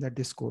messages in the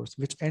discourse,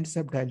 which ends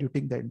up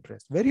diluting the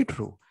interest. Very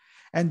true.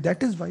 And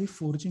that is why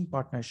forging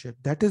partnership,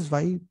 that is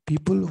why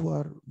people who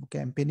are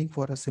campaigning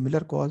for a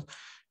similar cause,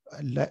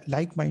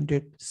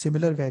 like-minded,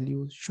 similar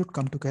values should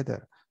come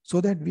together, so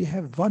that we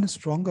have one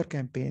stronger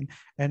campaign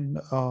and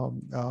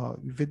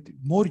with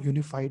more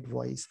unified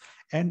voice.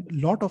 And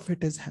lot of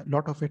it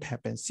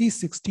happens. See,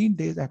 16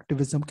 days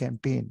activism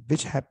campaign,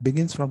 which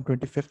begins from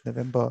 25th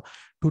November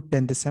to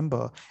 10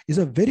 December, is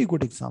a very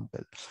good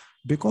example,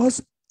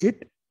 because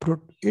it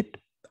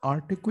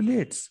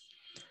articulates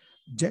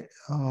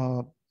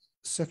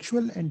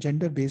sexual and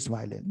gender-based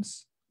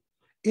violence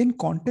in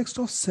context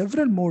of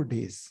several more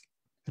days,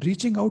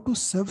 reaching out to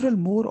several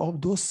more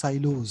of those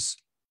silos.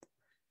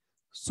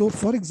 So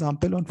for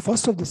example, on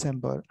 1st of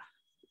December,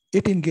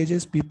 it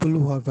engages people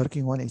who are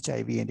working on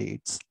HIV and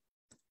AIDS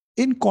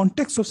in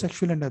context of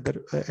sexual and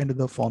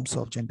other forms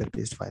of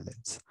gender-based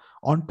violence.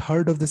 On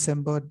 3rd of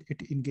December,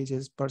 it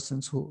engages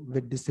persons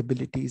with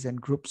disabilities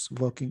and groups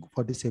working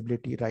for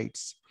disability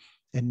rights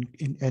and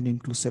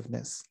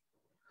inclusiveness.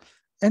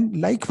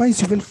 And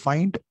likewise, you will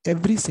find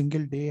every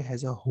single day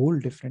has a whole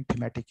different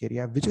thematic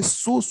area, which is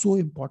so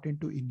important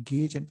to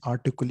engage and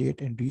articulate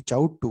and reach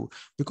out to,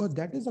 because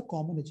that is a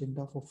common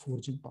agenda for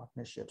forging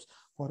partnerships,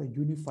 for a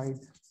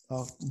unified,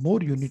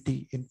 more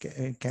unity in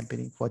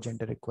campaigning for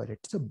gender equality.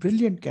 It's a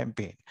brilliant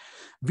campaign.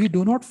 We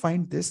do not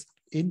find this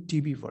in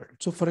TB world.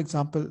 So for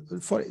example,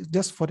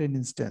 just for an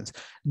instance,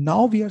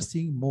 now we are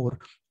seeing more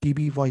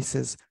TB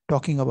voices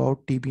talking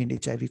about TB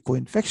and HIV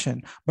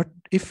co-infection. But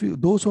if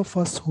those of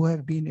us who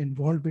have been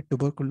involved with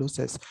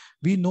tuberculosis,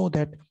 we know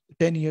that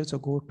 10 years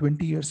ago,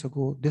 20 years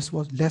ago, this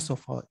was less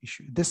of a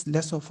issue. This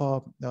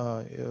was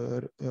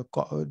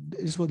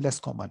less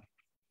common.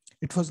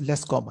 It was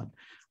less common.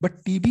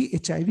 But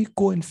TB, HIV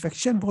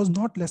co-infection was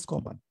not less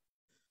common.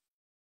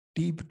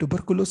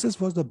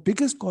 Tuberculosis was the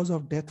biggest cause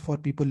of death for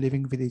people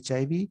living with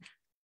HIV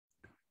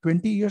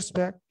 20 years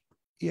back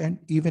and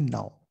even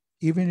now,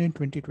 even in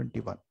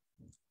 2021,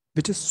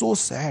 which is so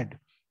sad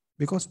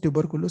because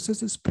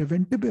tuberculosis is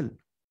preventable,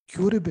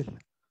 curable,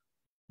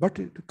 but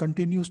it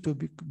continues to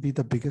be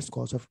the biggest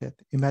cause of death.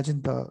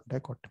 Imagine the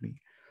dichotomy.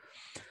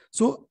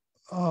 So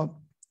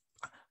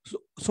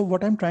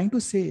what I'm trying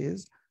to say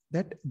is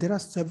that there are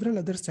several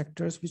other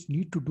sectors which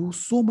need to do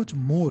so much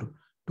more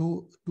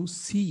to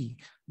see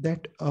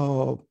that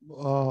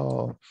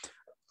World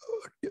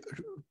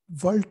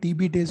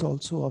TB Day is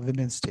also a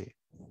Women's Day.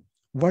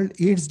 World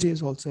AIDS Day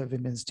is also a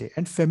Women's Day.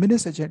 And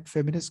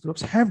feminist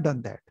groups have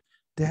done that.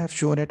 They have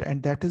shown it.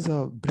 And that is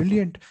a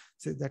brilliant,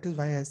 so that is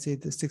why I say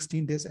the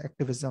 16 days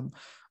activism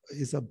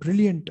is a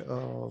brilliant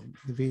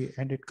way,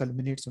 and it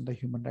culminates on the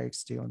Human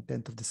Rights Day on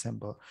 10th of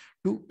December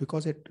too,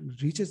 because it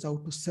reaches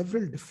out to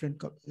several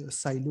different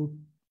silo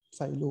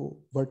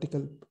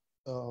vertical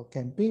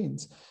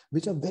campaigns,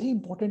 which are very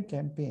important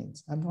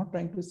campaigns. I'm not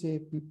trying to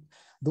say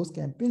those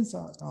campaigns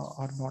are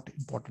not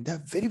important. They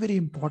are very, very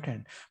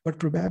important, but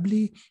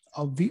probably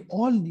we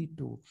all need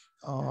to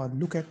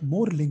look at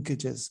more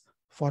linkages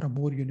for a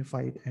more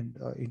unified and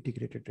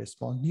integrated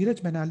response.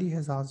 Neeraj Manali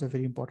has asked a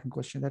very important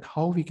question, that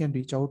how we can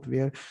reach out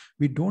where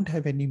we don't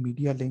have any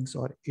media links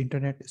or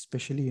internet,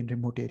 especially in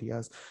remote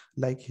areas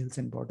like hills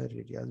and border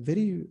areas.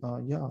 Very,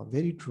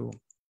 very true.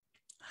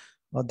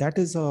 That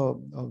is a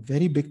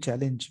very big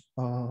challenge.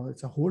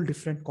 It's a whole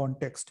different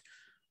context.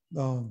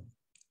 So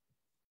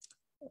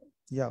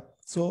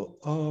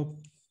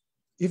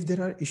if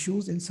there are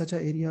issues in such an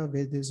area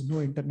where there's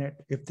no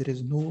internet, if there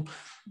is no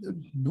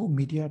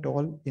media at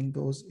all in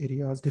those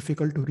areas,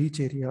 difficult to reach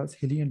areas,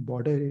 hilly and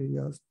border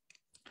areas,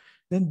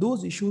 then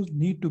those issues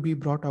need to be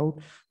brought out.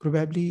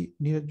 Probably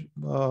we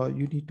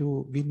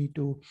need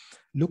to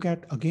look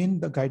at again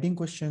the guiding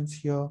questions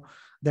here,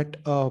 that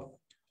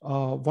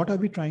what are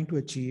we trying to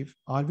achieve?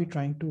 Are we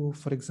trying to,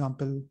 for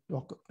example,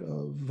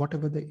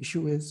 whatever the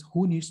issue is,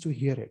 who needs to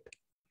hear it?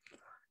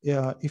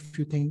 If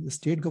you think the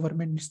state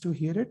government needs to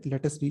hear it,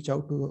 let us reach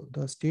out to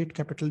the state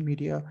capital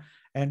media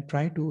and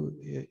try to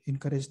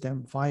encourage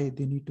them why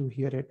they need to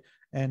hear it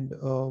and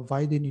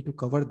why they need to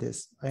cover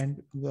this.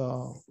 And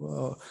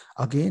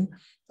again,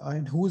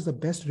 and who is the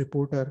best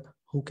reporter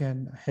who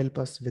can help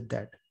us with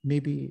that?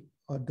 Maybe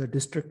the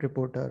district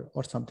reporter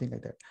or something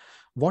like that.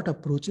 What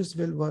approaches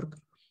will work?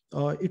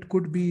 It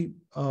could be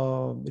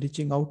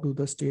reaching out to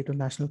the state or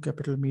national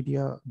capital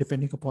media,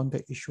 depending upon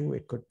the issue.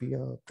 It could be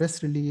a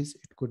press release.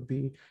 It could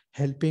be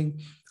helping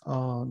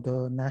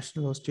the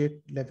national or state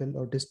level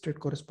or district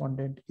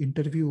correspondent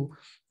interview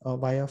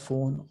via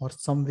phone or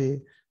some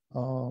way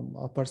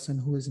a person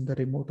who is in the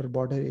remote or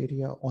border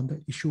area on the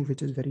issue,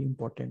 which is very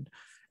important,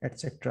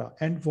 etc.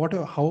 And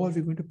how are we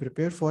going to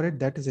prepare for it?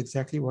 That is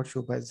exactly what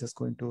Shobha is just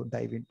going to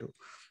dive into.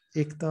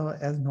 Ekta,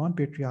 as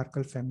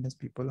non-patriarchal feminist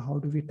people, how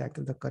do we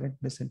tackle the current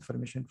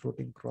misinformation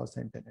floating across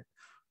the internet?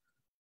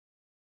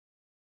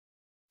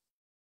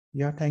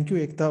 Yeah, thank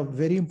you, Ekta.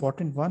 Very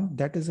important one.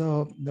 That's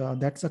a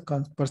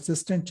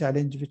persistent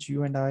challenge which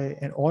you and I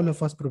and all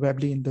of us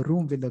probably in the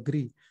room will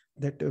agree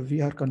that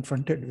we are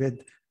confronted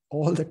with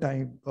all the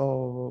time.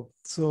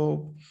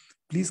 So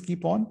please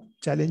keep on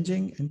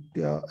challenging. And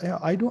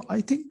I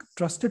think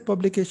trusted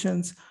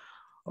publications.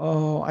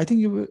 I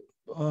think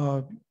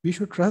we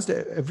should trust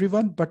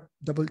everyone, but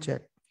double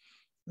check.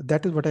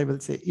 That is what I will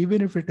say.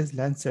 Even if it is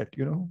Lancet,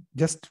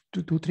 just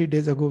 2-3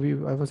 days ago,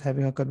 I was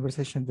having a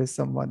conversation with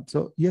someone.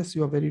 So yes,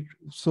 you are very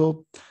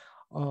so.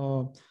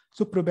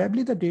 So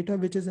probably the data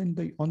which is on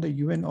the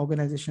UN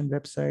organization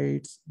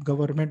websites,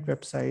 government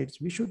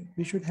websites, we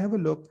should have a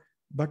look,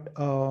 but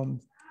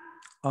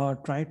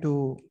try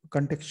to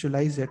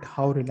contextualize it,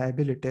 how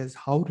reliable it is,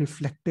 how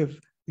reflective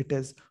it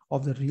is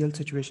of the real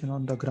situation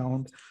on the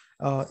ground.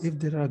 if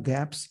there are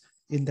gaps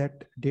in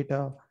that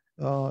data,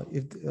 how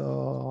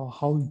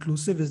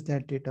inclusive is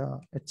that data,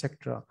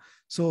 etc.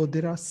 So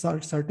there are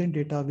certain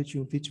data which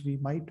we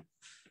might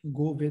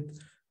go with,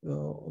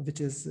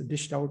 which is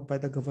dished out by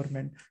the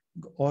government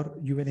or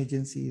UN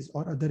agencies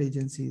or other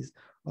agencies,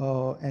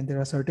 and there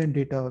are certain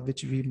data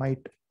which we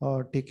might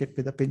take it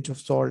with a pinch of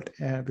salt,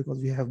 because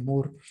we have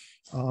more,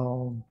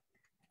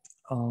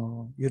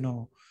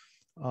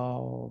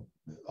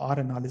 our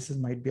analysis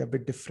might be a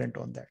bit different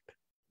on that.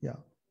 Yeah.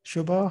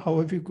 Shubha, how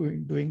are you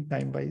doing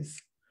time-wise?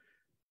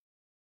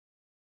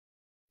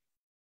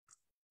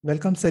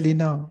 Welcome,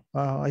 Selena.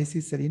 I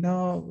see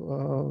Selena.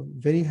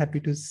 Very happy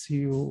to see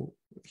you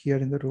here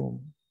in the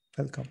room.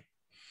 Welcome.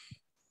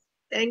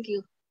 Thank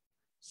you.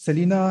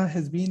 Selena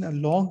has been a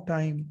long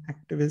time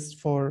activist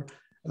for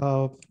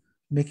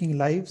making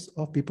lives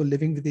of people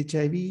living with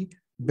HIV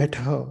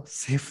better,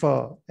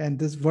 safer, and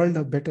this world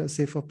a better,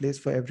 safer place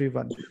for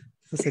everyone.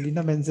 So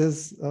Selena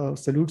Menzies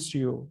salutes to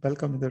you.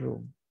 Welcome in the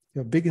room.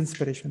 You're a big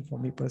inspiration for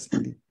me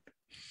personally.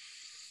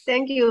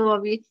 Thank you,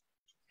 Bobby.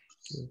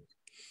 Thank you.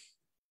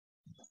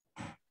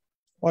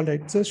 All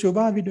right. So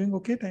Shobha, are we doing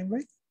okay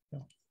time-wise? Yeah.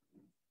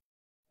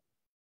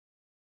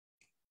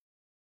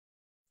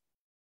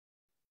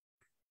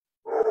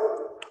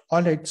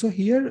 All right. So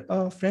here,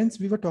 friends,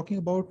 we were talking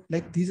about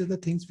like these are the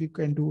things we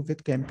can do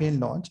with campaign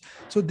launch.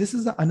 So this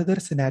is another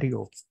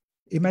scenario.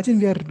 Imagine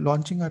we are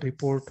launching a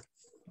report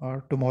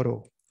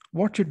tomorrow.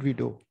 What should we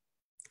do?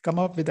 Come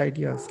up with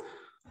ideas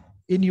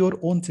in your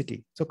own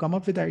city. So come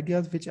up with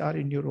ideas which are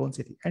in your own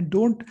city, and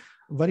don't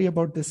worry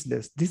about this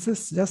list. This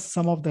is just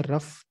some of the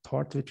rough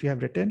thoughts which we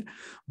have written,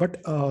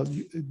 but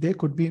there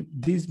could be,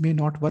 these may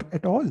not work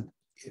at all.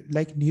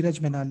 Like Neeraj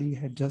Manali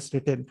had just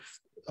written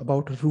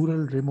about a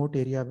rural remote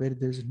area where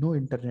there's no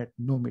internet,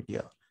 no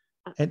media.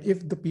 And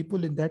if the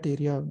people in that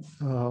area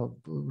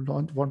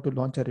want to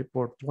launch a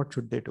report, what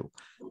should they do?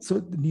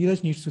 So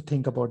Neeraj needs to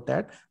think about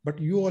that, but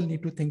you all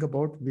need to think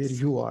about where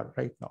you are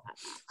right now.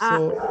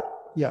 So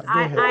yeah, go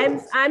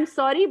ahead. I'm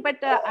sorry,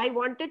 but I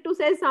wanted to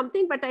say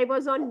something, but I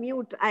was on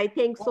mute, I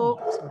think, so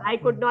I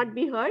could not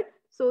be heard.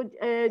 So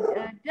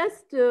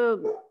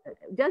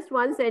just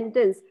one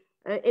sentence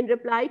in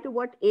reply to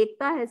what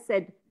Ekta has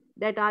said,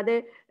 that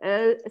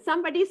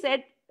somebody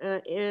said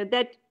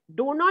that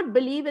do not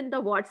believe in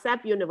the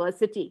WhatsApp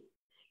university,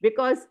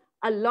 because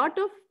a lot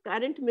of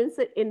current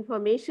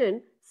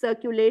misinformation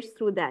circulates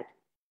through that.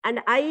 And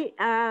I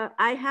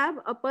have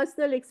a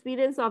personal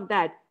experience of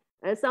that.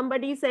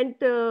 Somebody sent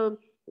a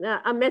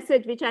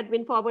message which had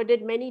been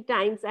forwarded many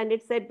times, and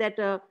it said that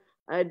a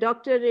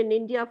doctor in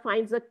India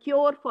finds a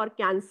cure for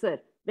cancer.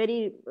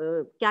 Very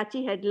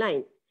catchy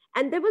headline.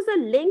 And there was a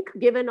link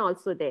given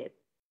also there.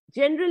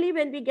 Generally,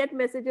 when we get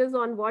messages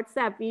on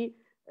WhatsApp,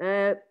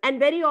 and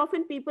very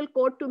often people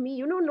quote to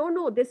me,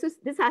 no, this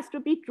has to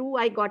be true.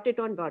 I got it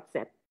on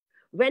WhatsApp.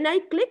 When I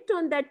clicked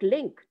on that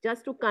link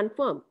just to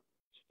confirm,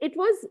 it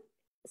was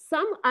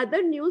some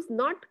other news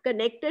not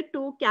connected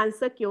to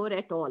cancer cure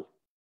at all.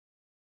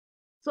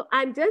 So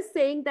I'm just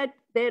saying that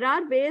there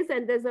are ways,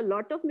 and there's a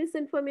lot of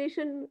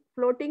misinformation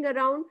floating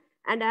around.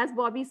 And as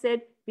Bobby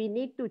said, we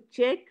need to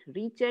check,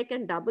 recheck,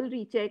 and double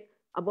recheck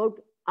about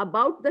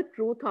the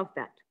truth of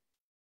that.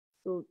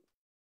 So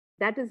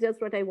that is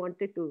just what I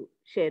wanted to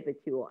share with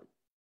you all.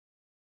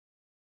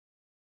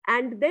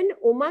 And then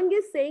Umang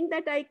is saying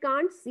that I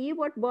can't see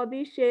what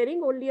Bobby is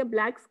sharing, only a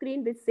black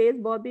screen which says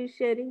Bobby is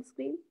sharing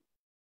screen.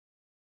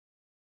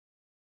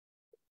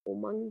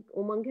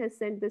 Umang has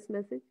sent this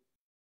message.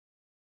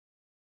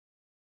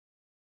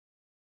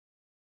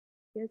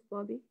 Yes,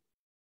 Bobby.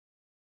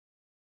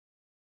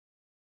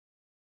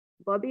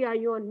 Bobby, are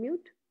you on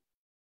mute?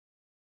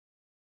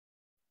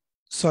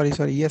 Sorry.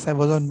 Yes, I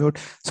was on mute.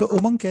 So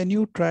Umang, can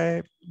you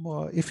try,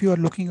 if you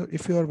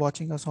are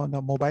watching us on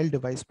a mobile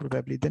device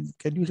probably, then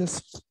can you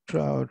just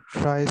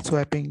try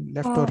swiping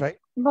left or right?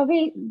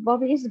 Bobby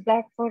is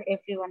black for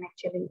everyone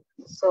actually.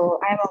 So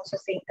I'm also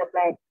seeing the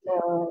black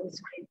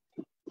screen.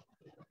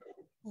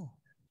 Oh.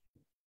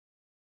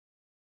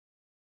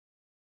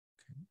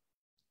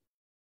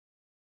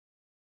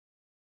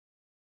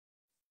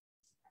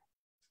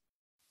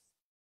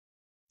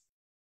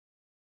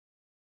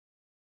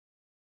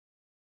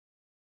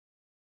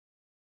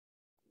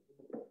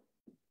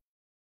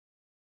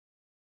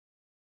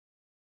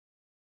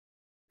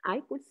 I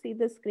could see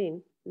the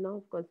screen. Now,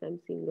 of course, I'm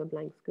seeing a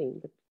blank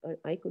screen, but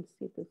I could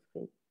see the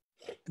screen.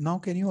 Now,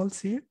 can you all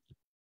see it?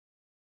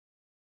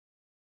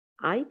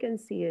 I can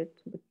see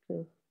it, but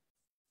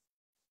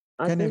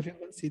can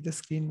everyone see the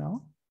screen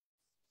now?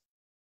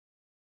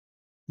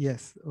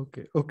 Yes.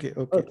 Okay.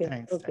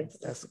 Thanks.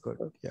 That's good.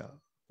 Okay. Yeah.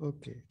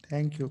 Okay.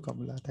 Thank you,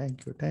 Kamala.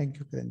 Thank you,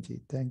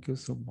 Karanjit. Thank you,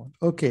 Sumon.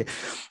 Okay.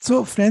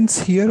 So friends,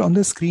 here on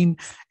the screen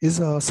is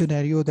a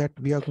scenario that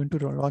we are going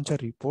to launch a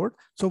report.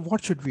 So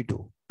what should we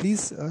do?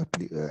 Please,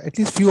 at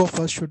least few of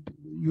us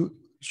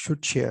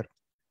should share.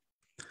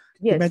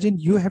 Yes. Imagine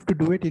you have to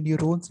do it in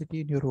your own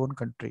city, in your own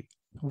country.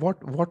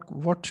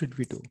 What should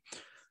we do?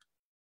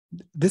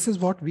 this is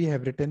what we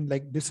have written,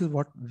 like this is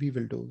what we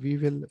will do. We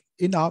will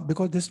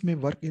because this may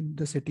work in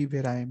the city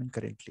where I am in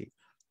currently.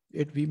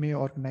 We may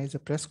organize a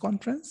press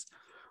conference.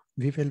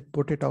 We will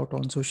put it out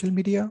on social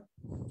media.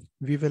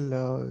 We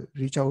will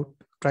reach out,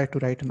 try to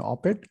write an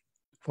op-ed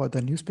for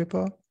the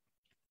newspaper.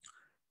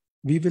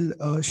 We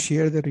will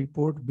share the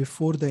report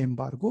before the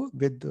embargo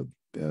with the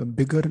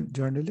bigger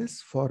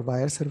journalists for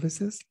wire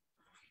services,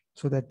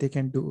 so that they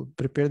can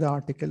prepare the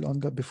article on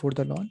before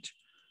the launch.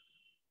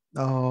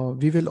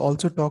 We will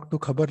also talk to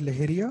Khabar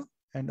Leheria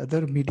and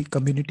other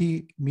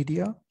community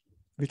media,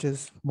 which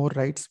is more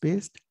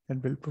rights-based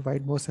and will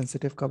provide more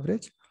sensitive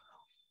coverage.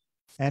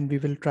 And we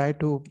will try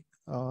to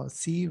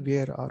see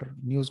where our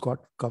news got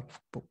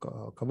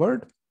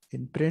covered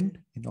in print,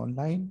 in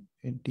online,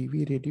 in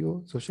TV,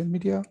 radio, social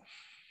media.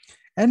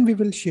 And we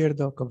will share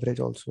the coverage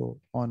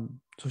also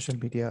on social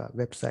media,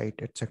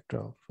 website,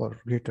 etc., for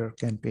greater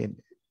campaign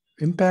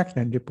impact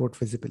and report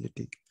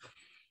visibility.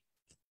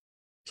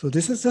 So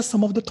this is just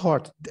some of the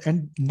thoughts,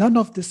 and none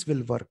of this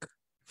will work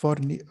for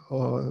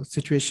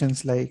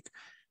situations like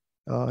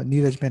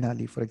Neeraj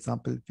Benali, for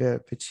example,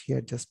 which he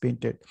had just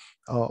painted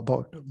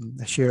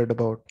shared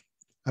about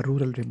a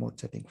rural remote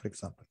setting, for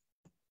example.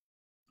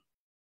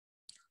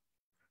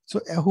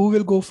 So who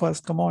will go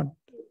first? Come on.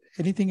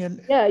 Anything else?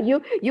 Yeah,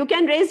 you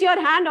can raise your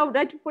hand or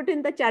put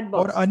in the chat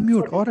box. Or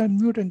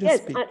unmute and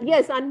just speak.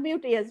 Yes,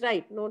 unmute. Yes,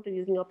 right. Not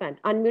using your hand.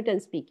 Unmute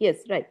and speak. Yes,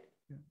 right.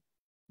 Yeah.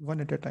 One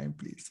at a time,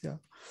 please. Yeah.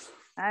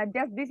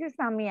 This is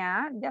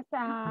Samia.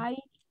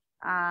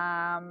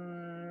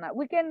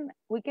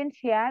 We can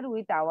share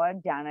with our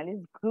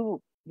journalist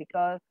group,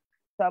 because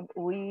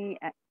we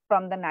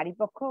from the Nari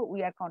Pakho,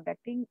 we are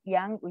contacting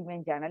young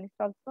women journalists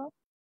also.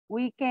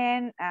 We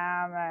can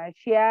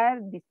share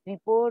this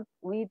report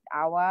with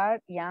our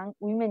young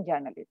women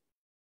journalists.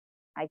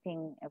 I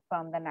think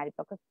from the Nari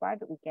Pakho's part,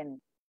 we can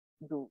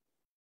do.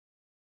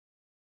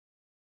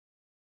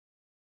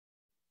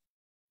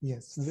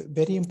 Yes,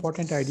 very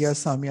important idea,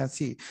 Samia.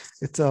 See,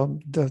 it's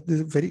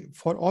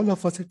for all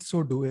of us, it's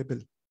so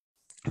doable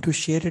to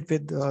share it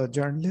with the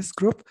journalist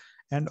group,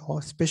 and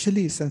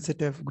especially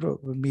sensitive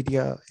group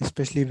media,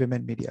 especially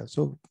women media.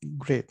 So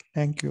great,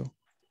 thank you,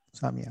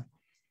 Samia.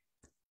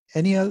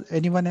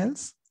 Anyone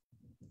else?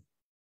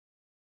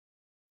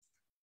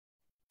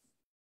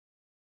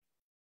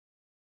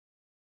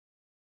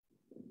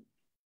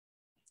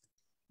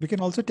 We can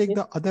also take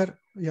the other.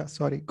 Yeah,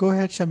 sorry. Go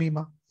ahead,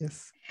 Shamima.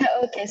 Yes.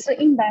 Okay, so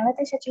in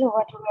Bangladesh, actually,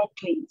 what we are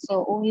doing?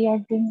 So we are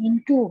doing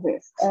in two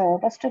ways.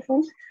 First of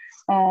all,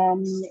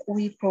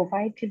 we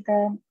provide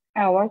the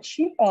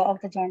workshop of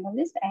the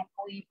journalist, and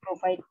we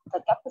provide the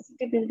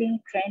capacity building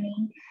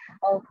training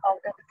of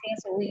the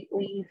things.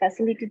 We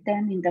facilitate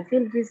them in the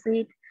field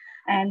visit,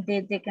 and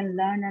they can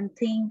learn and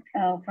think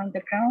from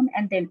the ground,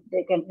 and then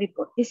they can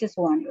report. This is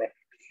one way.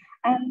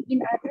 And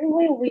in other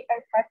way, we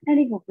are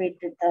partnering with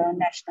the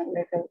national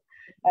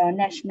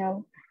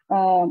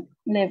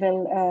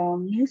level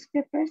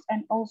newspapers,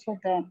 and also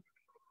the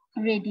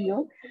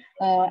radio,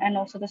 and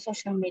also the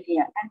social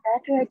media. And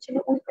that way,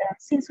 actually,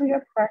 since we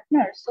are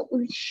partners, so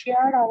we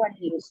share our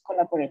news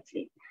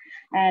collaboratively,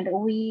 and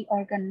we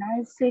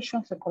organize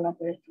sessions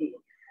collaboratively.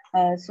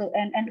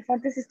 And for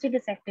this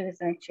studies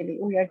activism, actually,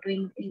 we are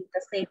doing in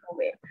the same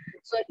way.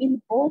 So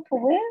in both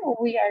way,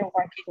 we are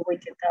working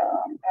with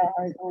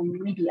the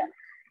media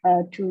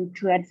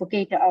to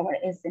advocate our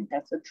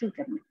agenda. So through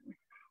the media.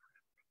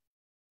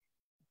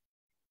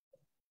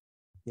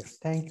 Yes,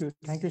 thank you,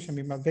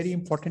 Shamima. Very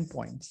important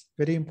points.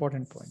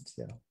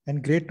 Yeah,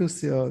 and great to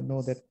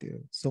know that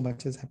so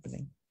much is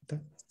happening. Yeah,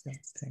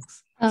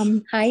 thanks.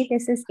 Hi,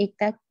 this is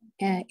Ekta.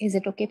 Is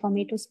it okay for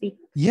me to speak?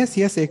 Yes,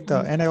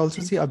 Ekta. And I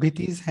also see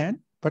Abhiti's hand,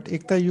 but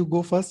Ekta, you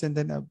go first, and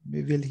then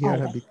we will hear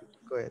Abhiti.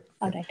 Go ahead.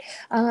 All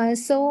right.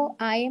 So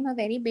I am a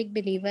very big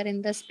believer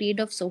in the speed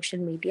of social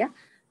media.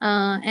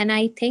 And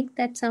I think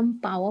that some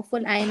powerful,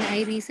 and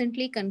I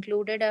recently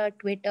concluded a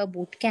Twitter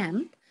boot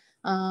camp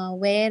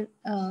where,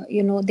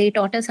 they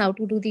taught us how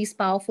to do these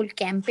powerful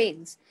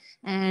campaigns.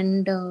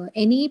 And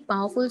any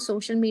powerful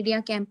social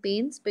media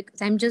campaigns,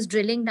 because I'm just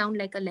drilling down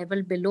like a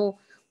level below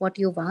what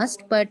you've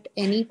asked, but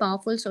any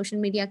powerful social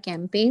media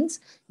campaigns,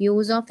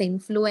 use of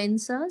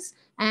influencers,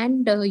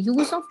 and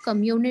use of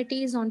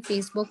communities on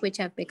Facebook, which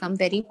have become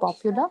very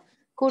popular,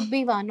 could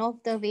be one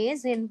of the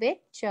ways in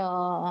which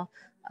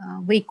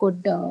we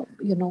could,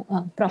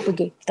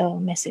 propagate the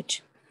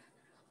message.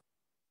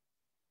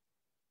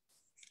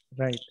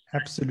 Right,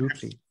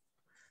 absolutely.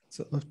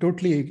 So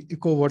totally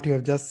echo what you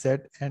have just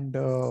said, and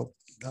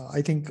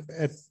I think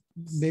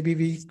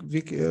maybe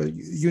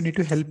you need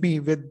to help me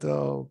with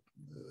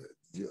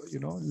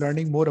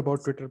learning more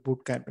about Twitter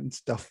bootcamp and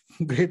stuff.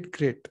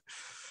 Great.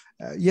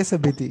 Yes,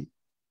 Abhiti.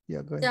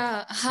 Yeah, go ahead.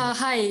 Yeah,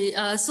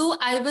 hi. So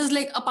I was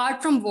like,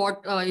 apart from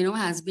what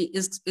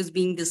is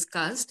being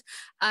discussed,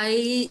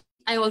 I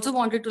also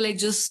wanted to like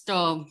just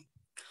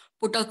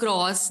put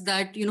across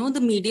that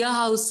the media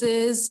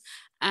houses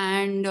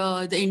and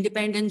the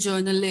independent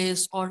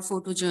journalists or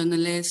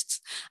photojournalists,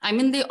 I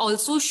mean, they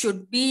also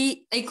should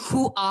be like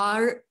who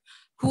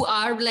who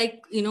are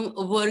like,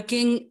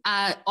 working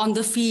on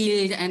the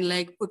field and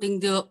like putting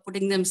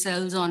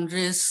themselves on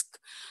risk.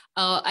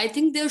 I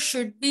think they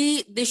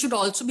should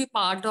also be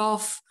part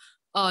of,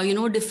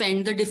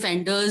 defend the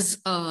defenders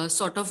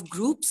sort of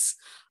groups,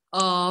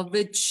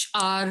 which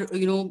are,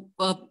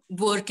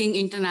 working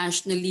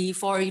internationally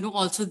for,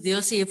 also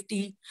their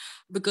safety.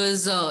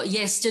 Because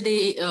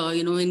yesterday,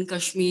 in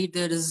Kashmir,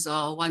 there is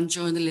one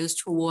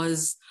journalist who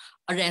was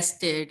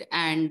arrested.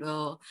 And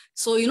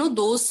so,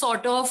 those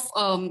sort of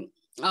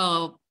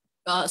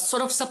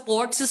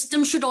support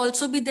system should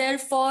also be there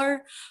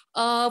for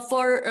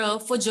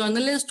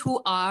journalists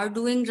who are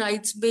doing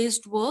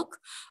rights-based work,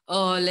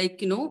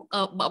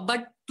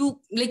 but to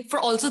like for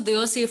also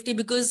their safety.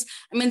 Because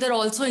I mean, there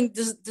also in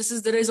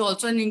there is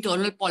also an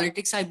internal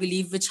politics, I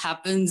believe, which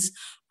happens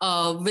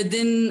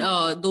within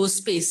those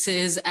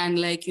spaces, and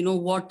like,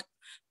 what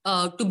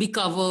to be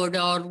covered,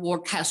 or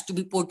what has to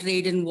be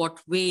portrayed in what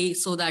way,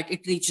 so that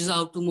it reaches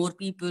out to more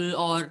people,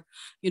 or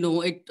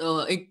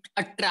it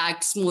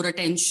attracts more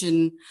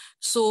attention.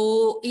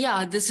 So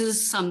yeah, this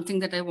is something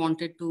that I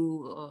wanted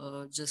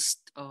to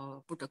just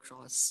put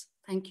across.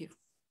 Thank you.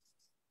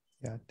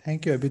 Yeah,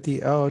 thank you, Abhiti.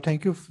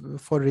 Thank you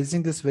for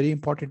raising this very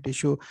important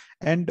issue.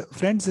 And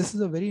friends, this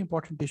is a very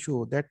important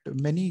issue that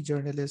many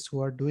journalists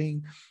who are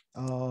doing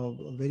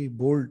very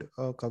bold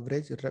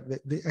coverage,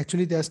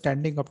 actually they are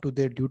standing up to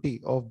their duty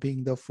of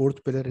being the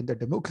fourth pillar in the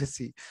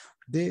democracy.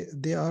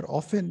 They are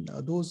often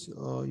those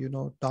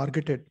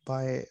targeted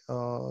by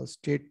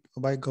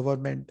by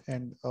government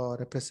and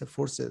repressive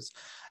forces.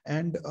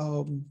 And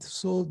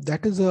so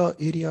that is an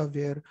area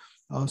where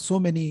so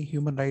many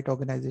human rights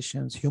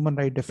organizations, human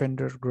rights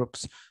defender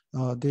groups,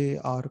 they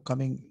are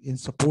coming in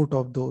support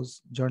of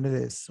those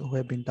journalists who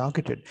have been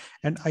targeted.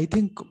 And I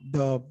think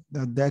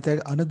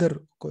that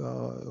another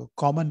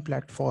common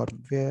platform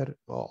where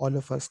all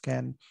of us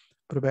can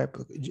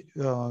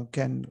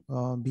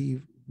be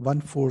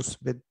one force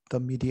with the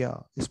media,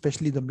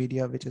 especially the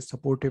media which is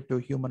supportive to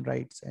human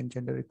rights and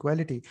gender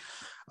equality.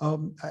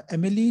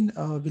 Emmeline,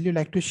 will you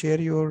like to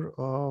share your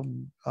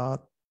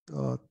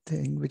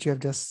thing which you have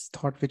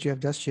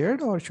just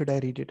shared, or should I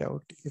read it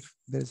out if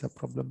there is a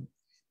problem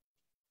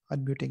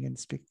unmuting and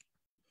speak?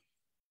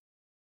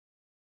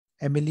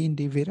 Emmeline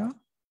De Vera.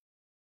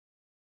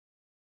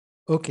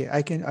 Okay,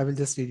 I will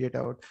just read it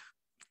out.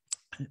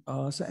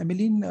 So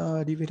Emmeline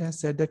De Vera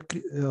said that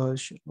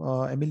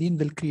Emmeline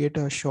will create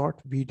a short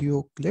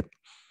video clip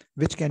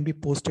which can be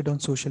posted on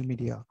social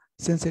media,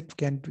 since it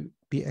can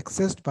be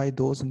accessed by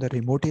those in the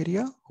remote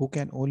area who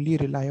can only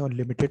rely on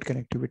limited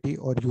connectivity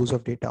or use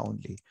of data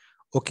only.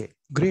 Okay,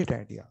 great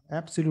idea.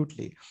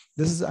 Absolutely.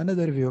 This is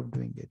another way of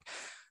doing it.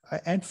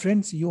 And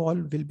friends, you all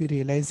will be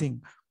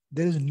realizing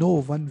there is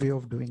no one way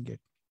of doing it.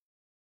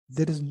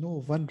 There is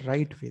no one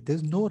right way.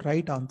 There's no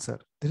right answer.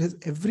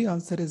 Every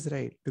answer is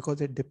right,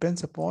 because it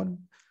depends upon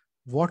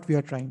what we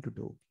are trying to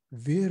do,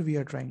 where we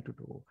are trying to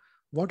do,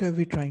 what are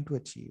we trying to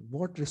achieve,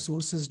 what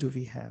resources do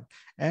we have.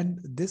 And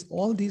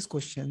all these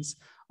questions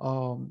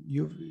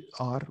you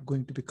are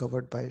going to be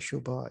covered by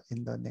Shobha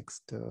in the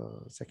next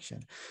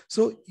section.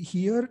 So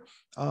here,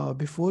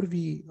 before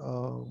we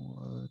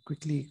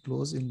quickly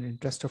close in the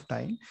interest of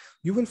time,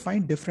 you will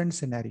find different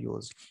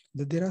scenarios.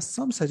 There are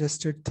some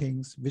suggested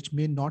things which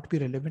may not be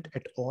relevant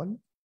at all,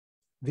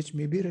 which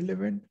may be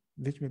relevant,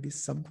 which may be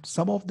some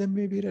of them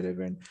may be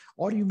relevant,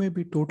 or you may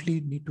be totally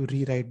need to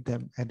rewrite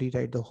them and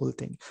rewrite the whole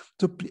thing.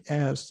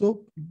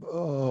 So,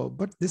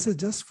 but this is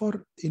just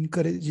for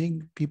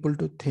encouraging people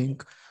to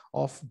think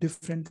of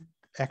different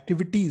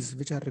activities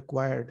which are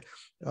required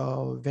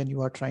when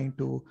you are trying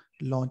to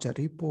launch a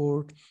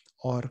report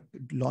or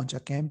launch a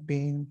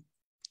campaign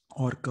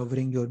or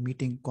covering your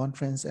meeting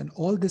conference. And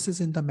all this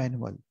is in the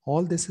manual.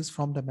 All this is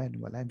from the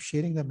manual. I'm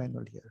sharing the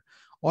manual here.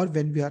 Or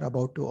when we are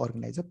about to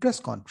organize a press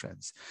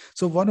conference.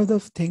 So one of the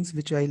things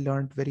which I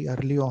learned very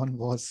early on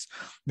was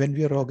when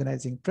we are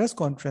organizing press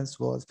conference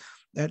was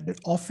that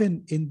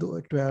often in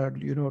the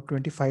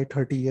 25,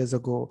 30 years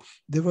ago,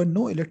 there were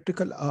no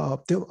electrical,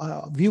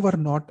 we were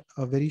not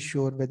very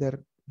sure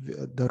whether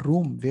the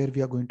room where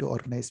we are going to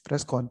organize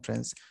press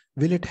conference,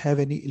 will it have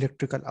any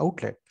electrical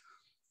outlet?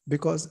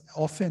 Because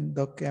often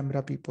the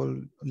camera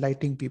people,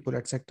 lighting people,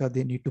 etc.,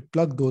 they need to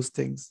plug those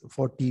things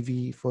for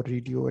TV, for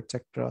radio,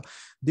 etc.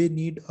 They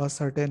need a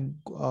certain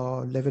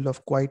level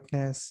of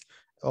quietness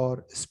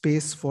or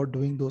space for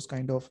doing those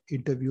kind of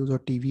interviews or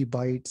TV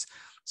bites.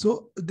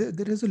 So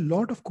there is a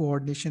lot of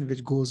coordination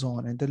which goes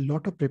on, and a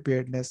lot of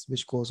preparedness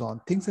which goes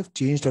on. Things have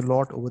changed a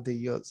lot over the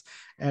years,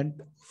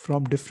 and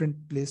from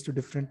different place to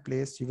different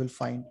place, you will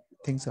find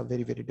things are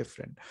very, very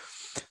different.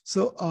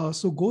 So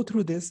so go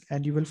through this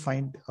and you will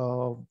find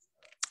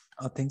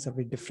things are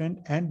very different.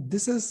 And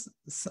this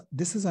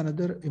is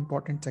another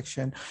important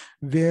section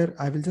where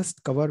I will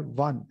just cover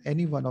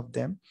any one of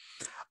them.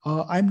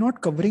 I'm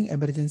not covering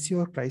emergency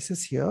or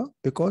crisis here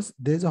because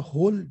there's a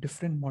whole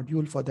different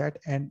module for that,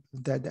 and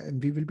that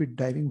we will be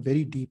diving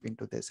very deep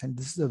into this. And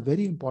this is a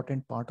very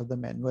important part of the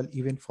manual,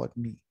 even for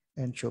me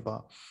and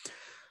Shobha.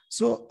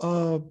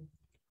 So,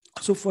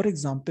 so for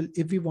example,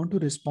 if we want to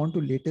respond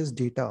to latest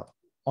data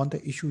on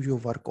the issue you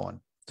work on.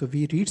 So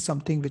we read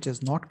something which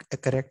is not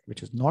correct,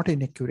 which is not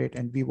inaccurate,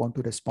 and we want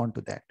to respond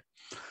to that.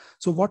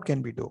 So what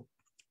can we do?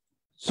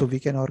 So we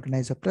can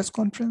organize a press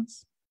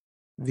conference.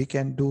 We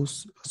can do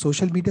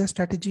social media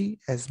strategy,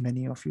 as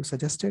many of you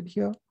suggested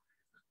here.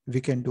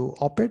 We can do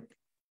op-ed.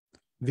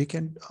 We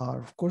can,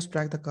 of course,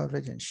 track the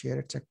coverage and share,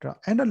 etc.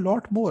 And a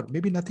lot more.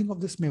 Maybe nothing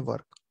of this may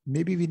work.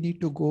 Maybe we need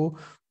to go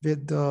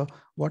with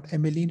what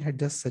Emmeline had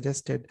just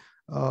suggested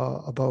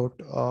about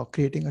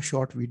creating a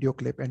short video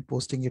clip and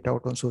posting it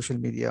out on social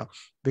media,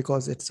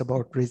 because it's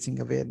about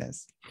raising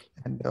awareness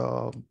and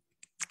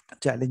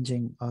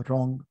challenging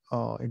wrong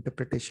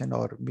interpretation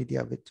or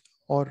media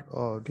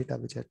or data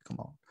which had come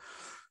out.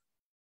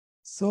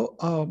 So,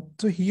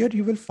 so here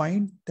you will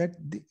find that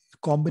the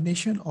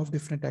combination of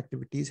different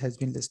activities has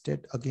been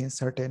listed against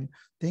certain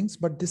things,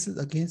 but this is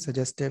again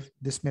suggestive.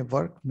 This may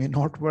work, may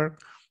not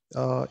work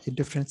in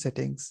different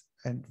settings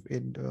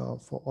and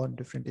on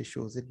different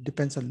issues. It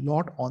depends a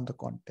lot on the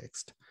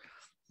context.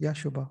 Yeah,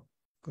 Shubha,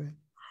 go ahead.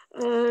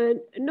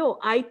 No,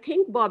 I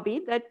think,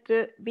 Bobby, that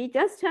we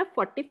just have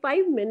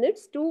 45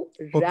 minutes to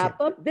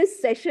wrap up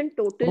this session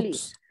totally.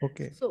 Oops.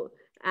 Okay. So,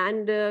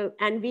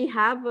 and we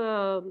have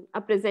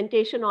a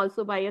presentation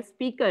also by a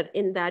speaker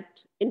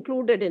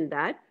included in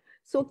that.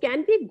 So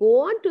can we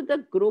go on to the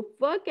group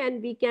work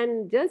and we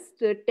can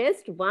just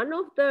test one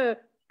of the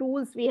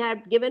tools? We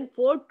have given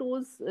 4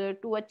 tools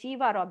to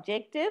achieve our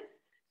objective.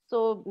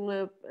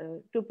 So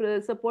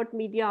to support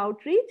media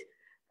outreach.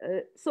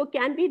 So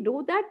can we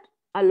do that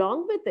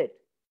along with it?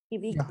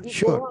 We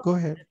sure. Go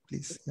ahead,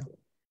 please. Yeah.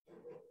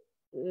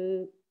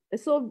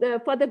 So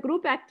for the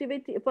group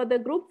activity, for the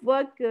group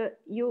work,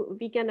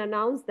 we can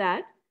announce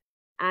that,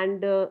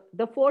 and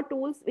the 4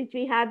 tools which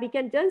we have, we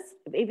can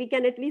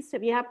at least,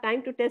 we have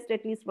time to test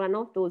at least one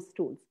of those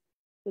tools.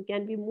 So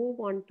can we move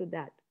on to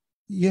that?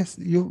 Yes,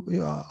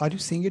 are you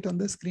seeing it on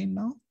the screen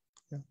now?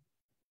 Yeah.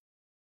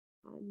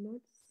 I'm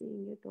not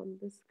seeing it on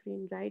the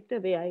screen right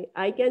away.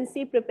 I can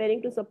see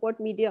preparing to support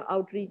media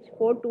outreach,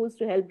 4 tools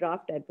to help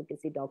draft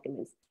advocacy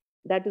documents.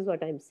 That is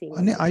what I'm seeing.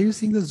 Are you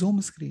seeing the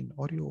Zoom screen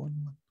or your own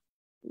one?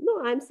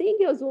 No, I'm seeing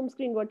your Zoom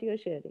screen, what you're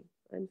sharing.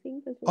 I'm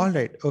seeing the Zoom. All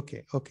right.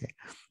 Okay. Okay.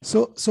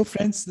 So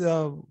friends,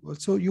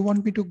 so you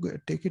want me to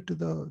take it to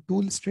the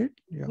tool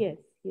straight? Yeah. Yes.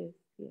 Yes.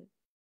 Yes.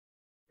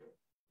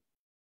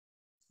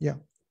 Yeah.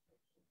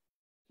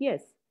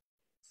 Yes.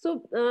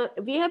 So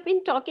we have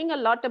been talking a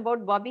lot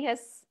about, Bobby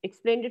has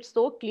explained it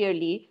so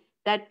clearly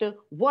that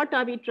what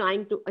are we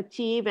trying to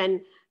achieve,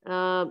 and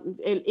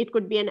it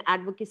could be an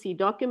advocacy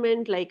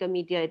document like a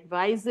media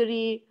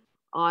advisory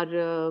or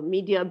a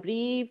media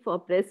brief or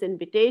press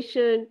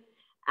invitation,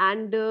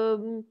 and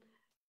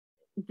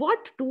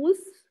what tools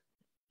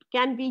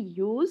can we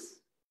use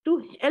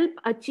to help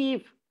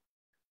achieve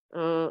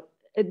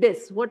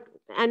this?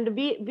 And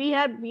we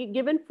have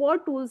given 4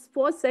 tools,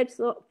 4 sets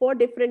of 4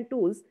 different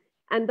tools.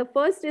 And the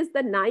first is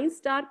the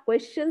 9-star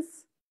questions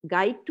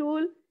guide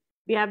tool.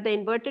 We have the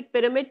inverted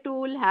pyramid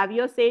tool, have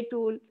your say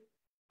tool,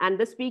 and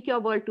the speak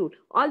your word tool.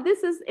 All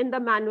this is in the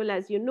manual,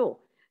 as you know.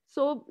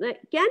 So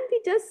can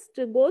we just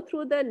go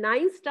through the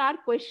 9-star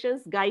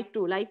questions guide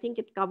tool? I think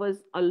it covers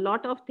a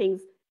lot of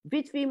things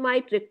which we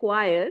might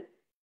require.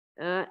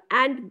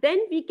 And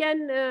then we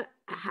can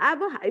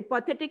have a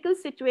hypothetical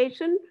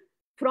situation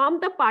from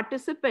the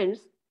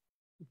participants,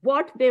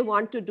 what they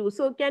want to do.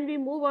 So can we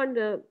move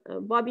on?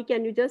 Bobby,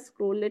 can you just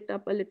scroll it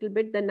up a little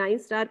bit? The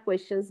 9-star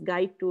questions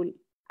guide tool.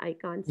 I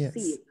can't see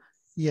it.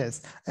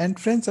 Yes. And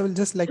friends, I will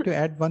just like to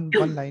add one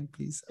line,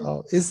 please.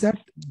 Is that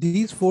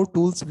these 4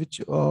 tools which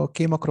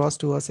came across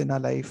to us in our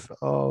life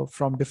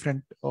from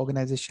different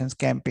organizations,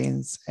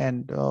 campaigns,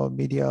 and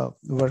media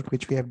work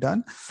which we have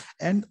done.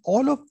 And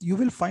you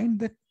will find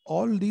that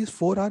all these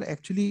 4 are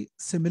actually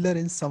similar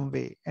in some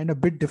way and a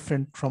bit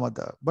different from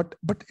other, but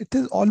it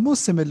is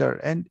almost similar.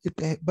 And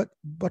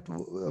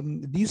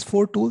these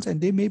 4 tools,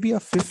 and they may be a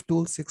 5th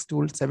tool, 6th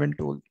tool, 7th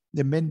tool.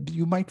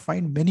 You might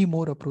find many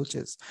more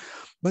approaches,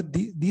 but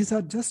these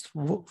are just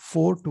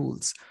 4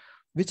 tools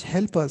which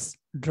help us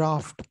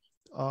draft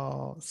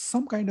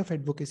some kind of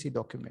advocacy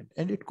document.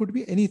 And it could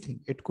be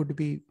anything. It could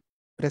be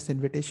press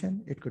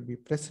invitation, it could be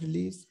press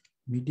release,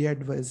 media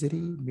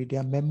advisory,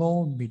 media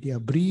memo, media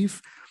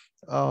brief,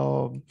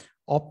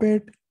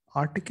 op-ed,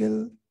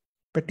 article,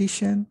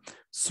 petition,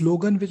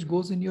 slogan which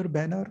goes in your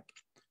banner,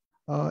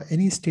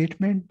 any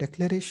statement,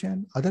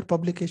 declaration, other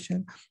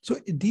publication. So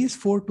these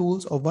 4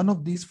 tools, or one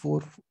of these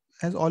 4,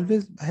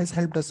 has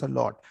helped us a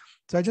lot.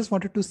 So I just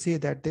wanted to say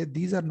that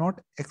these are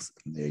not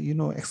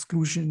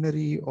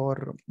exclusionary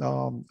or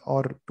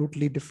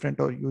totally different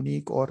or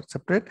unique or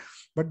separate,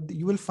 but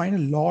you will find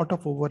a lot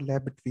of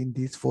overlap between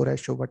these 4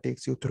 as Shobha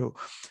takes you through.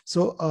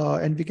 So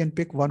and we can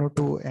pick 1 or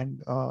 2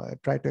 and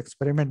try to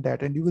experiment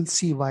that, and you will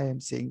see why I'm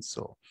saying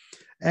so.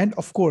 And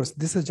of course,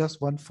 this is just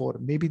 1 4.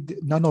 Maybe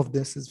none of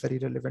this is very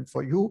relevant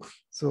for you.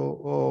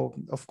 So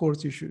of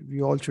course,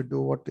 we all should do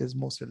what is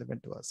most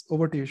relevant to us.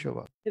 Over to you,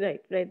 Shobha. Right.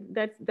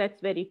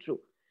 That's very true.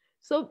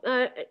 So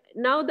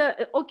now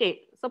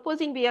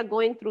supposing we are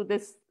going through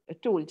this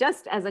tool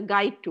just as a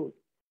guide tool.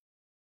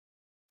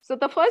 So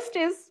the first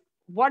is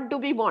what do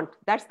we want?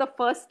 That's the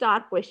first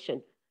star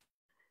question.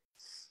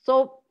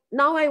 So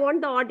now I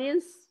want the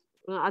audience,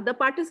 the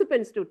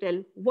participants to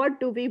tell, what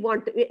do we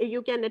want?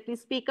 You can at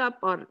least speak up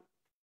or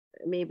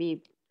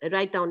maybe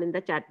write down in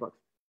the chat box.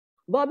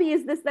 Bobby,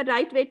 is this the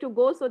right way to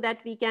go so that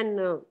we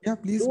can Yeah,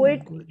 please do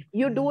it? go ahead.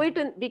 You do it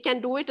and we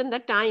can do it in the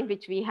time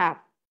which we have,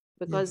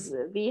 because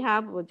we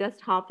have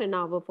just half an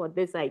hour for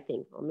this, I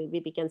think, or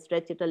maybe we can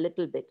stretch it a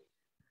little bit.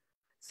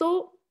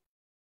 So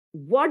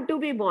what do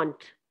we want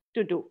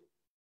to do?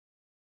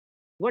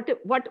 What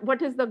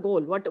is the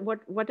goal?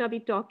 What are we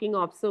talking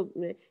of? So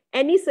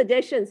any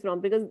suggestions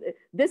from, because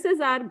this is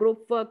our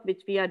group work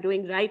which we are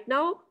doing right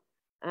now,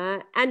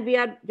 and we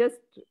are just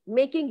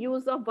making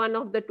use of one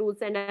of the tools.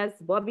 And as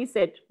Bobby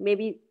said,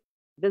 maybe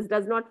this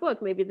does not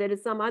work. Maybe there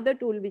is some other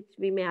tool which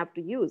we may have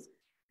to use.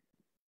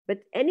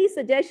 But any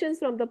suggestions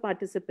from the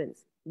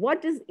participants?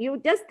 What is, you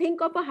just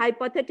think of a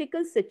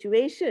hypothetical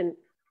situation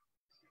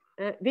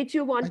which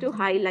you want to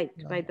highlight,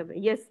 by the way.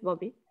 Yes,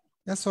 Bobby.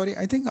 Yeah, sorry.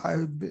 I think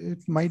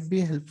it might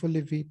be helpful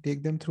if we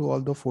take them through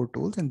all the 4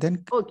 tools and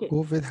then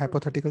go with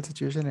hypothetical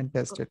situation and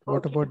test it.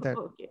 What about that?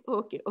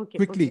 Okay.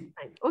 Quickly.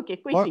 Okay,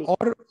 quickly.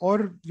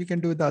 Or we can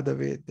do it the other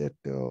way, that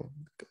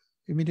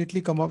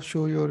immediately come up,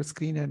 show your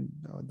screen and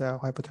the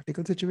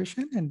hypothetical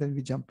situation, and then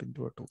we jump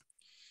into a tool.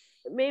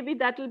 Maybe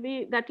that'll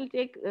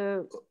take,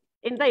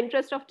 in the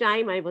interest of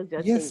time, I was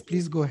just Yes, thinking.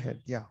 please go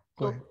ahead. Yeah,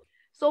 go ahead.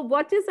 So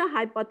what is a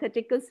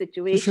hypothetical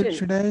situation? So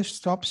should I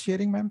stop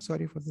sharing, ma'am?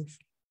 Sorry for this.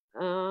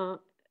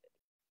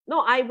 No,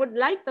 I would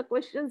like the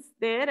questions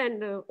there,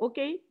 and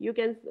okay, you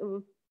can.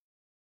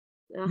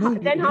 No,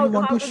 then you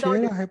want to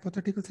share a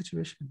hypothetical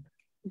situation?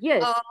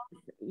 Yes.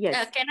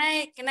 Yes.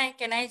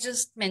 Can I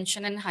just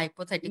mention an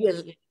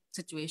hypothetical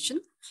situation?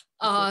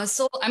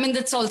 So, I mean,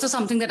 that's also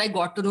something that I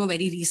got to know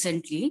very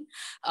recently.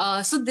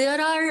 So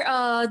there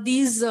are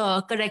these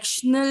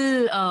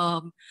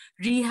correctional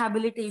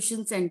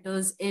rehabilitation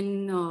centers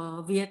in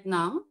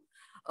Vietnam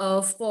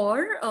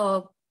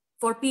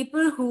for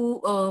people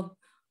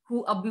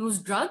who abuse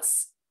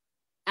drugs,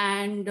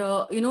 and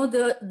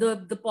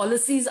the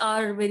policies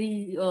are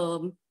very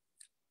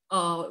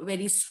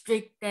very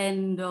strict,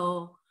 and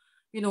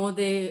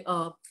they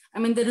I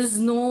mean, there is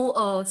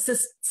no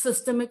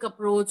systemic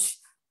approach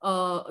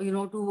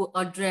to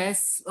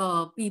address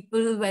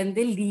people when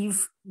they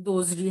leave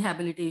those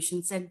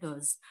rehabilitation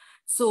centers.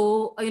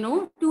 So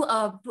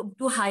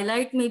to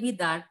highlight maybe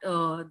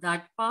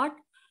that part,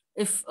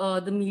 if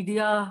the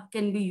media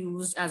can be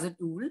used as a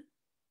tool.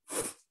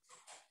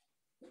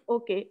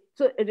 Okay,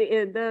 so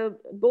the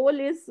goal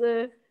is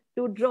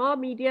to draw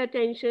media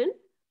attention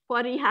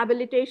for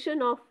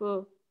rehabilitation of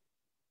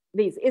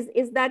these.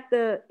 Is that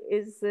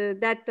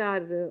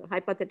our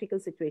hypothetical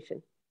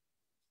situation?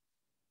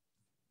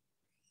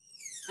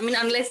 I mean,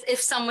 unless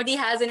if somebody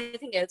has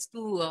anything else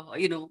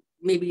to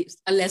maybe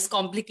a less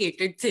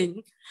complicated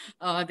thing,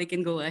 they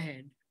can go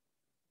ahead.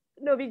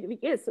 No,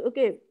 yes,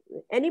 okay.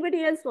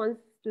 Anybody else wants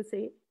to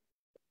say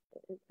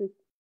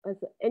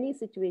any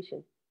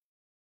situation?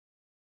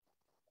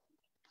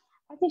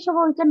 I think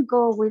we can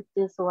go with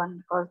this one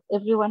because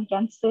everyone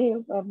can say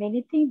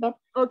many things, but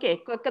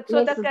okay,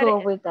 so let's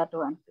go with that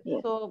one.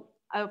 Yes. So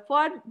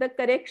for the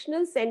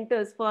correctional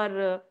centers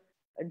for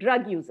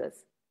drug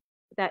users,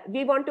 that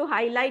we want to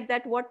highlight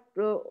that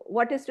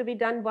what is to be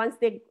done once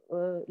they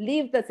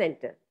leave the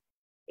center.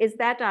 Is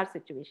that our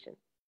situation?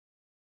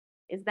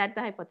 Is that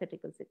the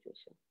hypothetical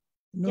situation?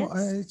 No,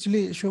 yes?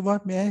 Actually,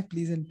 Shobha, may I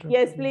please interrupt?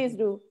 Yes, please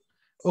do.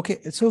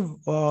 Okay,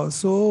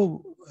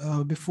 so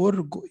before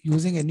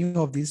using any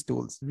of these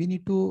tools, we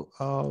need to,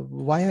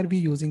 why are we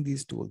using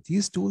these tools?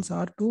 These tools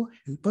are to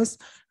help us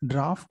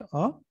draft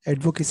a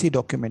advocacy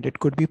document. It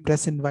could be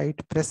press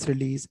invite, press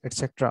release,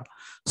 etc.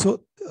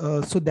 So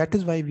that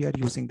is why we are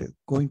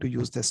going to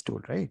use this tool,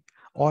 right?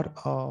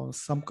 Or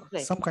some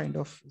kind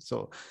of,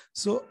 so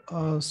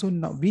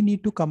now we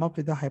need to come up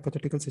with a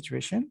hypothetical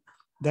situation,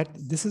 that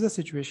this is a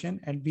situation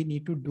and we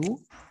need to do,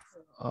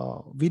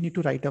 we need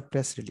to write a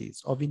press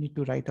release, or we need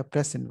to write a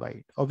press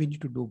invite, or we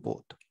need to do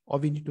both, or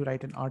we need to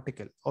write an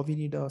article, or we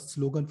need a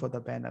slogan for the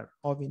banner,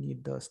 or we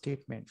need the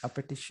statement, a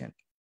petition.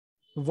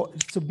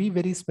 So be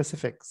very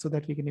specific so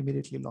that we can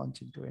immediately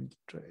launch into and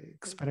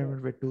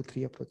experiment with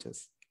 2-3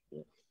 approaches.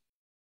 Yeah.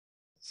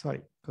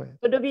 Sorry, go ahead.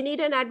 So do we need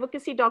an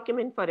advocacy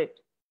document for it?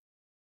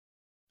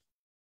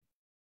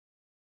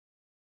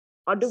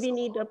 Or do we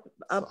need a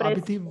press?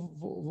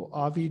 Abhiti,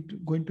 are we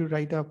going to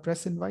write a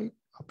press invite,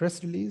 a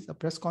press release, a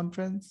press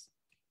conference,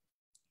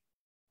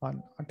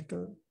 an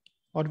article,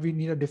 or we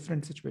need a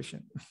different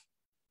situation?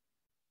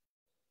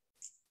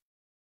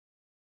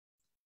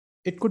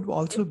 It could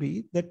also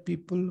be that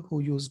people who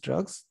use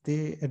drugs,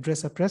 they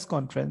address a press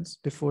conference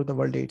before the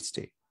World AIDS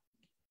Day.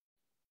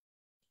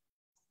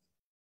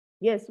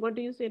 Yes, what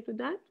do you say to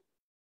that?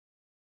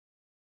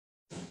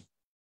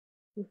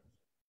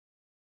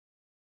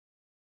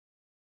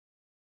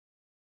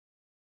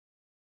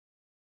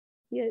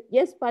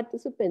 Yes,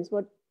 participants,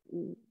 what,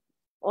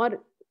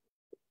 or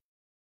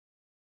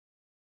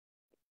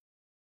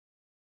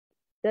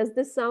does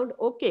this sound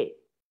okay?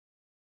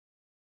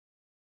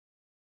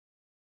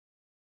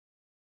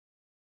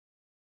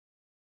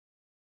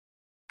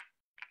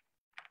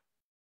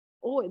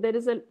 Oh, there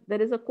is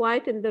a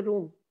quiet in the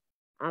room.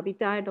 Are we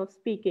tired of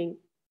speaking?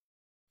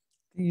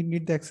 You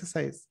need the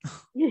exercise.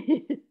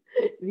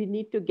 We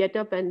need to get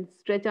up and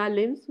stretch our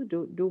limbs.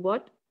 Do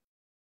what?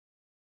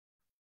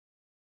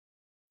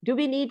 Do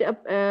we need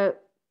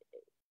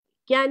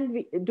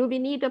do we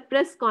need a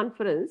press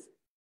conference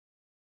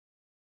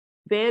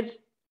where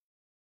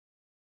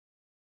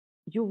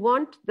you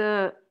want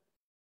the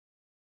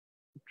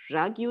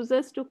drug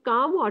users to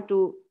come, or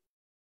to,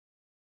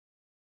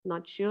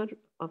 not sure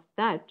of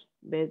that,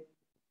 where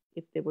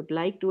if they would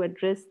like to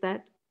address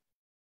that?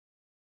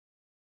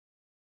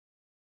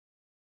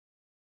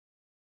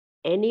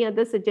 Any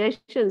other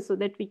suggestions so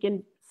that we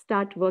can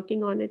start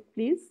working on it,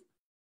 please?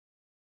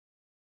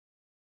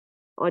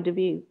 Or do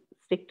we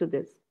stick to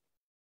this?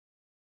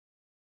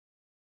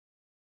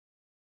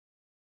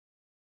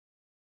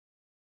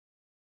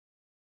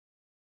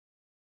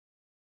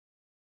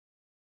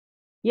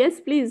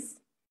 Yes, please.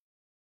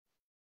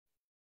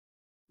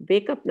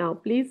 Wake up now,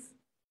 please.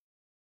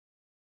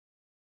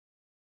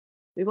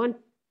 We want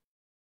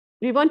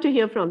to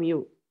hear from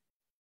you.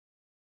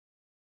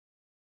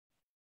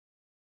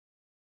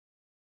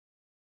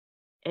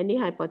 Any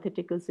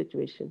hypothetical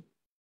situation.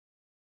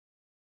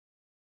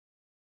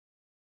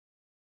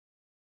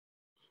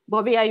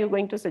 Bobby, are you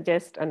going to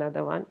suggest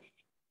another one?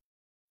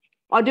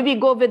 Or do we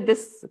go with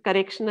this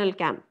correctional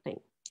camp thing?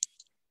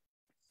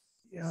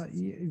 Yeah,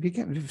 we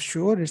can.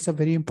 Sure, it's a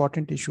very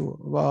important issue.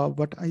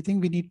 But I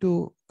think we need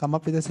to come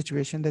up with a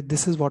situation that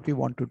this is what we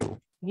want to do.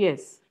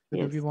 Yes. So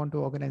yes. do we want to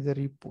organize a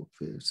report?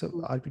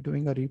 So are we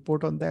doing a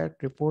report on that,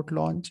 report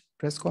launch,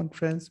 press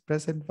conference,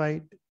 press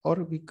invite, or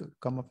we could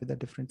come up with a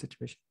different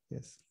situation?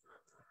 Yes.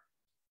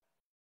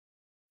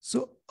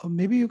 So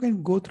maybe you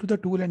can go through the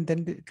tool and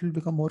then it will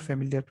become more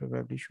familiar,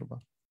 probably, Shobha.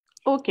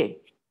 Okay.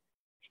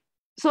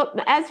 So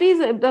as we,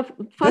 the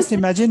first. Just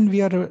imagine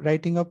we are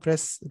writing a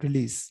press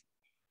release.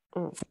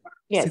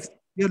 Yes.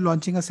 We are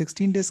launching a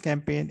 16 days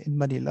campaign in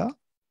Manila.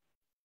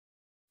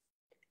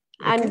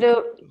 And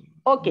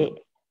okay.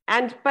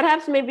 And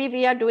perhaps maybe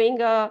we are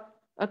doing a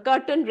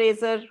curtain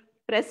raiser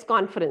press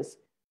conference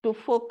to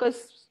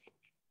focus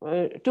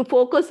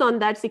on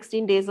that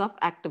 16 days of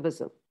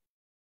activism.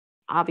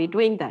 Are we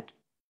doing that?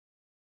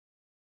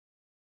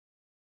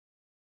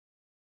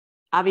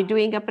 Are we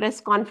doing a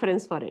press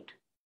conference for it?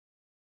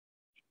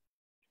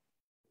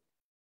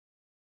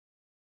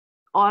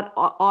 Or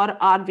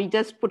are we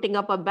just putting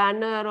up a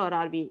banner, or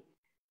are we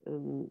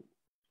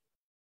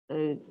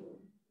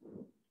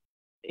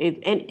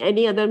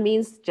any other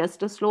means,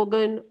 just a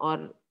slogan,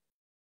 or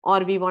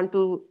we want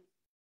to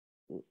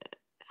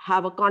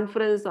have a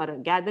conference or a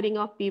gathering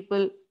of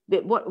people?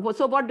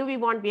 So what do we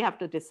want? We have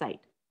to decide.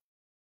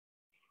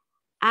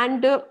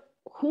 And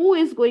who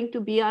is going to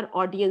be our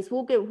audience?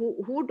 Who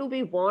do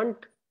we want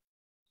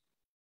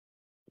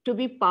to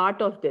be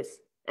part of this?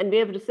 And we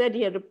have said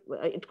here,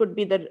 it could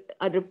be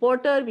a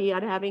reporter. We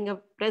are having a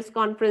press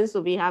conference,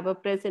 so we have a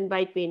press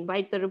invite. We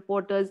invite the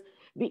reporters.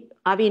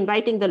 Are we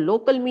inviting the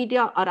local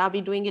media, or are we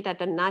doing it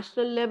at a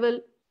national level?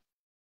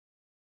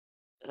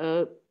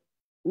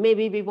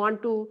 Maybe we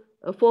want to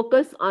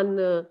focus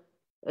on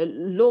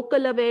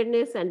local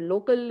awareness and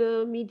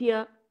local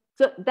media.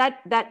 So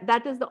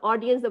that is the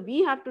audience that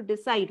we have to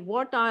decide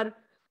what our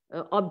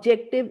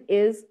objective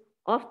is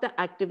of the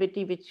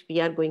activity which we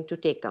are going to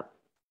take up.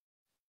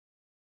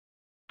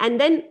 And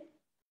then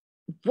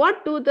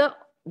what do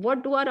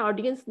our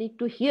audience need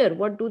to hear?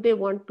 What do they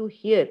want to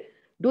hear?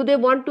 Do they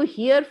want to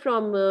hear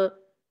from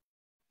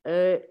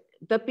the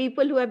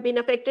people who have been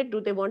affected?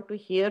 Do they want to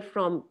hear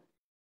from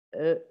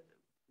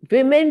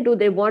women? Do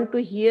they want to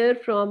hear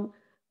from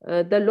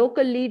the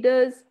local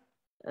leaders?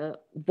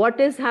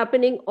 What is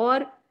happening?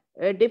 Or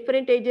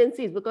different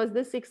agencies? Because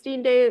this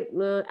 16-day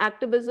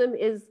activism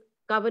is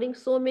covering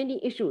so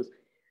many issues.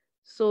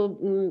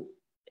 So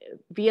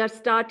we are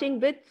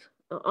starting with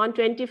on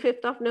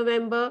 25th of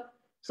November.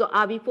 So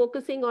are we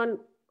focusing on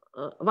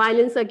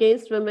violence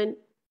against women?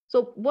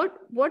 So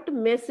what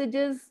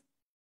messages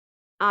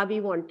are we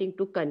wanting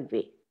to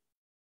convey?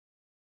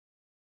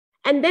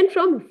 And then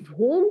from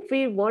whom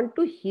we want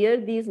to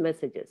hear these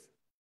messages?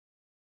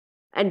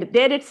 And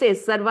there it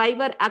says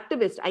survivor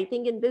activist. I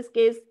think in this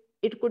case,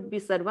 it could be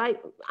survivor.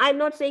 I'm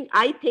not saying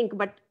I think,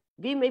 but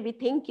we may be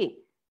thinking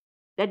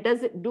that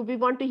do we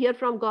want to hear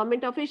from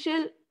government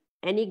official?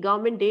 Any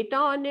government data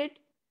on it?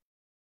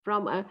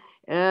 From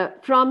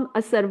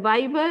a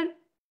survivor,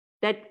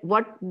 that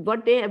what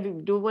they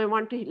have, do we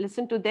want to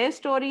listen to their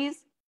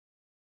stories?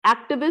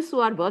 Activists who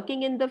are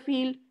working in the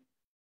field.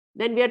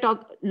 Then we are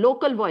talking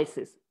local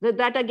voices.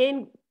 That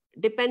again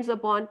depends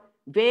upon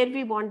where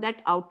we want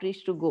that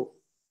outreach to go.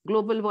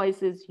 Global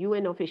voices,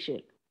 UN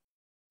official.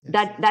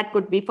 Yes, that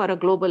could be for a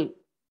global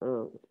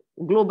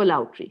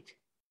outreach.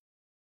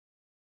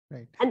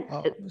 Right. And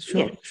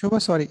yes.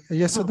 Shobha, sorry,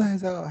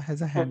 Yasudha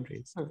has a hand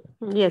raised.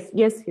 Yes,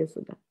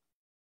 Yasudha.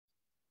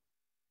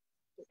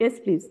 Yes,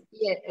 please.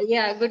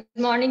 Yeah. Good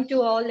morning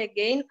to all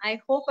again.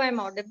 I hope I'm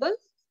audible.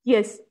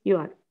 Yes, you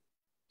are.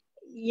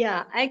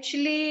 Yeah,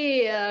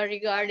 actually,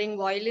 regarding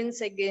violence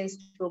against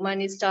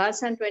women, it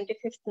starts on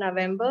 25th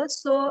November.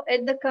 So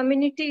at the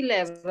community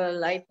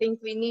level, I think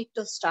we need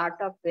to start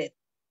up with.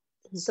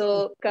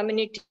 So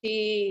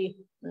community,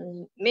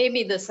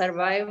 maybe the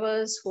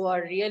survivors who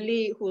are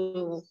really,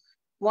 who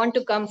want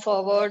to come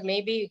forward,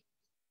 maybe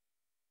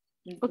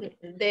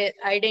their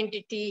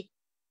identity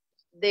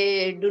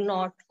they do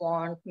not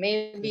want,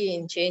 maybe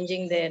in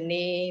changing their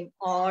name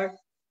or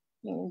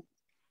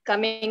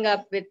coming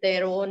up with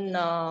their own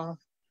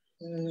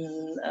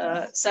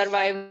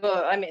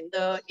survivor, I mean,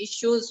 the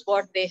issues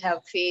what they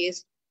have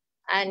faced,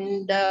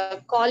 and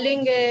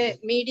calling a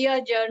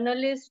media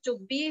journalist to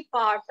be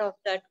part of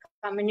that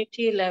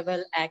community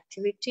level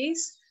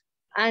activities,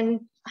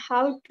 and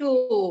how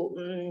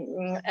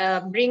to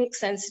bring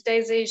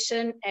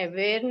sensitization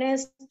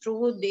awareness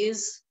through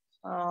these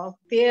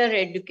peer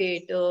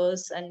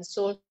educators and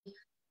so,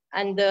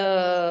 and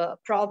the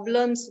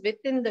problems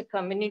within the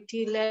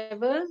community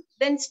level,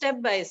 then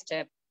step by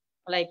step,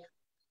 like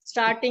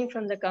starting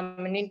from the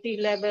community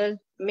level,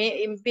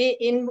 may be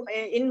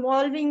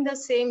involving the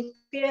same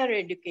peer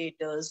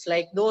educators,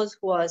 like those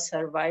who are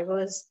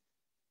survivors,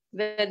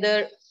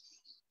 whether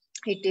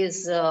it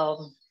is,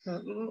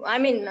 I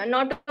mean,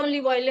 not only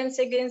violence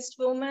against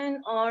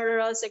women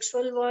or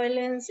sexual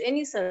violence,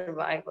 any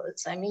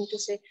survivors. I mean to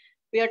say,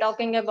 we are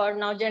talking about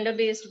now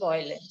gender-based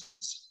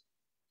violence.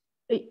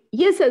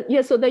 Yes, sir.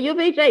 Yes, so you're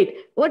very right.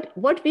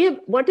 What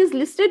is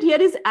listed here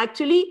is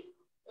actually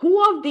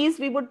who of these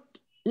we would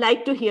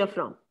like to hear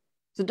from.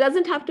 So it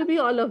doesn't have to be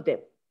all of them.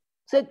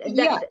 So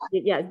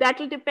that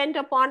will depend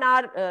upon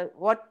our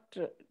what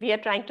we are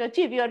trying to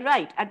achieve. You are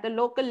right. At the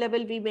local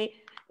level,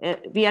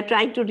 we are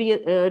trying to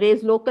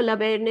raise local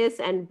awareness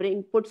and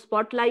put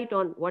spotlight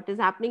on what is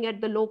happening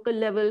at the local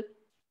level.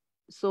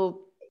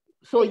 So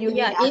you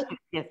need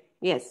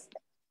yes.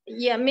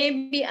 Yeah,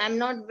 maybe I'm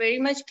not very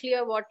much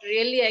clear what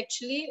really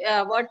actually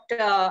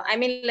I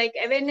mean, like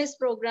awareness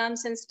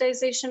programs,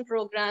 sensitization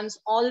programs,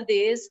 all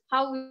this,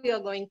 how we are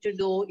going to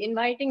do,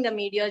 inviting the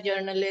media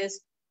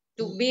journalists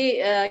to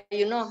be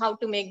how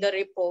to make the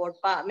report,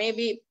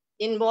 maybe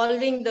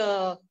involving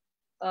the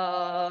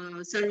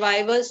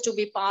survivors to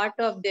be part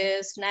of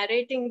this,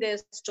 narrating their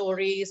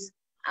stories,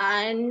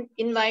 and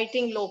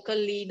inviting local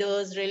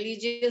leaders,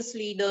 religious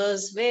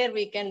leaders, where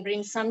we can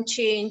bring some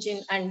change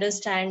in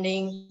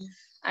understanding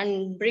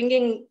and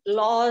bringing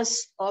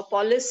laws or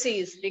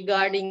policies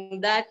regarding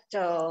that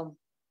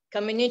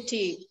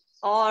community,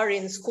 or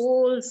in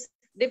schools,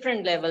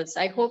 different levels.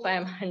 I hope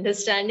I'm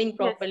understanding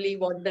properly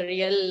what the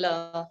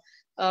real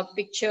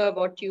picture,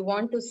 what you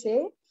want to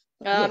say.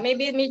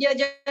 Maybe media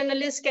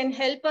journalists can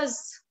help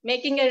us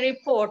making a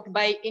report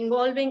by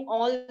involving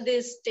all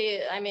these,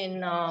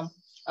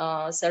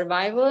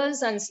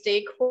 survivors and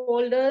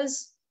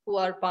stakeholders who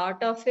are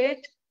part of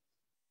it.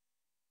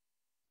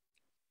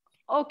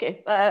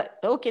 Okay.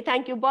 Okay.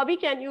 Thank you. Bobby,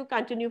 can you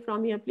continue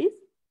from here, please?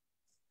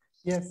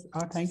 Yes,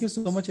 thank you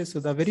so much,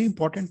 Yasudha. Very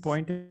important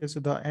point,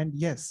 Yasudha. And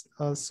yes,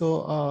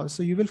 so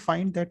you will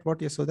find that what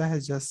Yasudha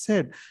has just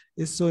said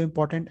is so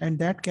important, and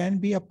that can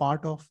be a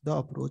part of the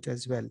approach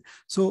as well.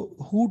 So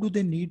who do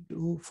they need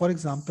to, for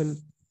example,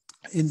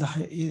 in the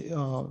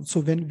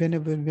so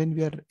when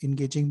we are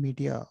engaging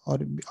media or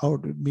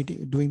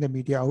doing the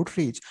media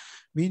outreach,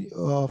 we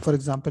for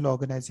example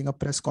organizing a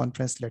press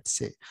conference, let's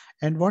say,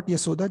 and what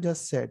Yasudha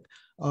just said,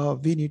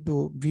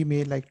 we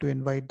may like to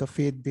invite the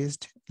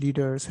faith-based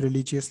leaders,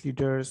 religious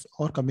leaders,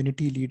 or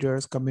community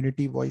leaders,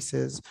 community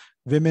voices,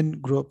 women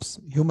groups,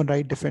 human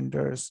rights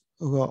defenders,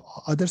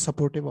 other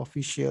supportive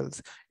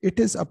officials. It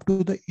is up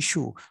to the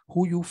issue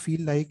who you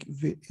feel like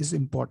is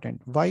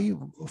important. Why?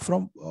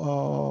 From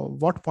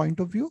what point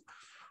of view?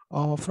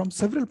 From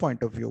several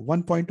point of view.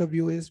 One point of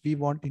view is we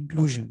want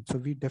inclusion. So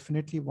we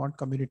definitely want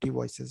community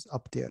voices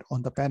up there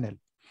on the panel.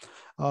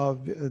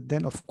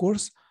 Then of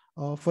course,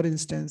 for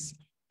instance,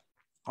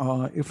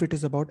 if it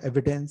is about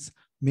evidence,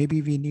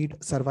 maybe we need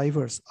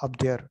survivors up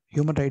there,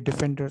 human rights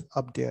defenders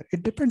up there.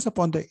 It depends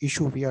upon the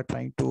issue we are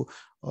trying to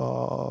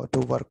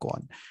work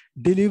on.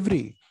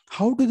 Delivery,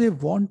 how do they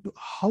want to,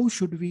 how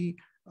should we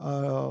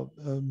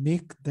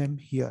make them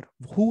hear?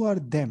 Who are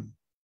them?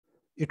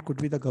 It could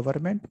be the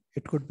government,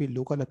 it could be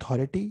local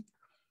authority,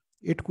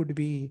 it could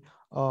be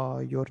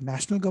your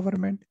national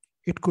government,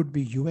 it could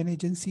be UN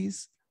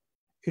agencies,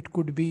 it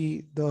could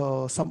be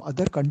some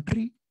other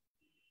country.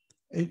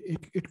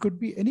 It could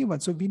be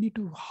anyone. So we need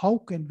to, how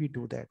can we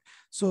do that?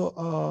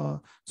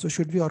 So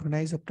should we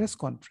organize a press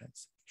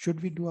conference?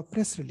 Should we do a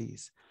press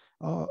release?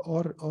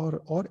 Or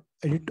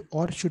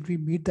should we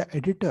meet the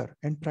editor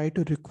and try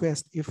to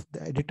request if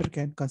the editor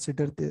can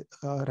consider the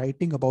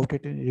writing about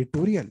it in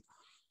editorial?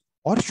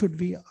 Or should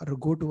we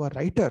go to a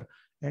writer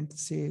and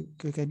say,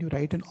 can you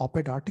write an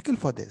op-ed article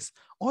for this?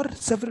 Or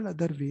several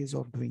other ways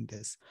of doing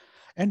this.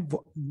 And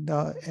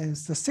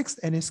as the sixth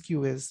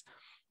NSQ is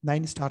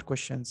 9-star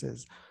questions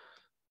is,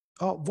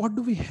 what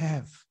do we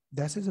have?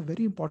 That is a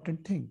very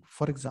important thing.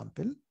 For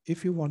example,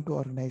 if you want to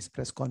organize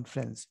press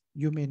conference,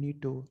 you may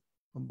need to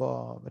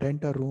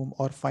rent a room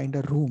or find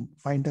a room,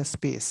 find a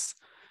space.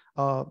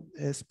 a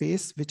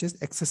space which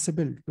is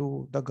accessible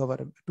to the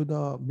government, to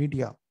the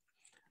media,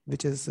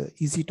 which is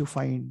easy to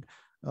find,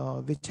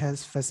 which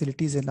has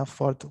facilities enough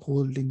for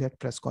holding that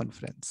press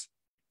conference,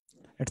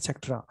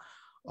 etc.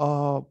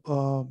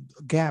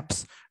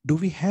 Gaps. Do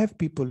we have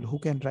people who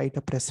can write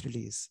a press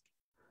release?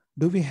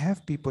 Do we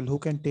have people who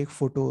can take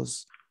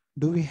photos?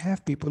 Do we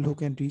have people who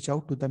can reach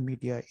out to the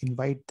media,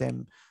 invite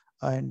them,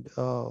 and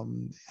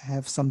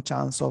have some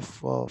chance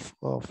of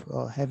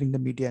having the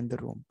media in the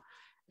room?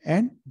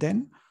 And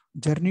then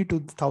journey to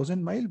the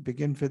 1,000-mile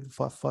begin with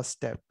first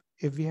step.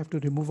 If we have to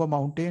remove a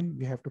mountain,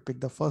 we have to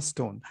pick the first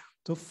stone.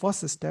 So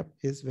first step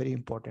is very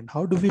important.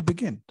 How do we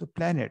begin to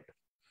plan it?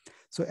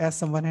 So as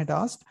someone had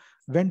asked,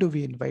 when do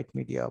we invite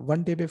media?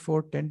 1 day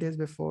before, 10 days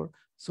before?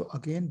 So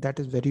again, that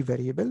is very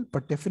variable,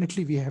 but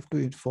definitely we have to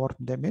inform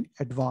them in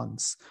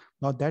advance.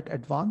 Now that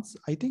advance,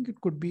 I think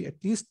it could be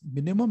at least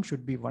minimum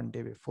should be 1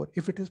 day before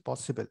if it is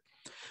possible.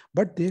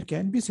 But there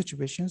can be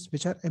situations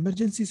which are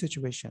emergency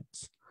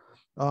situations.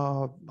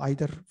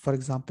 Either, for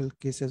example,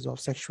 cases of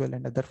sexual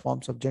and other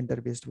forms of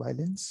gender-based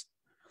violence.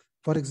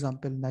 For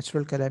example,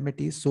 natural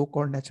calamities,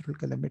 so-called natural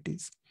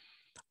calamities.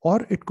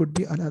 Or it could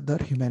be another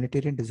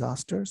humanitarian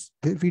disasters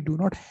where we do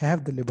not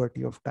have the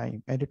liberty of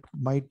time and it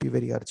might be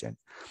very urgent.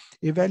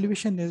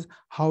 Evaluation is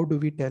how do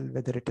we tell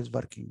whether it is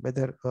working,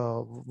 whether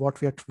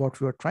what we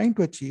are trying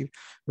to achieve,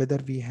 whether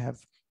we have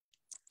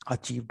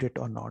achieved it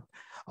or not.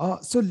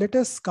 So let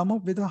us come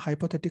up with a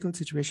hypothetical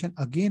situation.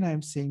 Again, I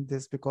am saying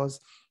this because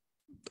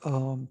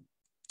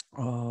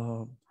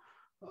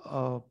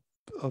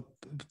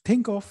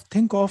think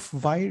of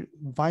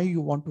why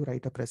you want to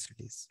write a press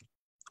release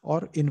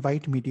or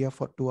invite media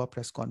to a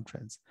press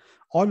conference.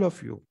 All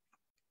of you,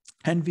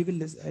 and we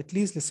will at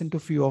least listen to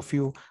few of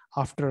you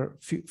after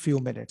few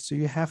minutes. So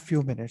you have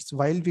few minutes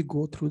while we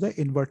go through the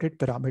inverted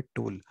pyramid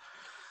tool.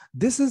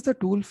 This is the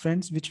tool,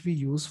 friends, which we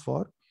use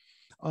for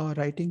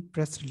writing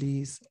press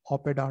release,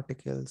 op-ed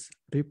articles,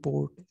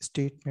 report,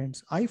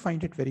 statements. I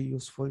find it very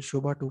useful.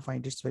 Shobha too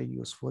finds it very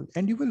useful.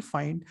 And you will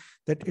find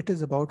that it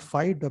is about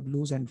 5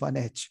 W's and 1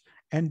 H.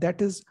 And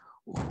that is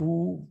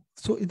who,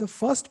 so in the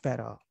first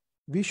para,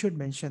 we should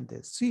mention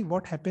this. See,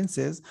 what happens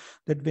is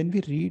that when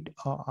we read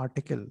an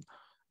article,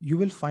 you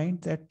will find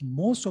that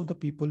most of the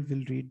people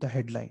will read the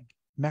headline.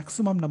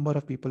 Maximum number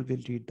of people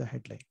will read the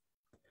headline.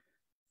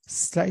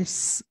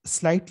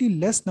 Slightly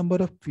less number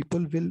of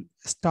people will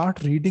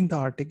start reading the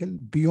article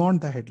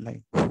beyond the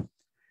headline.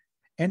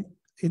 And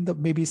in the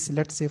maybe,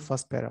 let's say,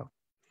 first para.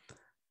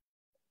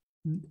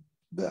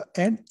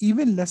 And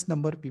even less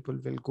number of people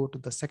will go to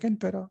the second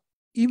para.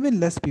 Even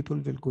less people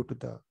will go to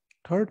the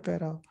third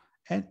para.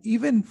 And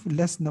even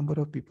less number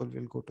of people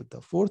will go to the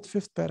fourth,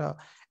 fifth para.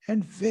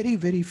 And very,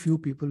 very few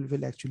people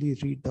will actually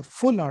read the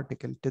full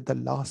article to the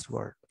last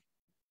word.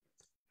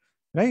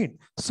 Right?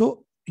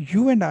 So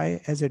you and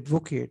I as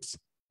advocates,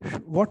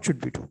 what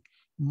should we do?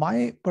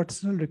 My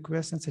personal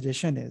request and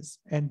suggestion is,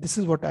 and this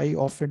is what I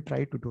often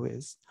try to do,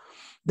 is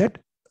that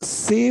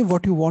say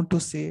what you want to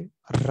say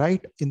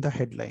right in the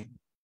headline.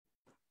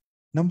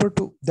 Number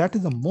 2, that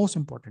is the most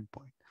important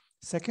point.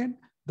 Second,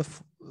 the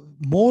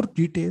more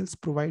details,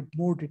 provide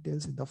more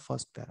details in the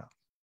first para.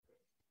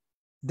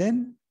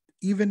 Then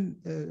even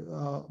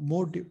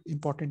more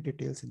important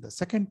details in the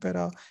second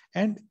para,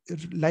 and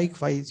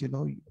likewise,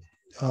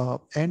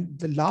 and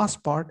the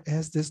last part,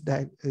 as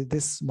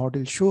this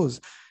model shows,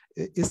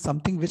 is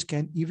something which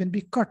can even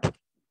be cut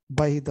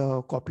by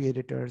the copy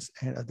editors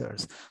and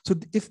others. So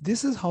if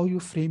this is how you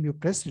frame your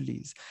press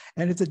release,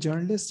 and if the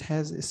journalist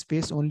has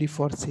space only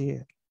for,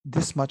 say,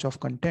 this much of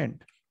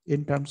content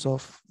in terms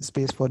of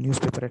space for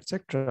newspaper,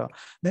 etc.,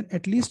 then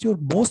at least your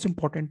most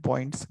important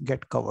points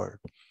get covered.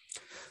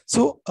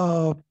 So,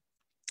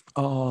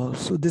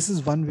 so this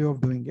is one way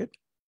of doing it.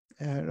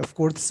 And of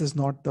course, this is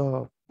not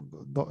the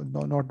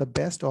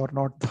best, or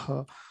not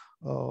the,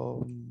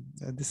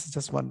 this is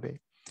just one way.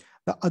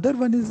 The other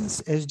one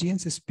is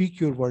SDN's Speak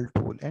Your World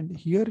tool. And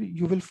here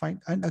you will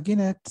find, and again,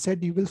 I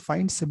said you will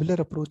find similar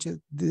approaches.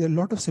 There are a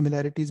lot of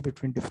similarities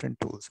between different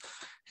tools.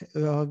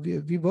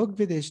 We worked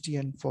with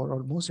SDN for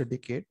almost a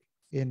decade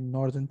in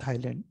Northern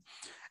Thailand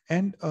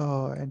and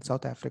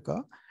South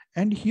Africa.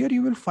 And here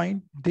you will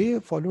find they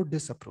followed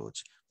this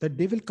approach, that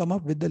they will come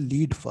up with the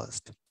lead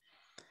first.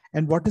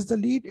 And what is the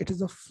lead? It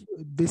is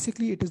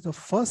basically it is the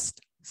first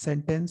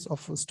sentence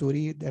of a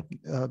story that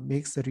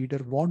makes the reader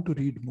want to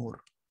read more.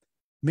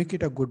 Make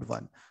it a good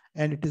one.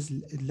 And it is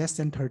less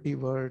than 30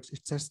 words.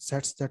 It just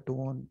sets the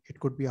tone. It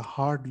could be a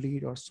hard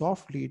lead or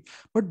soft lead.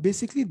 But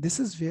basically, this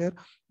is where,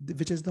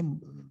 which is the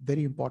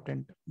very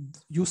important,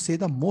 you say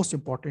the most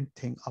important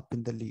thing up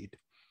in the lead.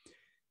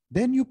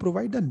 Then you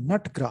provide the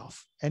nut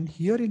graph. And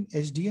here in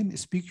SDN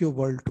Speak Your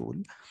World tool,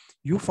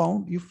 we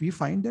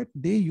find that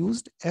they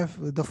used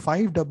the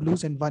 5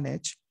 W's and 1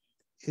 H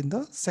in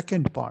the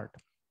second part.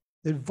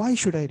 Then why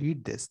should I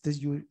read this?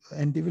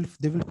 And they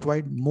will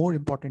provide more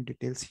important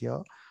details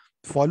here,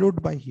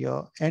 followed by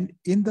here. And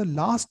in the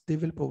last, they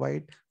will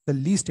provide the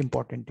least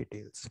important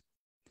details.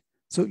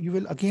 So you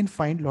will again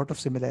find a lot of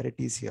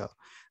similarities here.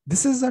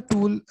 This is a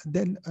tool.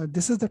 Then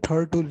this is the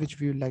third tool which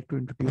we would like to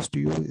introduce to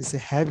you, is a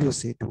have you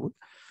say tool.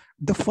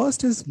 The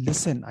first is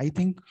listen. I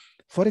think,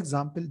 for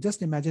example,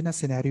 just imagine a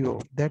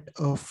scenario that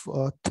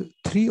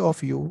three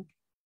of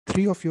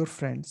your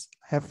friends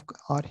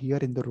are here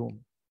in the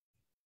room,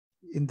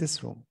 in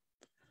this room.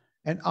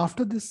 And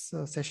after this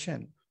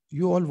session,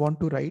 you all want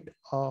to write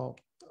a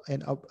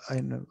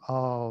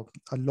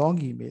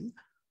long email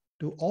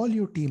to all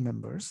your team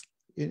members,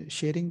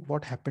 sharing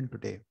what happened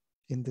today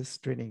in this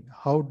training.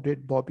 How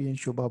did Bobby and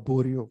Shubha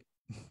bore you?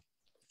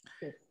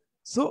 Yes.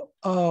 So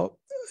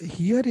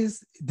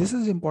this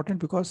is important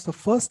because the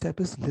first step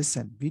is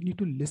listen. We need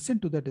to listen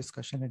to the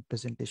discussion and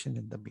presentation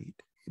in the meet,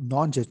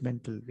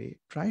 non-judgmental way.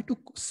 Try to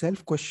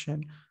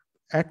self-question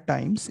at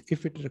times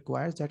if it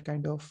requires that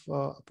kind of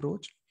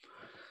approach.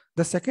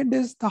 The second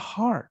is the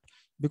heart,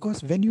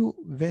 because when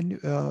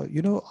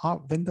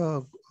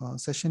the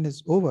session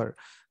is over,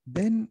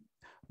 then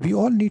we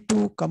all need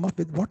to come up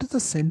with what is the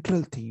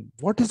central theme,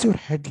 what is your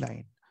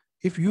headline.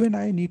 If you and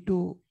I need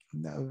to,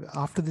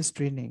 after this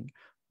training,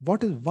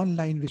 what is one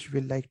line which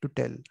we like to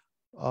tell?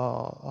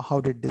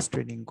 How did this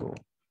training go?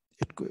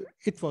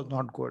 It was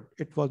not good.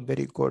 It was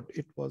very good.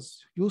 It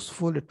was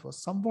useful. It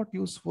was somewhat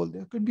useful.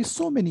 There could be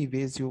so many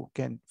ways you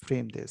can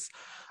frame this.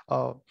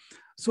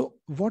 So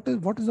what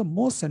is the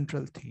most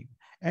central theme?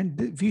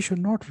 And we should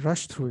not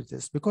rush through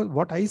this, because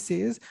what I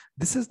say is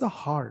this is the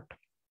heart.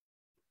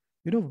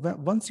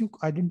 Once you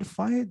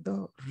identify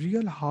the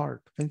real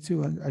heart, once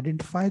you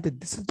identify that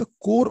this is the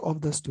core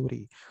of the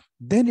story,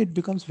 then it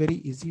becomes very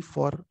easy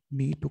for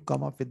me to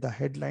come up with the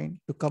headline,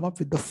 to come up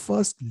with the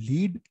first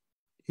lead.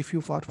 If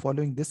you are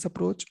following this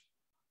approach,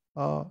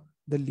 the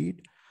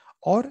lead,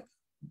 or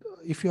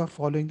if you are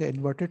following the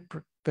inverted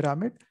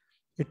pyramid,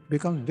 it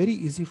becomes very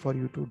easy for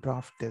you to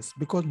draft this,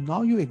 because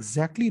now you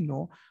exactly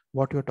know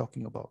what you're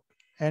talking about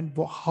and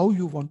how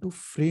you want to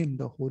frame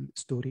the whole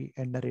story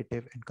and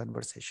narrative and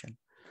conversation.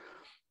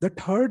 The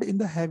third in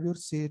the have your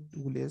say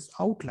tool is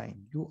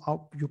outline.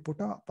 You put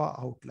up an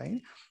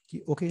outline.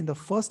 Okay, in the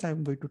first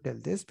I'm going to tell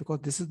this because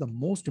this is the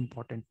most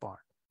important part.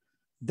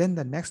 Then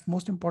the next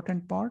most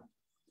important part,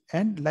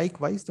 and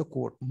likewise the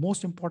quote,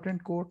 most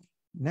important quote,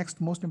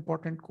 next most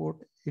important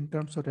quote in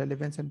terms of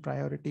relevance and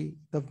priority.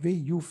 The way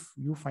you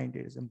find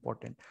it is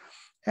important,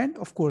 and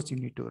of course you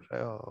need to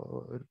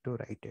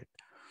write it.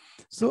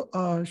 So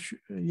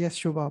yes,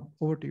 Shubha,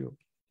 over to you.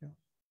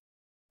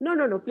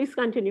 No. Please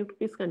continue.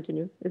 Please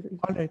continue.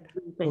 All right.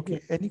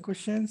 Okay. Any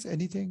questions?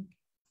 Anything?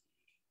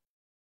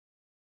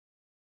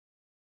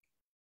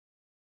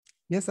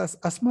 Yes,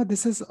 Asma,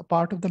 this is a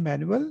part of the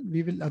manual.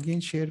 We will again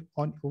share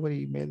over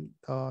email,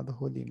 the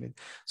whole email.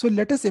 So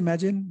let us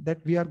imagine that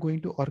we are going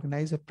to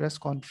organize a press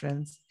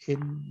conference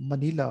in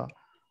Manila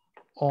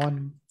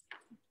on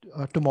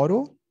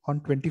tomorrow,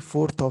 on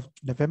 24th of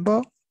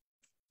November,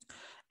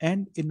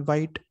 and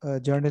invite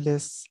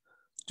journalists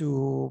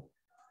to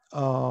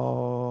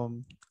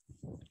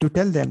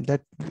tell them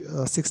that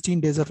 16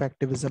 days of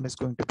activism is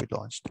going to be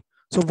launched.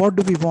 So what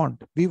do we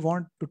want? We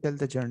want to tell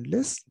the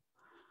journalists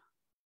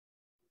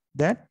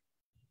that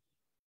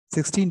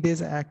 16 days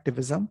of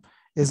activism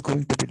is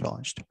going to be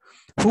launched.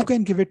 Who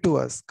can give it to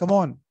us? Come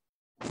on.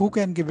 Who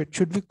can give it?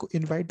 Should we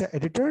invite the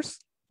editors?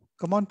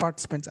 Come on,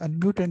 participants,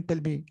 unmute and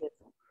tell me.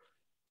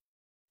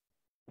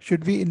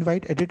 Should we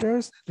invite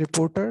editors,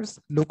 reporters,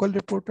 local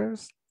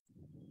reporters,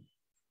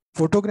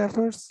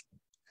 photographers,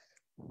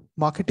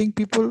 marketing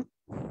people?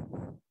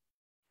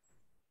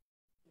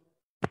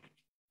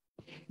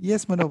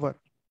 Yes, Manovar.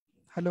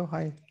 Hello,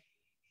 hi.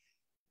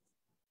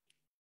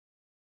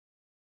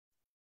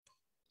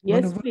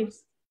 Yes, Manovar,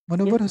 please.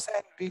 Manovar Yes.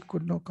 Hussain, we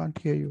can't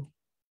hear you.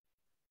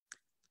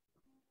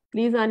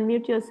 Please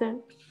unmute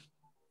yourself.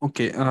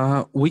 Okay,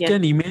 we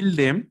can email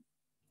them.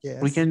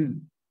 Yes. We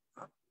can.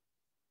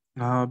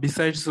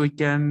 Besides, we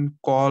can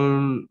call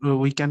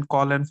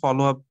and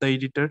follow up the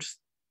editors.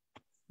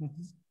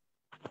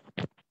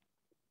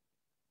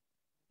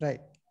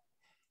 Right.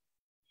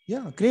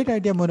 Yeah, great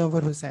idea,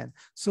 Munawar Hussain.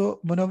 So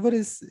Munawar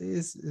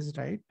is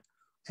right.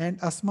 And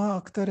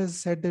Asma Akhtar has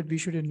said that we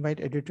should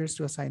invite editors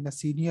to assign a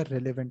senior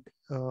relevant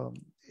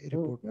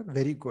reporter.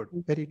 Very good.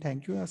 Very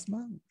thank you,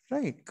 Asma.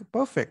 Right.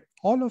 Perfect.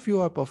 All of you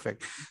are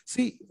perfect.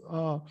 See,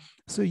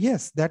 so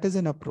yes, that is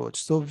an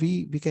approach. So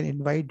we can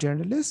invite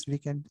journalists, we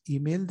can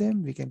email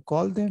them, we can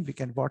call them, we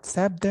can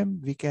WhatsApp them,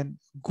 we can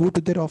go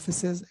to their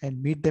offices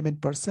and meet them in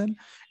person.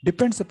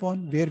 Depends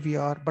upon where we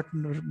are, but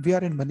we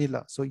are in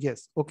Manila. So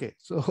yes. Okay.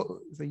 So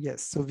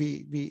yes. So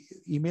we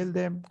email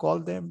them, call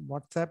them,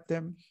 WhatsApp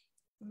them,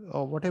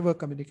 or whatever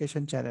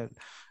communication channel.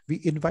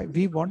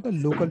 We want a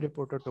local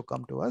reporter to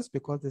come to us,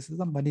 because this is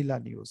the Manila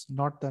news,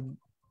 not the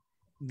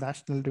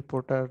national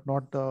reporter,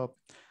 not the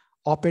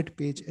op-ed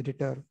page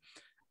editor.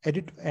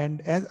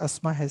 And as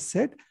Asma has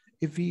said,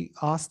 if we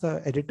ask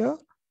the editor,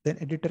 then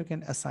editor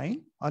can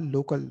assign a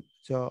local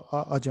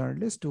a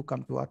journalist to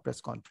come to our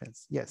press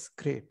conference. Yes,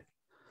 great.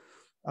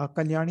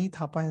 Kalyani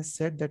Thapa has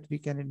said that we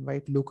can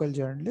invite local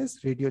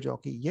journalists, radio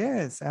jockey.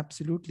 Yes,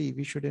 absolutely.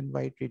 We should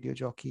invite radio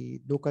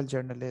jockey, local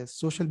journalists,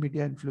 social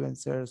media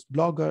influencers,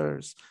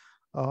 bloggers.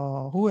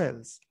 Who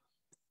else?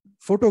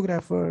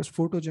 Photographers,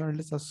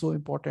 photojournalists are so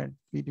important.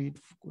 We need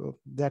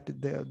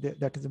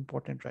that is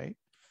important, right?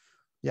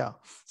 Yeah.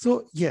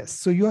 So yes,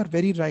 so you are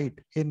very right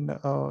in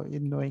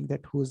knowing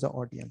that who is the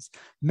audience.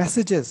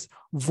 Messages.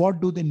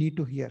 What do they need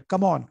to hear?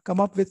 Come on, come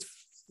up with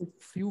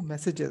few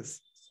messages.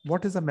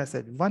 What is the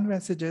message? One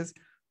message is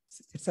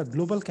it's a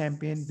global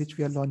campaign which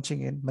we are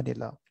launching in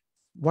Manila.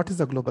 What is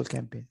the global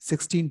campaign?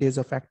 16 days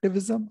of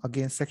activism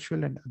against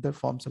sexual and other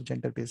forms of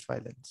gender-based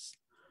violence.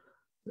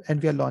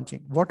 And we are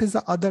launching. What is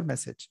the other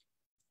message?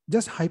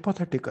 Just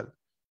hypothetical.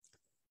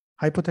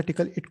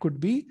 Hypothetical, it could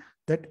be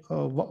that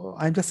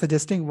I'm just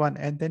suggesting one,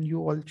 and then you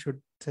all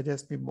should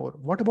suggest me more.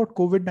 What about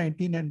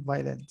COVID-19 and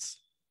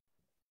violence?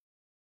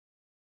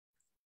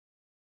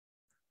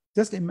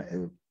 Just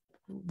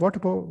what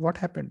about what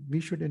happened?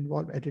 We should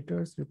involve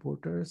editors,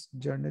 reporters,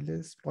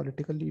 journalists,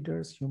 political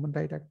leaders, human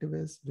rights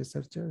activists,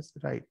 researchers,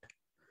 right?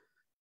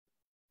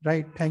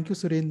 Right. Thank you,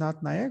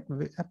 Surendranath Nayak.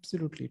 We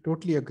absolutely,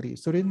 totally agree.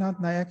 Surendranath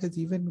Nayak has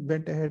even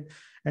went ahead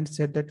and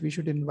said that we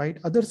should invite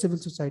other civil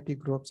society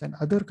groups and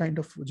other kind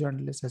of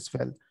journalists as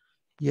well.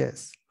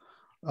 Yes.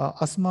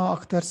 Asma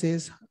Akhtar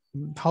says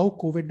how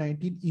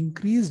COVID-19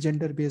 increased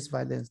gender-based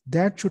violence.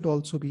 That should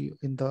also be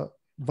in the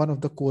one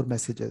of the core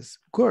messages.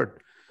 Good.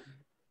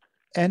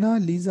 Anna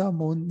Lisa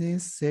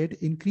Moniz said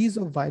increase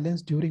of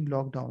violence during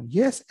lockdown.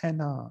 Yes,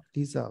 Anna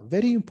Lisa,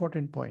 very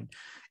important point.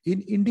 In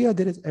India,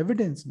 there is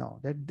evidence now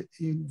that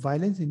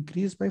violence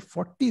increased by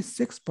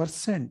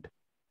 46%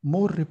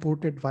 more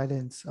reported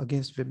violence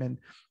against women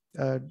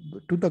to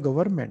the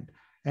government.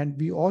 And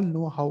we all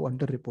know how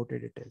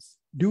underreported it is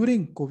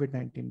during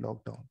COVID-19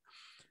 lockdown.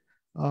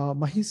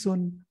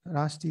 Mahisun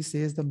Rashti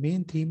says the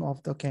main theme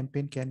of the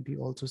campaign can be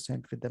also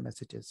sent with the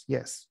messages.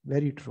 Yes,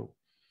 very true.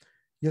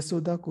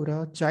 Yasoda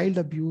Kura, child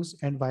abuse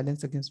and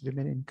violence against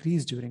women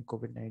increased during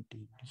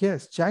COVID-19.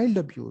 Yes, child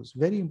abuse,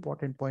 very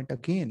important point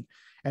again.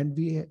 And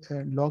we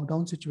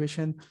lockdown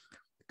situation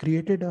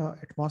created an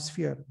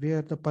atmosphere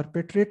where the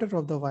perpetrator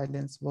of the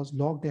violence was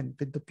locked in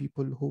with the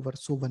people who were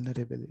so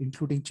vulnerable,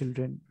 including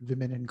children,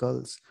 women and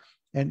girls,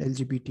 and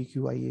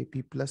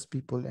LGBTQIAP plus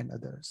people and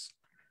others.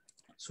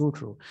 So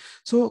true.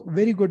 So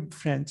very good,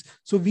 friends.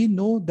 So we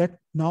know that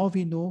now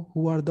we know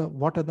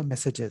what are the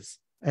messages,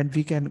 and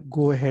we can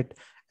go ahead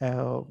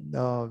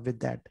with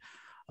that.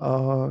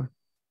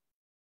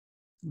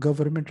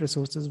 Government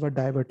resources were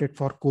diverted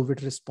for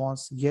COVID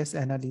response. Yes,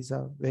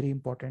 Annalisa, very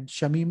important.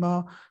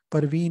 Shamima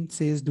Parveen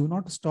says, do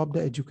not stop the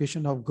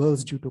education of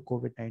girls due to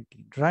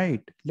COVID-19.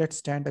 Right. Let's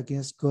stand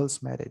against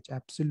girls' marriage.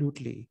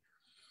 Absolutely.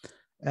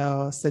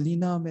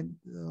 Selina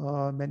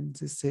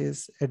Menzies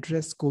says,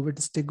 address COVID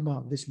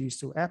stigma, which leads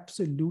to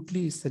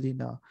absolutely,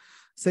 Selina.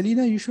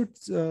 Selina, you should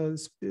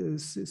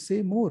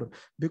say more,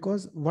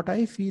 because what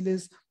I feel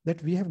is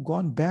that we have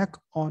gone back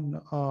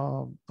on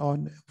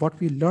what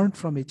we learned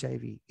from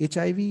HIV.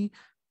 HIV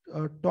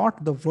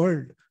taught the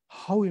world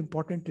how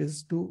important it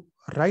is to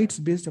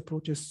rights-based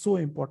approach is so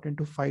important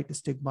to fight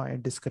stigma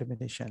and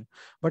discrimination.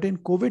 But in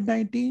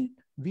COVID-19,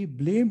 we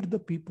blamed the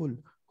people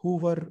who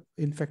were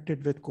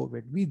infected with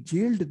COVID. We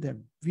jailed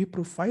them. We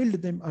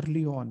profiled them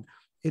early on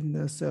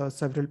in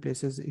several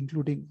places,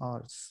 including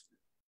ours.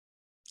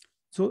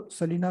 So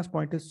Salina's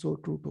point is so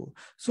true too.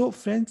 So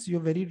friends, you're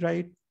very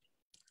right.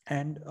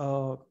 And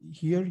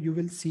here you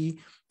will see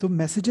the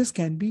messages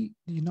can be,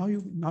 now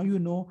you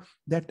know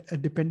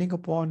that depending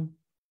upon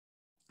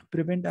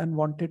prevent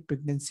unwanted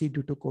pregnancy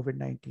due to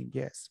COVID-19.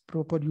 Yes.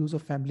 Proper use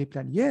of family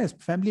plan. Yes.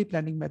 Family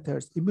planning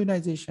methods,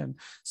 immunization,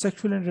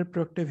 sexual and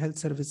reproductive health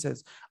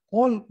services.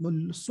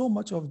 So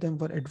much of them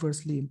were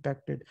adversely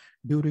impacted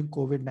during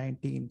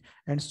COVID-19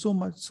 and so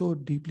much so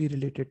deeply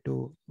related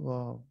to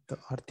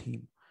our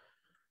theme.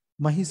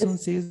 Mahisun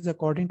says,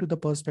 according to the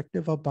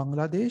perspective of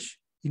Bangladesh,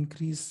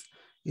 increase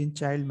in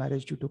child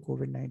marriage due to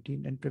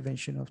COVID-19 and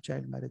prevention of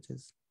child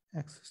marriages.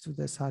 Access to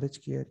the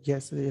SRH care.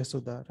 Yes,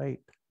 Yasoda, right.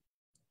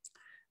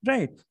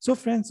 Right. So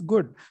friends,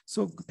 good.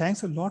 So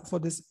thanks a lot for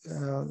this.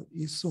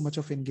 Is so much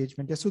of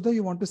engagement. Yasoda,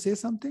 you want to say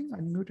something?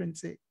 Unmute and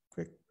say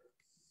quick.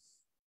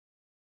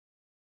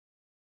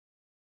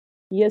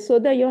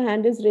 Yasoda, your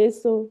hand is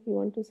raised, so you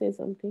want to say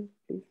something?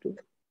 Please do.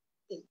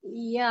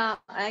 Yeah,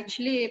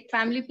 actually,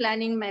 family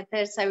planning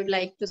methods, I would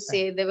like to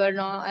say they were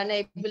not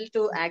unable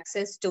to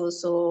access to.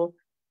 So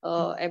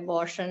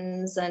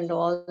abortions and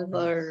all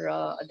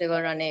were, they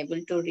were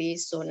unable to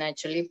reach. So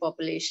naturally,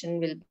 population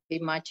will be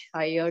much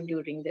higher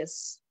during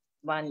this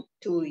 1-2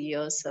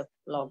 years of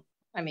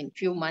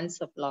few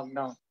months of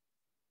lockdown.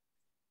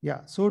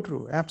 Yeah, so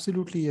true.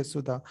 Absolutely,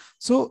 Yasoda.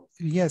 So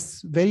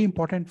yes, very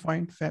important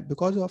point,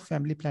 because of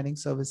family planning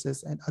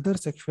services and other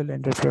sexual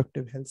and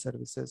reproductive health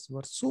services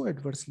were so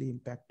adversely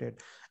impacted.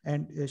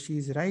 And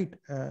she's right.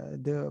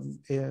 There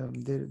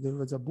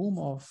was a boom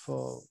of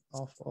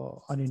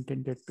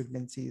unintended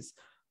pregnancies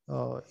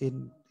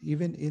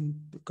even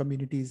in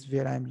communities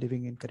where I'm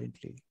living in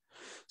currently.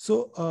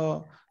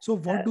 So, so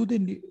what do they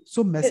need?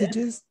 So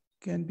messages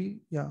can be,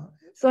 yeah.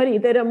 Sorry,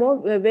 there are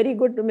more very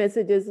good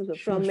messages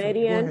from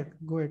Mary Ann.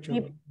 Go ahead,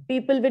 Shobha.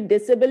 People with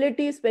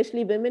disability,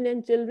 especially women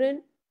and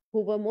children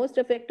who were most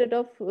affected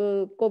of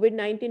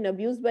COVID-19,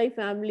 abused by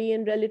family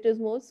and relatives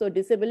most. So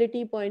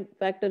disability point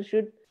factor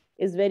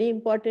is very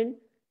important.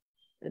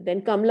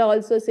 Then Kamla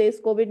also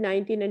says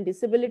COVID-19 and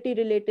disability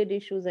related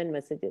issues and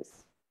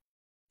messages.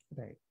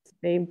 Right.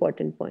 Very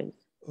important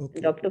points. Okay.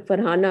 Dr.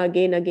 Farhana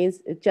again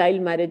against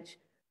child marriage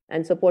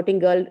and supporting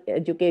girl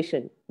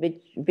education,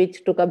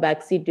 which took a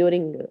backseat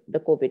during the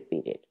COVID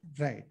period.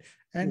 Right.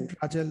 And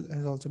Rajal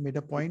has also made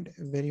a point,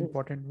 a very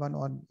important one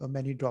on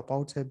many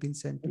dropouts have been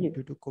sent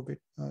due to COVID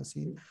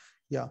scene.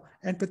 Yeah.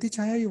 And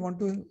Pratichaya, you want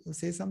to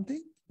say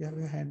something? You have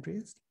your hand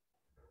raised.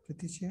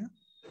 Pratichaya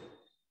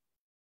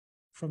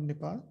from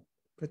Nepal.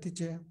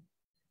 Pratichaya.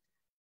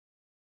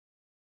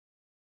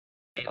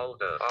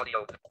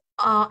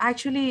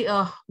 Actually,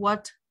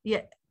 what?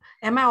 Yeah.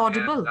 Am I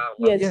audible?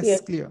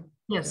 Yes, clear.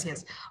 Yes,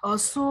 yes.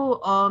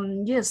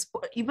 Yes,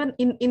 even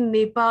in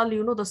Nepal,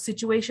 you know, the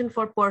situation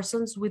for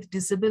persons with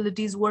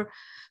disabilities were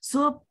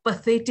so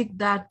pathetic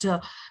that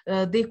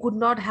they could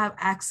not have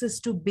access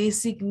to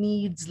basic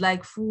needs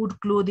like food,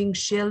 clothing,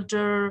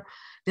 shelter.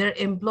 Their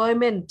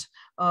employment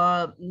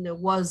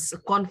was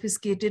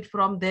confiscated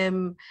from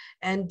them,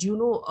 and you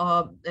know,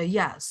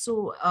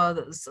 so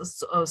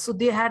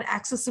they had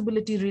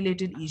accessibility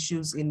related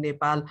issues in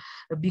Nepal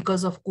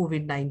because of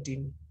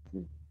COVID-19.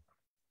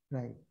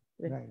 Right.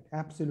 Right,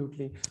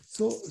 absolutely.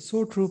 So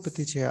true,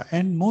 Patichya.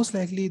 And most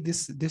likely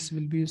this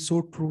will be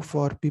so true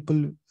for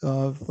people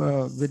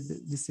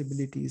with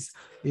disabilities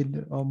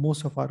in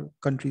most of our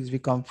countries we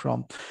come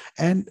from.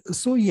 And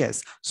so,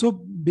 yes, so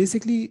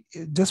basically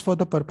just for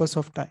the purpose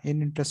of time,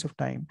 in interest of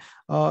time,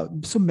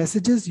 so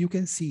messages, you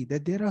can see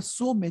that there are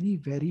so many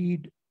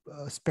varied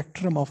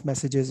spectrum of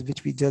messages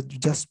which we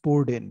just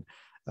poured in.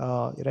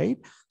 Right.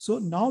 So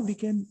now we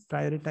can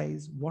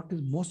prioritize what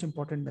is most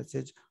important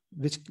message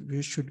which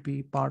should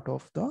be part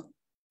of the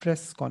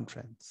press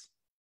conference,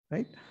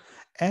 right?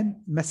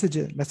 And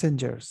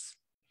messengers,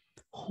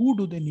 who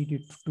do they need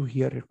it to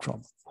hear it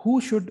from?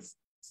 Who should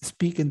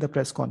speak in the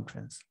press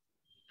conference?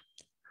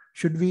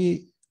 Should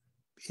we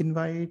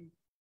invite?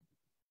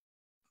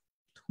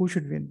 Who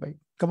should we invite?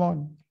 Come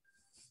on,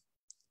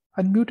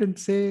 unmute and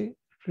say,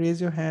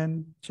 raise your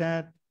hand,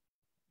 chat.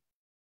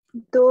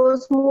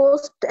 Those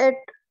most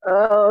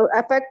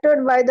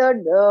affected by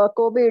the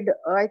COVID,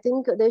 I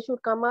think they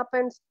should come up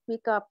and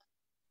speak up.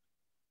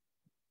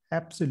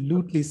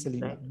 Absolutely,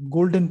 Selena.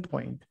 Golden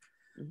point.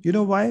 You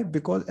know why?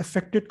 Because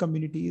affected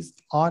communities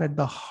are at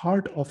the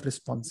heart of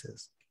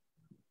responses.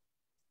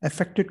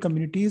 Affected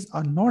communities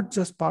are not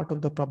just part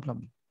of the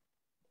problem.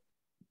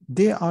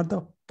 They are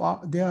the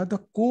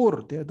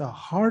core, they are the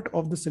heart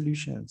of the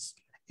solutions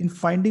in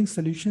finding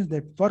solutions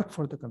that work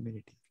for the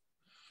community.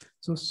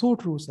 So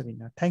true,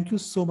 Selena. Thank you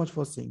so much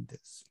for saying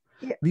this.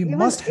 Yeah, we even,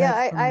 must have.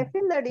 Yeah, I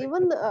feel that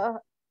even.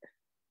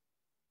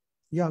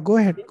 Yeah, go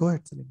ahead,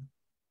 Selena.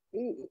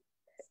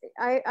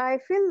 I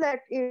feel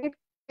that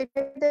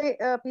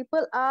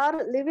people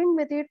are living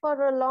with it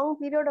for a long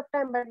period of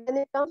time, but when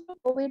it comes to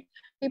COVID,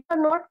 people are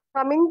not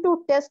coming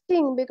to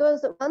testing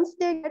because once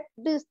they get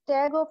this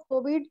tag of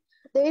COVID,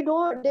 they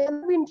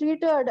have been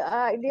treated.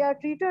 They are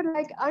treated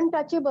like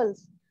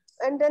untouchables.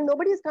 And then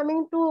nobody is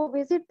coming to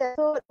visit them.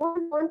 So they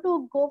don't want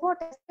to go for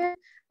testing.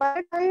 By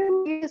the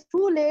time it is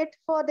too late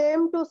for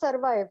them to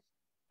survive.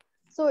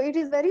 So it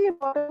is very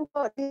important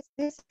for this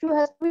issue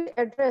has to be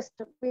addressed.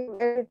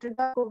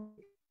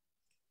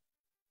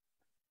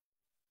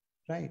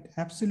 Right,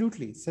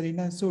 absolutely.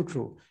 Serena is so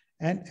true.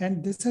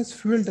 And this has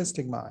fueled the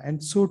stigma,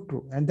 and so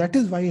true. And that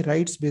is why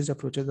rights-based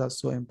approaches are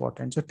so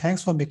important. So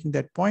thanks for making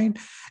that point.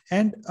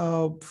 And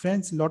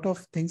friends, a lot of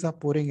things are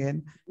pouring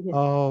in. Yes.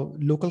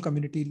 Local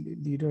community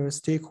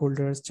leaders,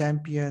 stakeholders,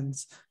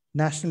 champions,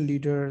 national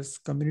leaders,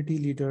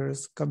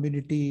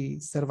 community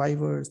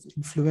survivors,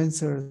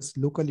 influencers,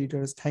 local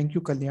leaders. Thank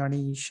you,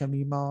 Kalyani,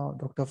 Shamima,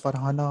 Dr.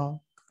 Farhana,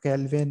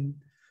 Kelvin.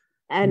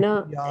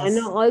 Anna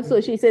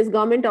also, she says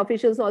government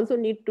officials also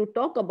need to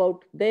talk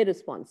about their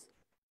response.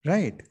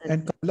 Right.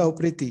 And Kamala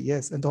Upriti,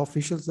 yes. And the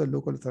officials of the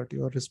local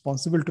authority are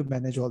responsible to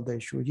manage all the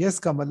issues. Yes,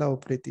 Kamala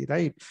Upriti,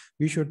 right.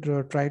 We should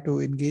try to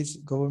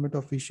engage government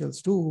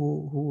officials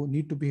too, who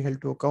need to be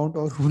held to account,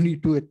 or who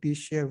need to at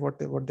least share what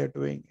they're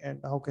doing and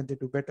how can they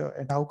do better,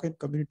 and how can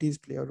communities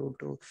play a role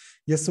too.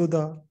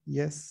 Yasoda,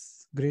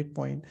 yes, great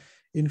point.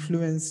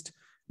 Influenced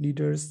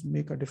leaders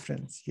make a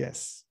difference.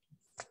 Yes,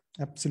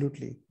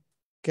 absolutely.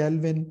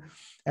 Kelvin,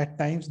 at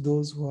times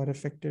those who are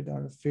affected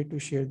are afraid to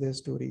share their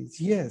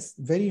stories. Yes,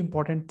 very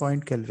important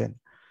point, Kelvin.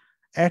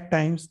 At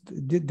times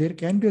there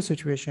can be a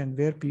situation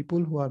where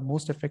people who are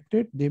most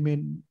affected, they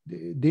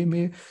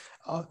may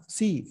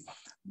see,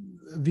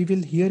 we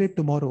will hear it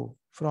tomorrow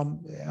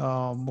from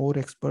more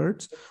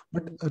experts,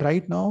 but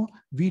right now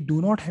we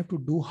do not have to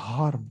do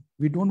harm.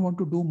 We don't want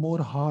to do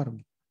more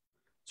harm.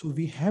 So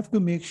we have to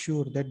make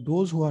sure that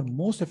those who are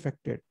most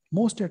affected,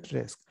 most at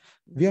risk,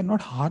 we are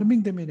not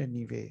harming them in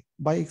any way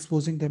by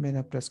exposing them in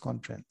a press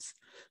conference.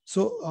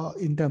 So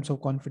in terms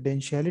of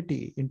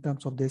confidentiality, in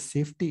terms of their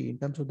safety, in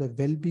terms of their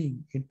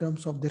well-being, in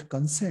terms of their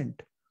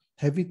consent,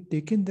 have we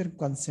taken their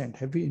consent?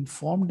 Have we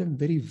informed them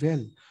very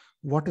well?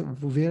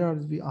 Where are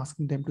we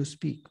asking them to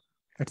speak,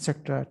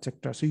 etc.,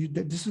 etc. So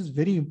this is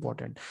very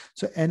important.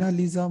 So Anna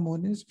Lisa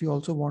Moniz, we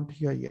also want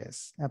here.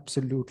 Yes,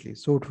 absolutely.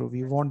 So true.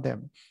 We want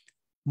them.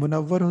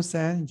 Munawwar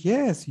Hussain,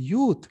 yes,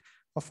 youth.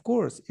 Of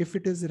course, if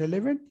it is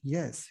relevant,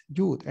 yes,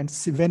 youth. And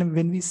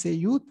when we say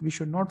youth, we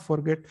should not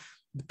forget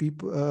the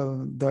people,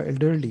 the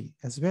elderly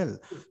as well,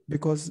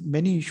 because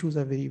many issues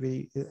are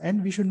very,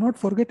 and we should not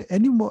forget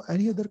any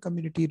other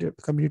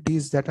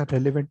communities that are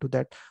relevant to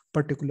that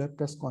particular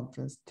press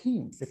conference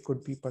theme. It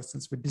could be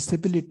persons with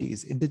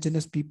disabilities,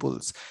 indigenous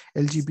peoples,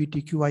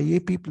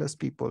 LGBTQIAP plus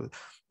people,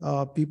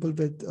 people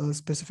with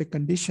specific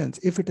conditions.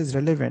 If it is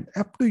relevant,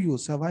 up to you,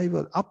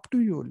 survival, up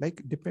to you,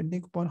 like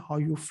depending upon how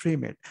you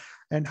frame it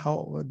and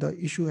how the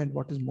issue and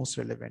what is most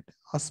relevant.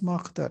 Asma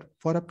Akhtar,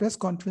 for a press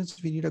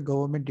conference, we need a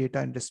government data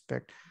and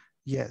respect.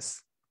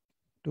 Yes,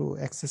 to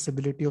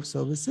accessibility of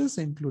services,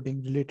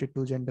 including related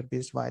to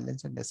gender-based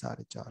violence and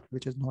SRHR,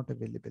 which is not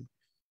available.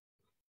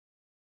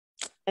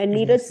 And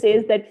Neeraj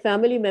says that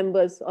family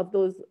members of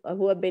those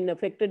who have been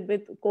affected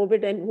with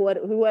COVID and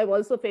who have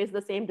also faced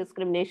the same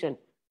discrimination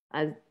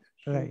as.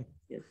 Right.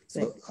 Yes,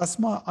 so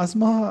right.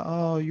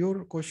 Asma,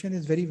 your question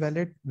is very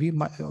valid. We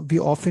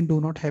often do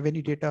not have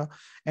any data.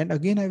 And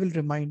again, I will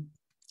remind,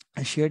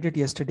 I shared it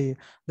yesterday,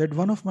 that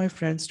one of my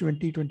friends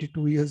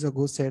 22 years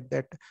ago said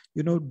that,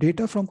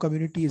 data from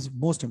community is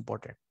most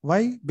important.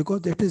 Why?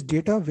 Because that is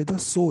data with a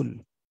soul,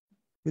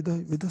 with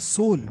a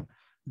soul.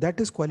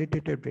 That is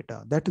qualitative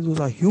data. Those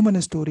are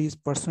human stories,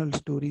 personal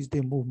stories.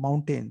 They move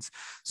mountains.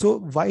 So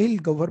while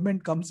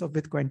government comes up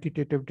with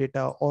quantitative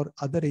data, or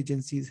other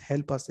agencies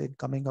help us in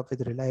coming up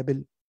with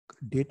reliable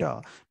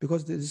data,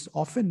 because there is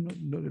often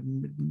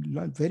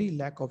very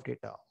lack of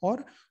data,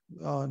 or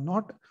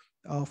not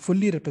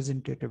fully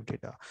representative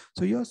data.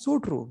 So you are so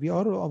true. We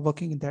are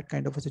working in that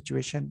kind of a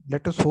situation.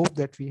 Let us hope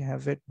that we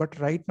have it. But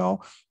right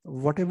now,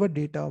 whatever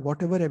data,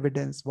 whatever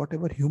evidence,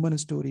 whatever human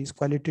stories,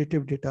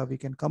 qualitative data we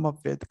can come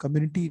up with,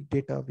 community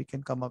data we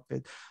can come up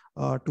with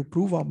to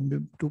prove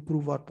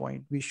our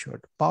point, we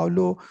should.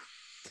 Paulo,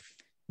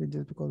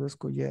 just because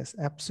yes,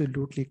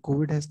 absolutely.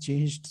 COVID has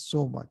changed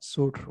so much.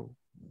 So true.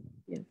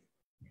 Yes.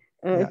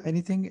 Yeah.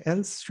 Anything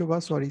else,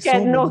 Shubha? Sorry.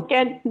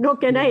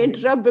 Can I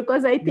interrupt?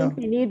 Because I think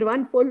we need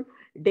one full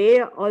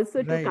day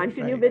also to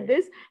continue with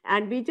this,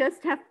 and we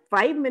just have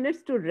 5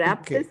 minutes to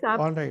wrap this up.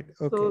 All right.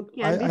 Okay. So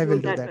I will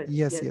do that.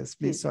 Yes.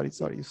 Please. Sorry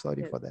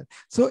for that.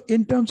 So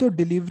in terms of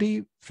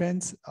delivery,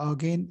 friends,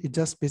 again, it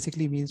just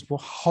basically means,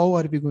 how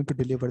are we going to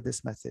deliver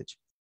this message?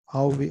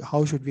 How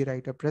should we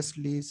write a press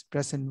release,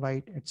 press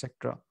invite,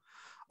 etc.,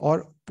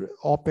 or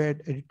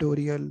op-ed,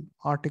 editorial,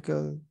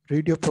 article,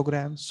 radio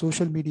program,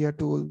 social media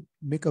tool,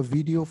 make a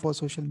video for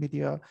social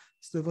media.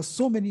 So there were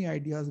so many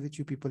ideas which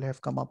you people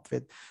have come up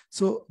with.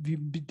 So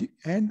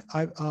I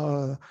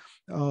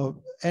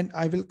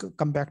will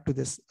come back to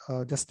this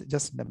just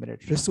in a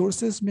minute.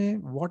 Resources,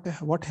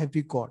 what have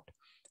we got?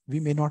 We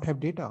may not have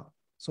data.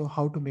 So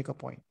how to make a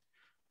point?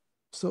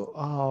 So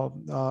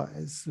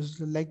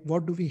like,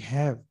 what do we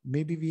have?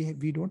 Maybe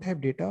we don't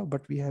have data,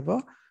 but we have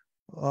a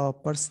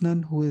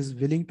person who is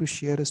willing to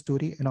share a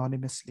story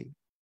anonymously.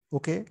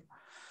 Okay.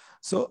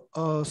 So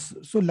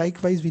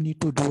likewise, we need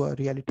to do a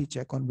reality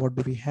check on what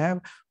do we have,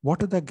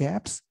 what are the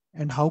gaps,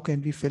 and how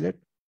can we fill it?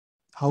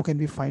 How can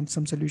we find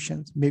some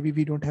solutions? Maybe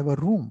we don't have a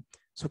room.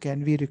 So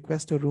can we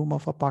request a room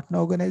of a partner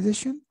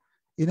organization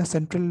in a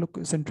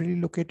centrally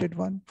located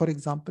one, for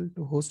example,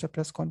 to host a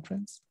press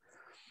conference?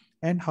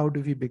 And how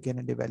do we begin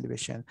an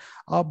evaluation?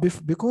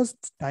 Because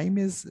time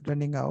is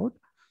running out.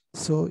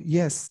 So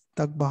yes,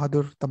 Tak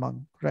Bahadur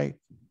Tamang, right?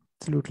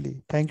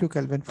 Absolutely. Thank you,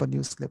 Kelvin, for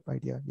news clip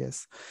idea.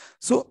 Yes.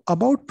 So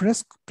about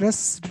press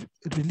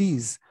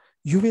release,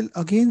 you will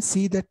again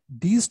see that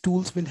these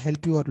tools will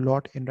help you a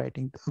lot in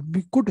writing.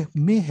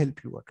 May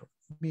help you a lot,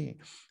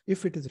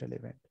 if it is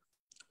relevant,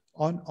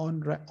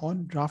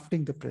 on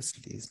drafting the press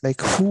release,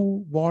 like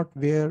who, what,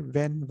 where,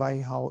 when,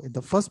 why, how in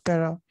the first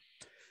para.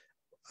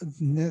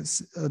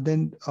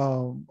 Then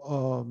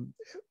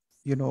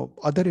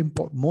other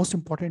most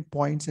important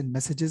points and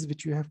messages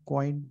which you have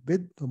coined,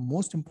 with the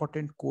most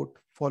important quote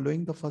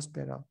following the first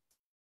para,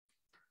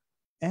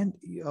 and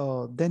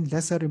then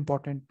lesser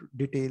important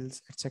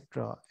details,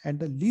 etc., and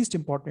the least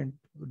important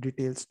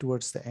details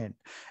towards the end.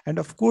 And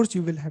of course,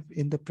 you will have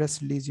in the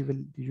press release,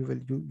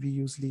 we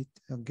usually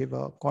give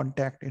a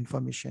contact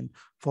information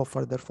for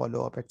further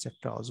follow-up,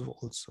 etc.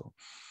 also.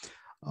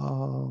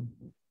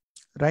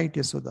 Right,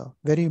 Yasoda,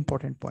 very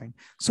important point.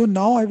 So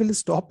now I will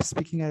stop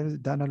speaking.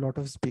 I've done a lot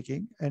of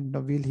speaking, and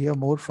we'll hear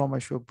more from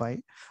Ashok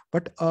Bhai.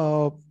 But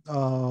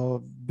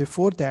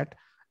before that,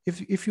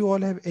 if you all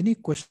have any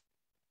questions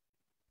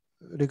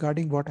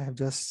regarding what I have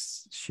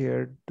just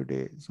shared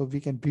today, so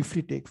we can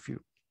briefly take few.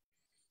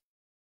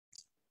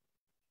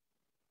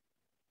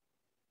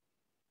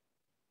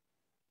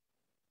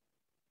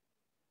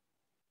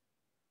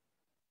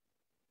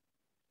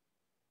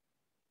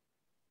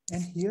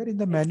 And here in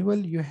the manual,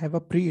 you have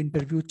a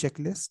pre-interview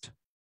checklist.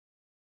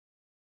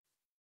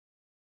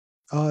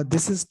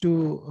 This is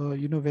to,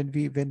 when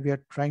we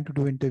are trying to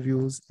do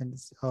interviews. And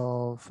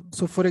so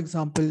for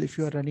example, if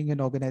you are running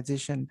an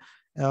organization,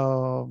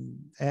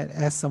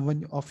 as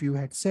someone of you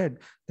had said,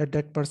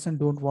 that person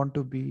don't want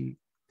to be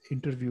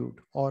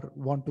interviewed or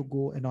want to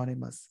go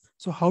anonymous.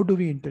 So how do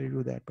we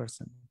interview that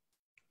person?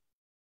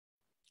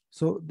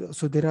 So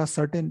there are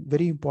certain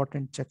very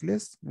important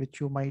checklists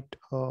which you might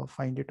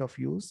find it of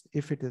use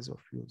if it is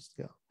of use.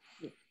 Yeah.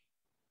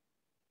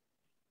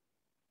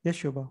 Yes,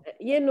 Shobha.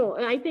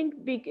 I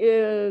think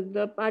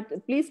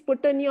please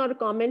put in your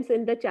comments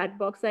in the chat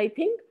box, I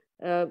think,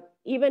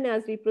 even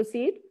as we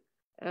proceed.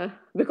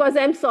 Because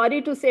I'm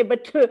sorry to say,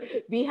 but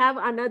we have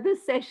another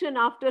session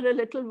after a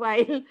little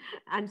while.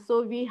 And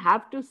so we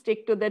have to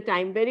stick to the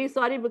time. Very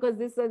sorry, because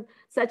this is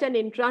such an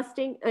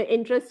interesting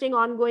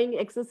ongoing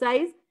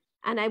exercise.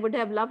 And I would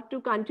have loved to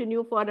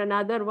continue for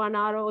another 1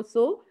 hour or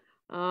so.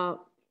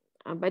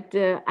 But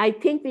I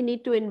think we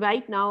need to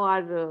invite now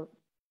our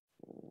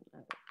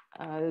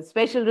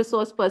special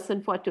resource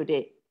person for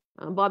today.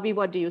 Bobby,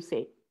 what do you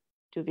say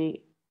to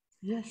be?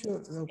 Yeah, sure.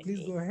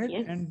 Please go ahead.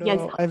 Yes. And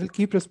Yes. I will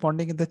keep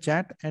responding in the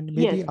chat. And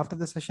maybe Yes. after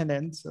the session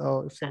ends,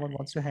 if someone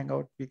wants to hang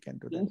out, we can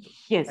do that.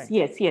 Yes,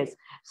 Thanks. yes.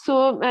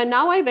 So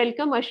now I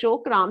welcome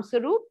Ashok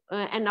Ramsarup,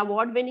 an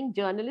award-winning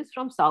journalist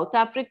from South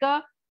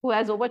Africa who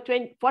has over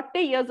 40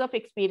 years of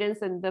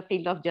experience in the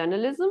field of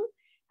journalism.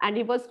 And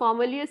he was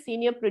formerly a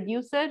senior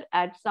producer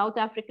at South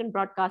African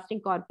Broadcasting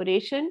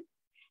Corporation.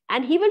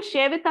 And he will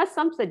share with us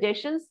some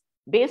suggestions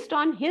based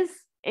on his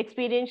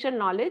experiential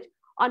knowledge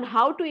on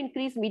how to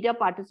increase media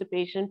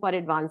participation for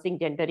advancing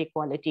gender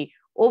equality.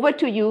 Over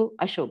to you,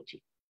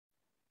 Ashokji.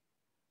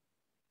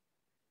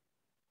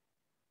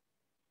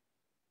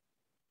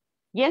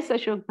 Yes,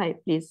 Ashok bhai,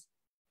 please.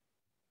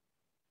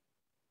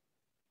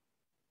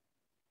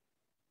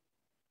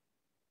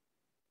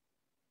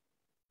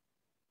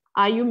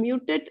 Are you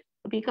muted?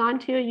 We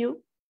can't hear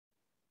you.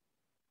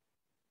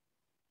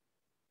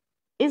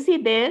 Is he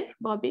there,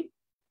 Bobby?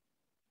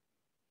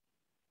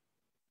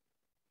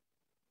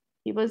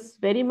 He was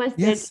very much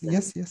there. Yes.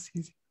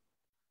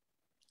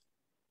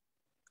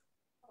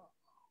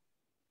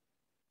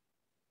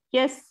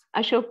 Yes,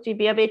 Ashokji,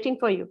 we are waiting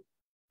for you.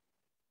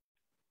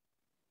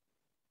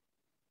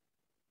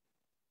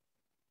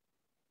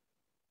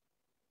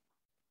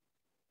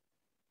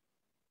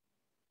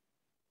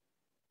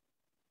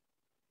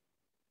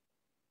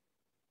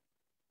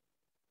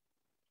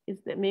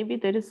 Maybe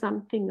there is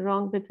something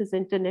wrong with his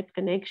internet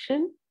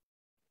connection.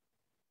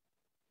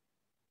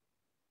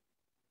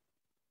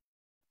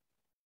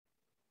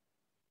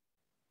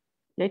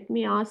 Let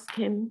me ask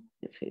him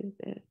if he's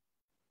there.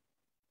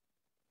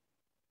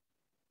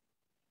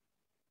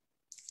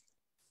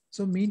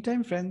 So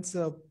meantime, friends,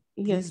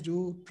 please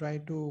do try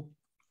to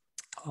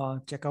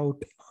check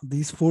out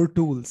these 4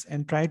 tools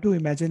and try to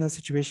imagine a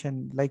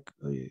situation like,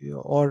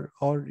 or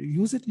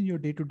use it in your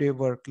day-to-day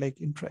work. Like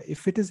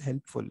if it is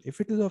helpful, if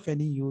it is of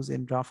any use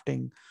in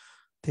drafting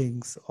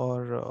things,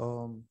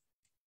 or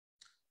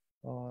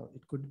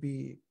it could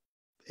be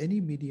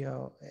any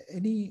media,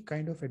 any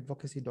kind of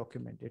advocacy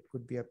document. It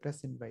could be a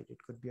press invite,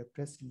 it could be a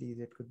press release,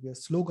 it could be a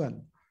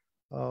slogan,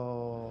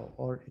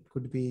 or it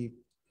could be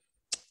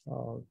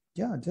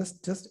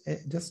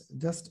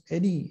just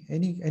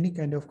any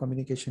kind of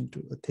communication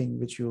to a thing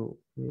which you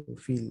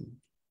feel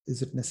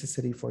is it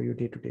necessary for your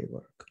day-to-day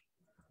work.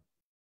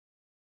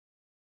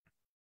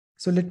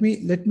 So let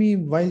me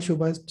while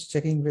Shobha is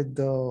checking with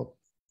the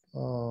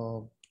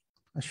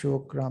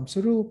Ashok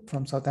Ramsarup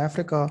from South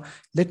Africa,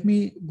 let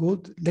me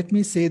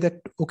say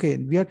that, okay,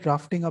 we are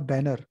drafting a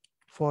banner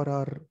for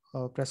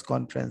our press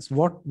conference.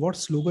 What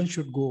slogan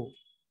should go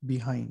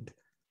behind,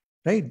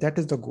 right? That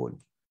is the goal.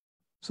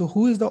 So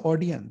who is the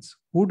audience?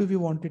 Who do we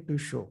want it to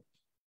show?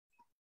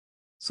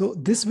 So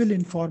this will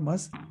inform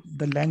us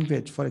the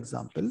language, for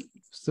example.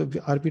 So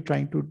are we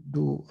trying to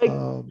do...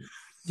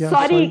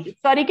 sorry,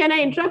 can I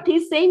interrupt?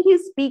 He's saying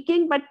he's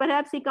speaking, but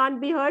perhaps he can't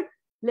be heard.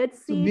 Let's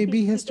see. So maybe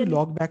he has to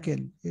log back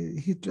in.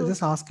 He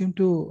just ask him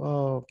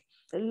to...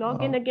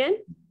 log in again?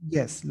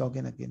 Yes, log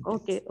in again.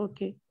 Please.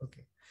 Okay.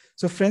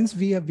 So friends,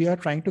 we are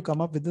trying to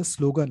come up with a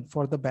slogan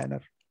for the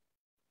banner,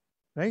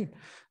 right?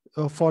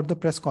 For the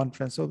press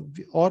conference,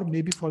 or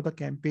maybe for the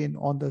campaign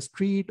on the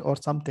street or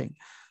something.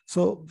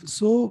 So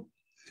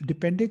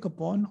depending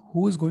upon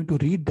who is going to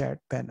read that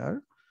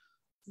banner,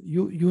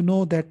 you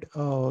know that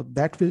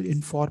that will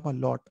inform a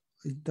lot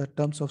in the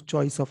terms of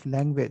choice of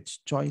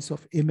language, choice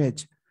of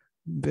image.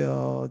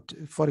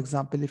 For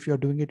example, if you're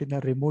doing it in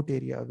a remote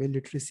area where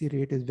literacy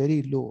rate is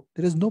very low,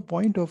 there is no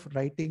point of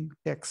writing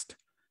text.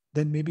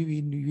 Then maybe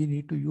we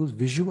need to use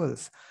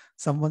visuals.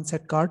 Someone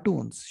said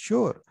cartoons,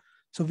 sure.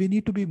 So we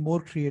need to be more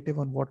creative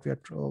on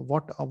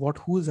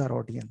who is our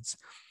audience,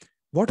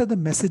 what are the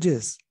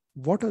messages,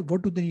 what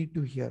do they need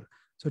to hear.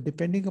 So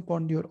depending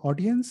upon your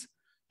audience,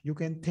 you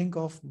can think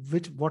of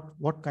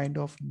what kind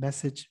of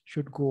message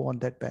should go on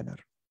that banner,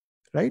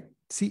 right?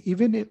 See,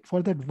 even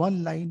for that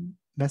 1-line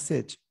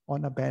message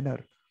on a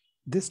banner,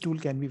 this tool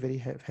can be very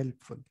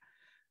helpful.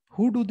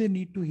 who do they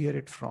need to hear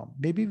it from?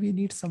 Maybe we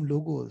need some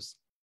logos,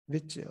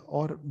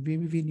 or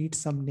maybe we need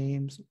some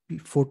names,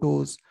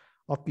 photos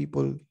of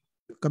people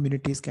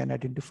communities can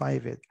identify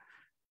with.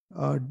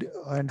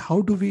 And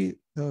how do we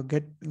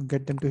get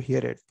them to hear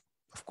it?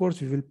 Of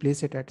course, we will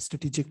place it at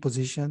strategic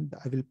position.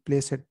 I will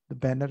place it the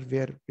banner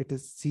where it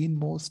is seen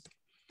most.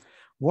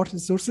 What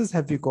resources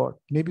have we got?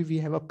 Maybe we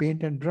have a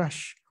paint and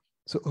brush.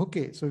 So,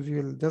 okay, so we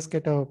will just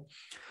get a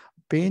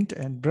paint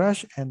and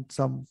brush and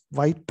some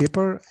white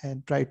paper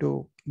and try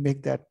to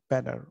make that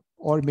banner.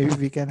 Or maybe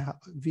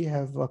we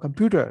have a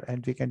computer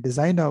and we can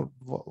design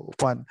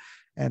one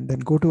and then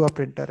go to a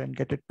printer and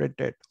get it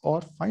printed,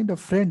 or find a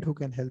friend who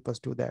can help us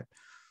do that.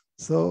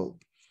 So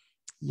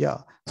yeah,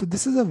 so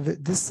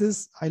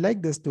I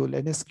like this tool.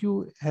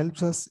 NSQ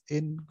helps us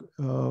in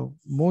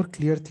more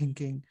clear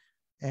thinking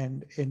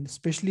and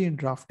especially in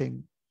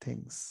drafting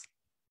things.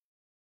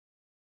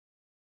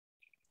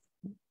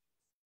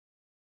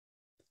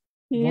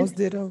 Was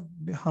there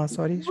a,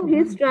 sorry, no,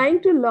 he's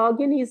trying to log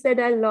in. He said,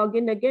 I'll log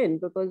in again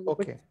because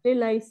but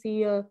still I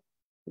see a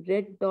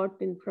red dot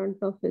in front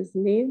of his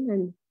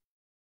name.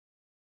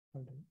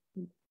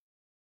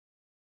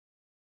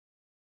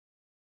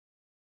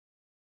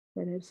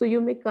 And so you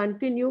may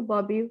continue,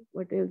 Bobby,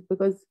 what else?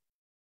 Because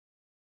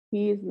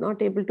he is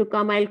not able to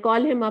come. I'll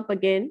call him up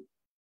again.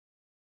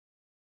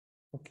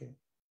 Okay.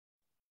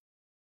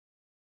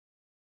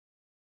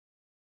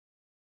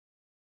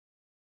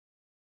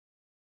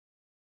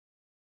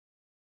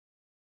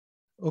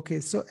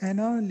 Okay, so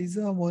Anna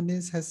Lisa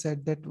Moniz has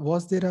said that,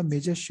 was there a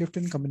major shift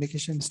in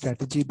communication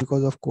strategy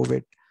because of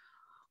COVID?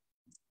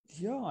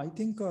 Yeah, I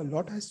think a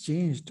lot has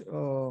changed.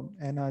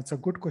 Anna, it's a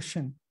good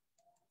question.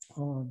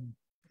 A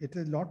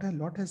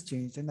lot has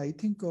changed. And I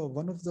think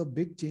one of the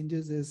big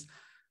changes is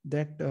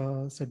that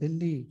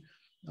suddenly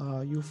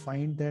you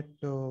find that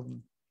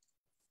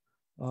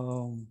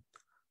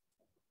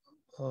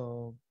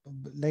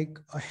like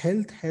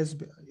health has,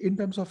 in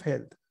terms of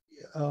health,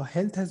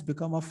 health has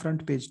become a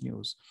front page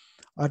news.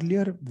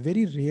 Earlier,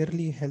 very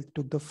rarely health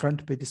took the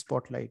front page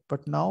spotlight,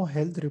 but now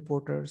health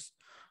reporters,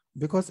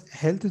 because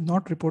health is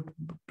not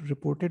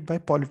reported by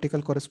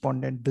political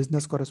correspondent,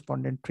 business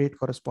correspondent, trade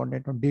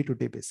correspondent on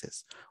day-to-day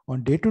basis.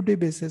 On day-to-day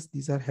basis,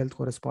 these are health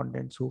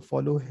correspondents who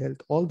follow health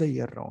all the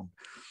year round.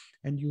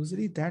 And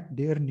usually that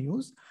their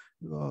news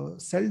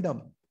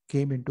seldom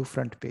came into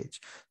front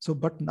page. So,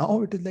 but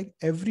now it is like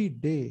every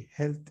day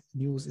health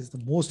news is the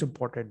most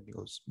important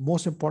news,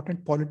 most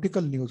important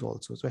political news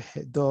also. So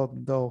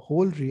the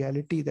whole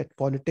reality that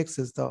politics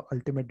is the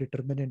ultimate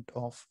determinant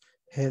of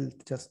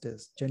health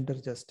justice, gender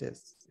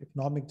justice,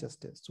 economic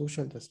justice,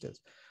 social justice,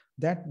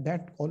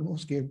 that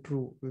almost came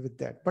true with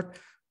that. But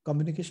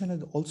communication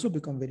has also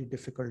become very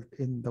difficult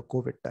in the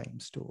COVID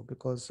times too,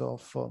 because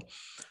of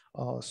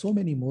so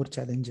many more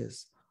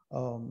challenges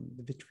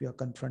which we are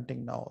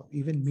confronting now.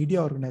 Even media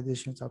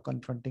organizations are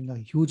confronting a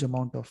huge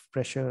amount of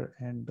pressure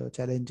and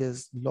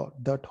challenges.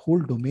 That whole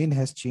domain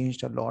has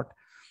changed a lot.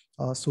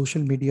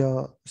 Social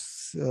media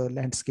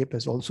landscape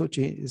has also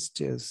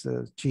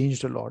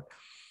changed a lot.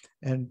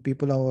 And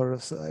people are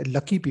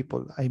lucky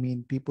people. I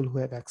mean, people who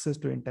have access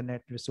to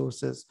internet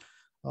resources.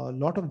 A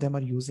lot of them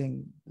are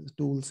using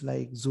tools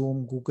like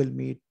Zoom, Google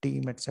Meet,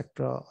 Team,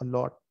 etc. a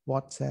lot,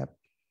 WhatsApp,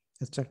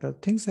 etc.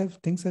 Things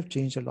have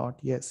changed a lot,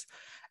 yes,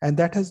 and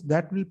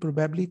that will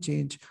probably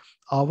change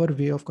our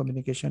way of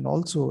communication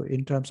also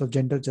in terms of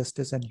gender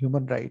justice and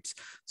human rights.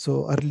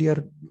 So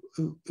earlier,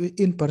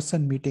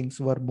 in-person meetings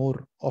were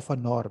more of a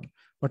norm,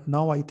 but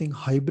now I think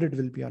hybrid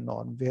will be a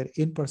norm where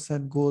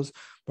in-person goes,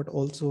 but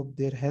also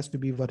there has to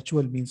be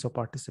virtual means of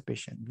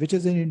participation, which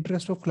is in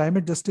interest of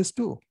climate justice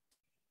too.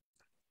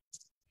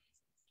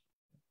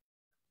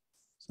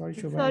 Sorry,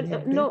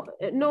 Shobha,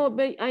 no,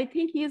 but I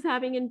think he is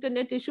having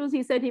internet issues.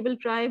 He said he will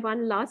try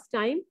one last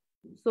time.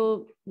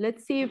 So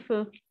let's see if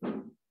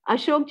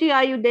Ashokji,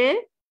 are you there?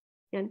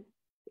 And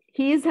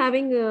he is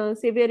having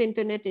severe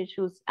internet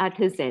issues at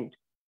his end.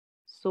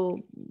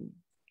 So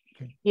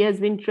he has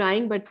been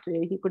trying, but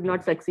he could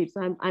not succeed.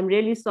 So I'm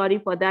really sorry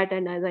for that.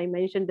 And as I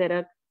mentioned, there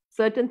are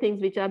certain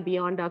things which are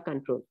beyond our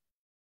control.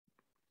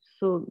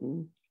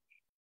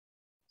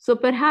 So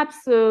perhaps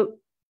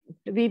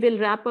we will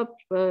wrap up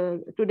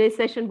today's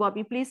session.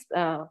 Bobby, please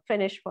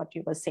finish what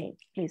you were saying,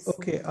 please.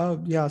 Okay.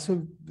 Yeah.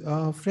 So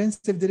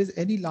friends, if there is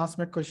any last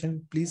minute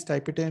question, please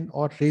type it in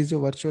or raise your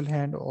virtual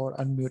hand or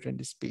unmute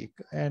and speak.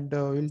 And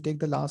we'll take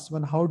the last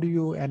one.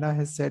 Anna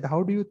has said,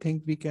 how do you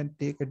think we can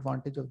take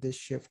advantage of this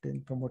shift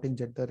in promoting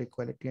gender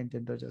equality and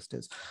gender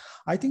justice?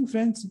 I think,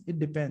 friends, it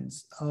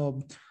depends.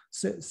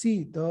 So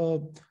see,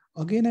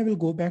 again, I will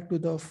go back to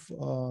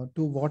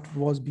to what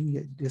was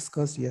being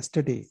discussed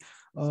yesterday.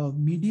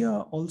 Media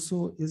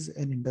also is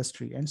an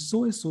industry, and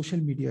so is social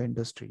media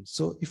industry.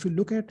 So if you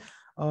look at,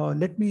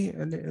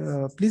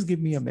 please give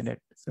me a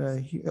minute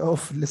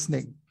of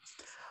listening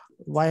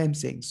why I'm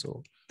saying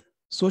so.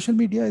 Social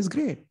media is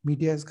great.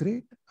 Media is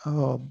great.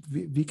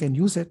 We can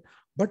use it,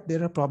 but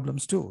there are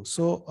problems too.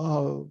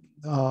 So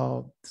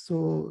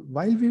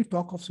while we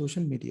talk of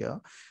social media,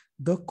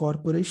 the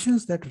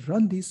corporations that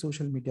run these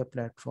social media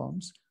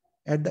platforms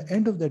At the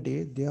end of the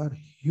day, they are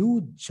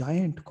huge,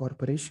 giant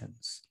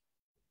corporations.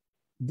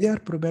 They are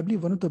probably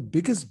one of the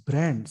biggest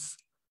brands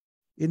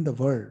in the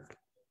world,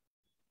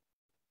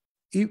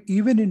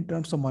 even in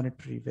terms of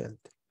monetary wealth.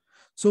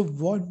 So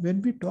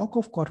when we talk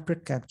of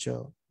corporate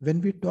capture,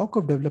 when we talk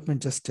of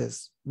development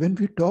justice, when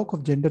we talk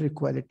of gender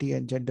equality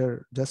and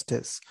gender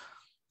justice,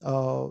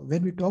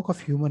 when we talk of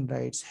human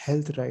rights,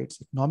 health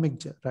rights,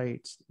 economic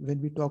rights, when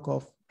we talk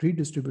of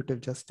redistributive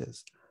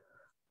justice,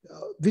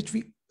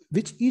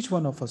 which each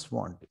one of us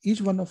want.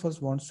 Each one of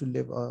us wants to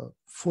live a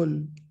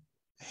full,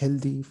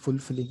 healthy,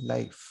 fulfilling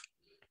life.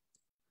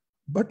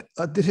 But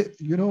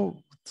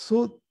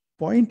so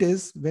point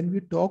is, when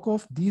we talk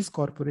of these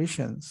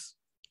corporations,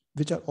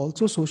 which are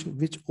also social,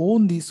 which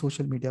own these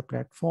social media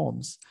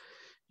platforms,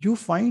 you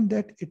find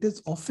that it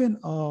is often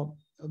a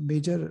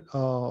major.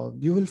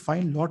 You will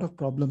find a lot of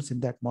problems in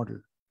that model.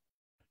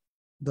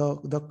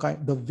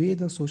 The way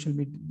the social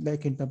media,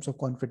 like in terms of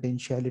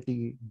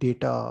confidentiality,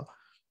 data.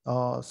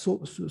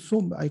 So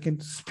I can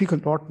speak a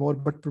lot more,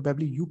 but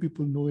probably you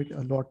people know it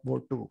a lot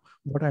more too,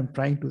 what I'm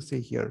trying to say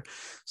here.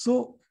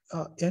 So,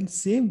 and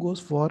same goes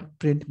for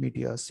print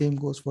media, same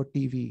goes for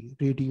TV,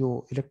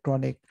 radio,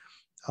 electronic,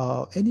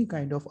 any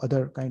kind of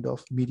other kind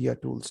of media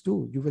tools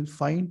too. You will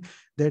find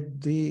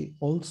that they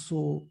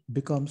also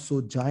become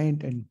so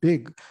giant and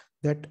big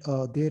that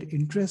their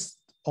interests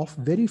of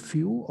very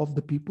few of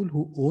the people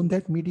who own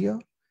that media,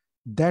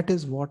 that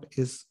is what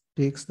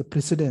takes the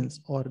precedence,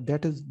 or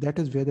that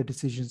is where the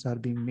decisions are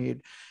being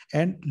made,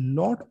 and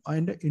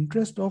the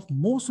interest of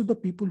most of the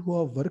people who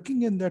are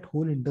working in that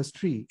whole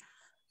industry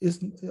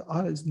is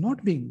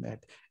not being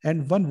met.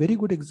 And one very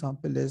good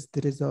example is,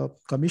 there is a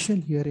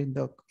commission here in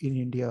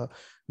India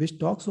which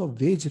talks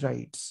of wage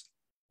rights,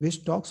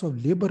 which talks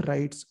of labor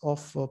rights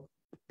of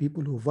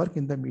people who work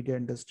in the media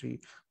industry,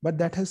 but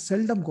that has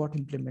seldom got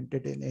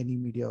implemented in any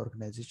media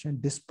organization,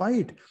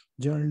 despite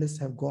journalists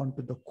have gone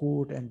to the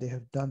court and they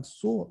have done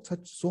so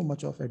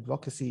much of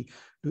advocacy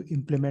to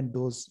implement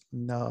those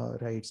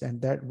rights.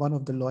 And that one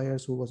of the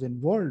lawyers who was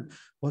involved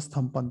was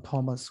Thampan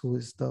Thomas, who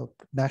is the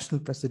national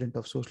president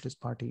of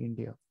Socialist Party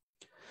India.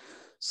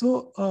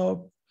 So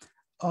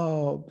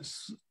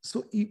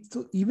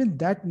even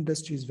that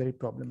industry is very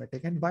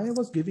problematic. And why I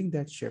was giving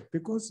that shift,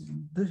 because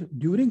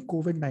during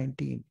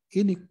COVID-19,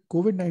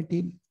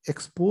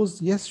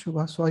 exposed, yes,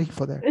 Shubha, sorry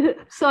for that.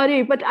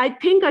 Sorry, but I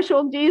think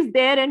Ashok ji is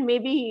there, and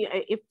maybe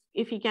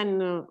if he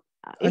can,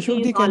 if Ashok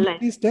he ji, is can online. you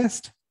please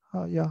test?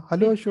 Yeah,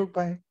 hello Ashok,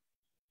 bye.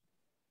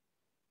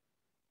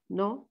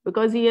 No,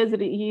 because he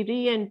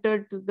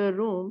re-entered the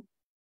room,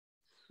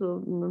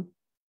 so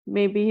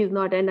maybe he's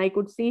not, and I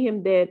could see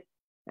him there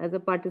as a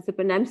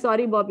participant. I'm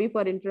sorry, Bobby,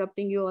 for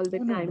interrupting you all the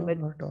time. No, but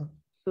not at all.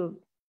 So,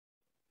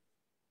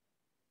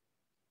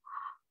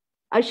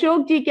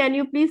 Ashok ji, can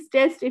you please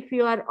test if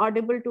you are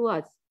audible to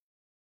us?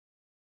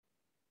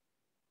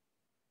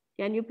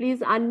 Can you please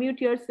unmute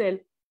yourself?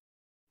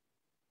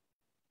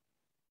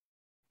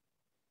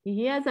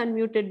 He has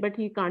unmuted, but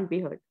he can't be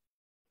heard.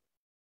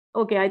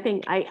 Okay, I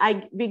think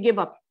we give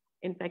up.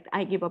 In fact,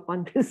 I give up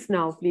on this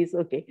now, please.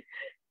 Okay.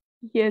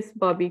 Yes,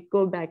 Bobby,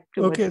 go back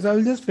to Okay, so I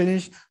will just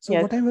finish. So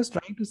Yes. what I was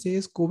trying to say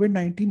is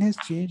COVID-19 has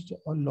changed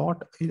a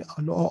lot.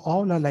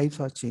 All our lives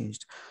are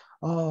changed.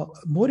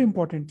 More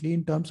importantly,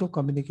 in terms of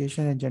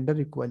communication and gender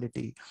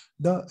equality,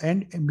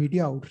 and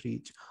media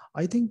outreach,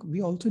 I think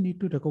we also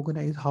need to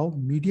recognize how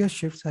media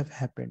shifts have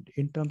happened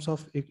in terms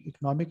of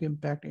economic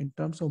impact, in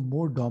terms of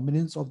more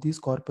dominance of these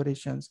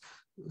corporations,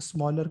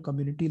 smaller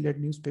community-led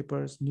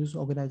newspapers, news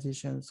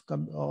organizations,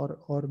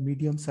 or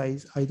medium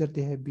size. Either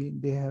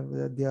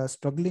they are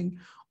struggling,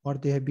 or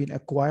they have been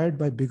acquired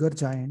by bigger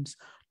giants,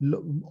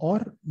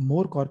 or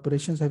more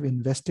corporations have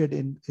invested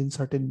in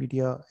certain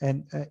media.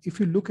 And if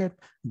you look at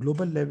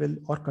global level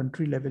or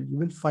country level, you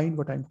will find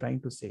what I'm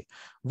trying to say.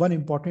 One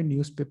important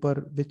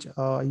newspaper which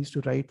I used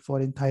to write for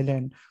in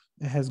Thailand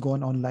has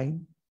gone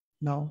online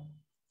now,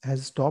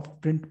 has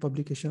stopped print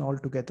publication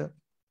altogether,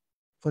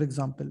 for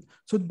example.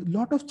 So a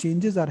lot of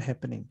changes are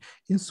happening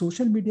in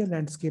social media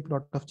landscape. A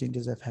lot of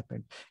changes have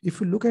happened. If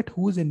you look at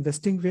who is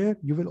investing where,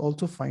 you will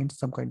also find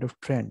some kind of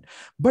trend.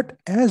 But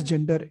as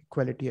gender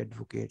equality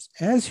advocates,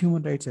 as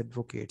human rights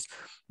advocates,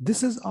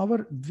 this is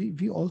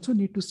we also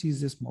need to seize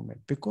this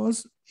moment,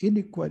 because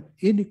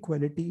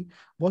inequality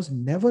was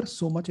never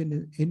so much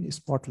in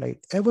spotlight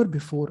ever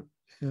before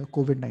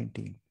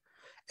COVID-19.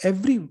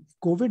 Every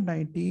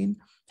COVID-19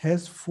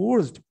 has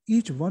forced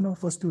each one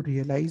of us to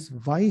realize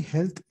why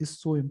health is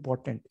so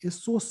important,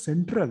 is so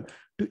central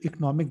to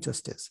economic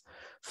justice.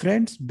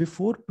 Friends,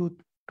 before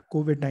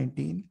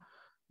COVID-19,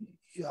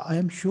 I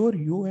am sure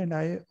you and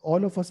I,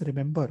 all of us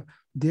remember,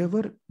 there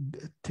were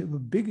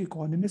big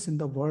economists in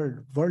the world,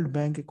 World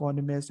Bank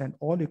economists and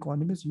all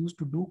economists used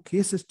to do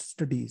case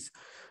studies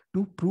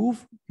to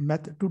prove,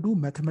 to do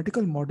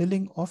mathematical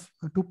modeling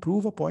to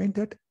prove a point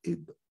that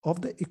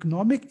of the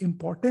economic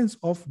importance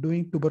of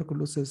doing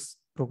tuberculosis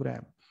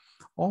program,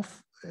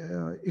 of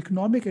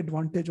economic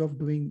advantage of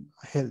doing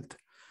health.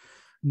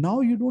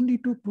 Now you don't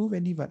need to prove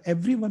anyone.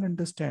 Everyone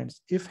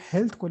understands if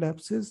health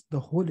collapses, the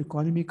whole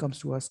economy comes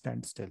to a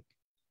standstill.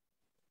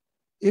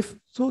 If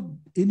so,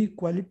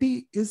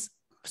 inequality is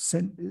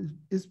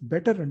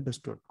better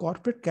understood.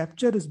 Corporate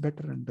capture is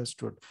better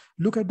understood.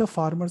 Look at the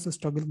farmers'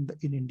 struggle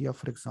in India,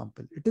 for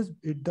example.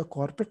 The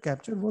corporate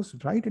capture was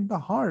right in the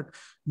heart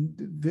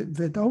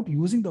without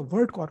using the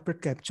word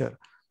corporate capture.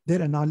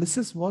 Their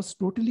analysis was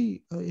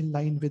totally in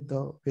line with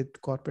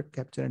corporate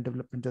capture and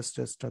development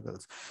justice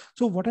struggles.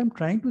 So what I'm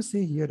trying to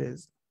say here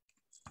is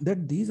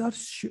that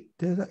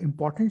there are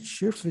important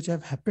shifts which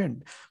have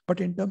happened, but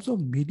in terms of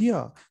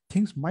media,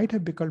 things might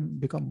have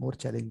become more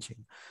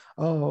challenging.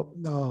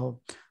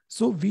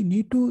 So we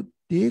need to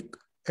take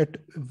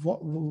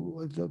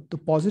the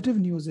positive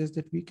news is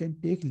that we can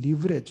take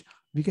leverage.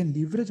 We can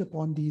leverage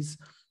upon these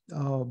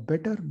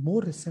better,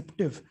 more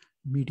receptive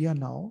media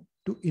now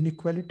to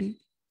inequality,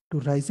 to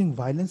rising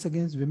violence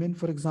against women,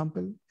 for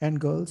example, and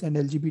girls and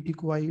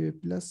LGBTQIA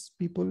plus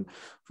people,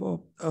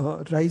 for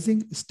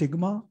rising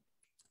stigma,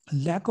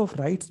 lack of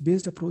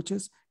rights-based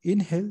approaches in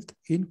health,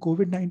 in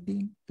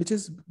COVID-19, which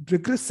is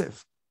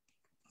regressive.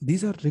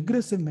 These are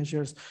regressive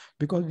measures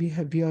because we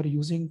are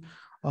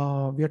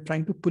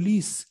trying to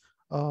police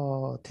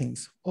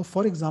things. Or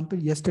for example,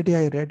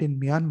 yesterday I read in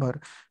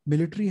Myanmar,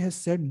 military has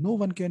said no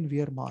one can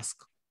wear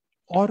mask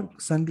or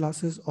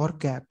sunglasses or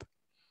cap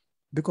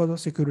because of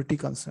security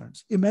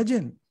concerns.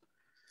 Imagine,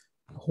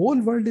 whole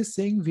world is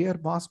saying wear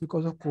mask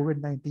because of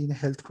COVID-19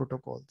 health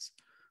protocols.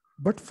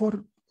 But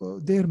for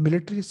their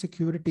military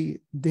security,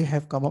 they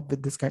have come up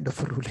with this kind of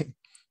a ruling,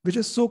 which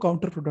is so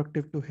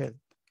counterproductive to health,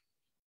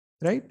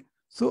 right?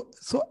 So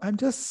I'm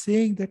just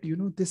saying that,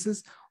 this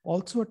is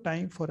also a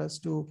time for us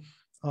to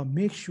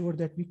make sure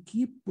that we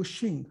keep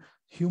pushing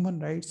human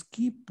rights,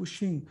 keep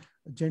pushing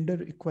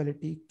gender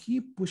equality,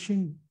 keep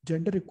pushing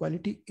gender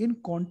equality in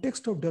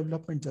context of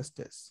development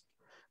justice.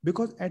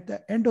 Because at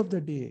the end of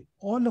the day,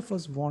 all of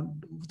us want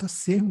the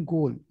same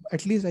goal.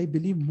 At least I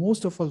believe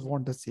most of us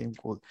want the same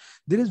goal.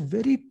 There is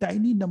very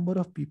tiny number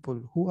of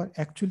people who are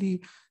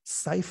actually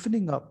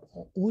siphoning up,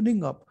 or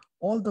owning up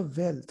all the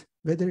wealth,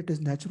 whether it is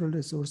natural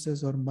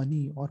resources or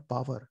money or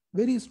power.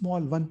 Very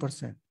small,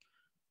 1%,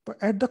 but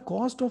at the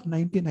cost of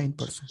 99%.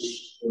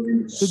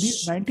 So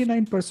these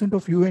 99%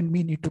 of you and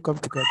me need to come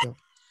together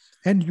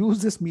and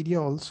use this media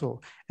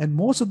also. And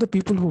most of the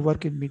people who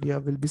work in media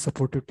will be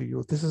supportive to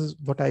you. This is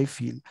what I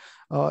feel,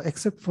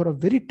 except for a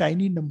very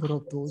tiny number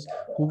of those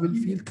who will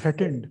feel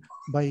threatened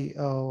by,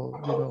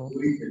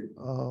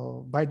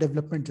 by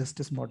development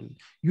justice model.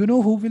 You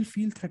know who will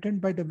feel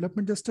threatened by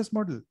development justice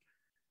model?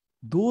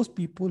 Those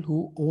people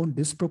who own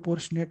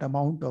disproportionate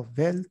amount of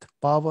wealth,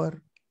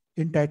 power,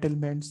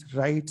 entitlements,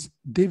 rights,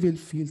 they will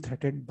feel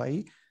threatened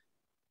by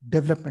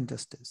development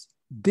justice.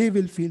 They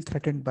will feel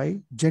threatened by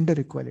gender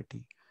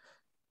equality.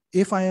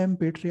 If I am a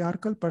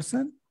patriarchal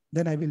person,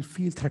 then I will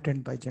feel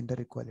threatened by gender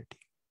equality.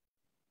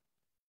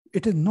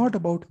 It is not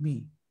about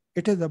me.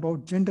 It is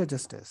about gender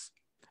justice.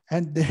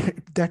 And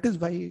that is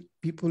why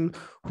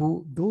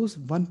those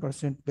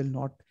 1%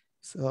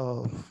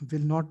 will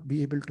not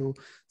be able to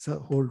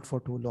hold for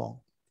too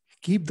long.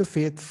 Keep the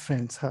faith,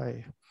 friends,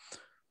 high.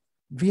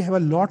 We have a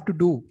lot to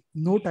do.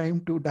 No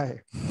time to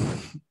die.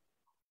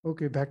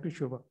 Okay, back to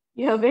Shobha.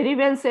 You have very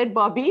well said,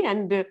 Bobby,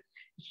 and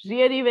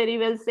really very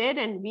well said.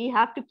 And we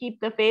have to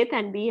keep the faith,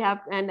 and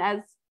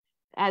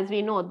as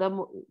we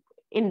know,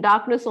 in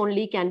darkness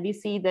only can we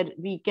see that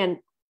we can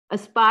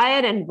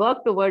aspire and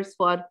work towards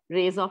for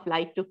rays of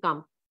light to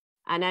come.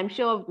 And I'm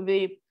sure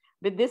with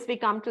this we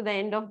come to the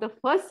end of the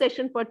first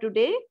session for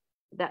today,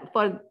 that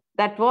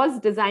was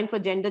designed for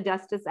gender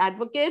justice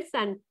advocates.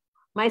 And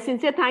my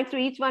sincere thanks to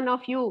each one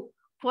of you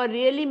for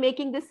really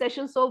making this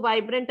session so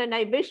vibrant. And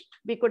I wished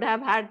we could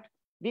have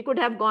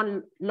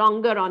gone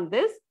longer on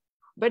this,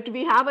 but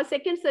we have a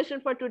second session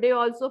for today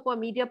also for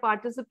media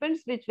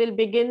participants, which will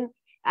begin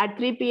at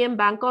 3 p.m.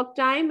 Bangkok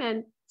time.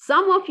 And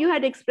some of you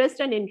had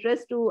expressed an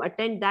interest to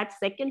attend that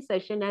second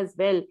session as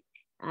well.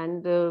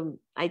 And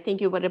I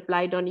think you were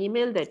replied on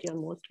email that you're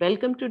most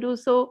welcome to do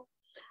so.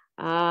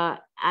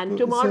 And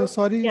tomorrow.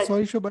 Sorry,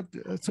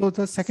 Shobha. So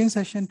the second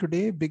session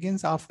today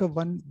begins after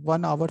 1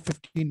 hour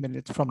 15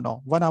 minutes from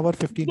now. 1 hour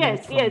 15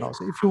 minutes from now.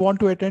 So if you want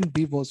to attend,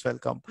 be most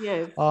welcome.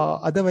 Yes.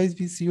 Otherwise,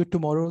 we see you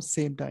tomorrow,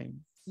 same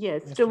time.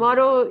 Yes,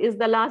 tomorrow is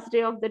the last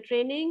day of the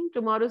training.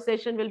 Tomorrow's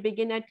session will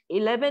begin at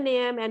 11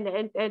 a.m. and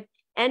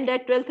end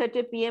at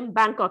 12:30 p.m.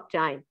 Bangkok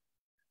time.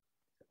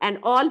 And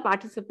all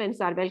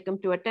participants are welcome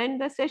to attend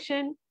the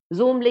session.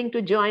 Zoom link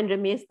to join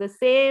remains the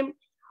same.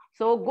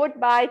 So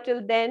goodbye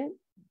till then.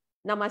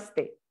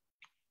 Namaste.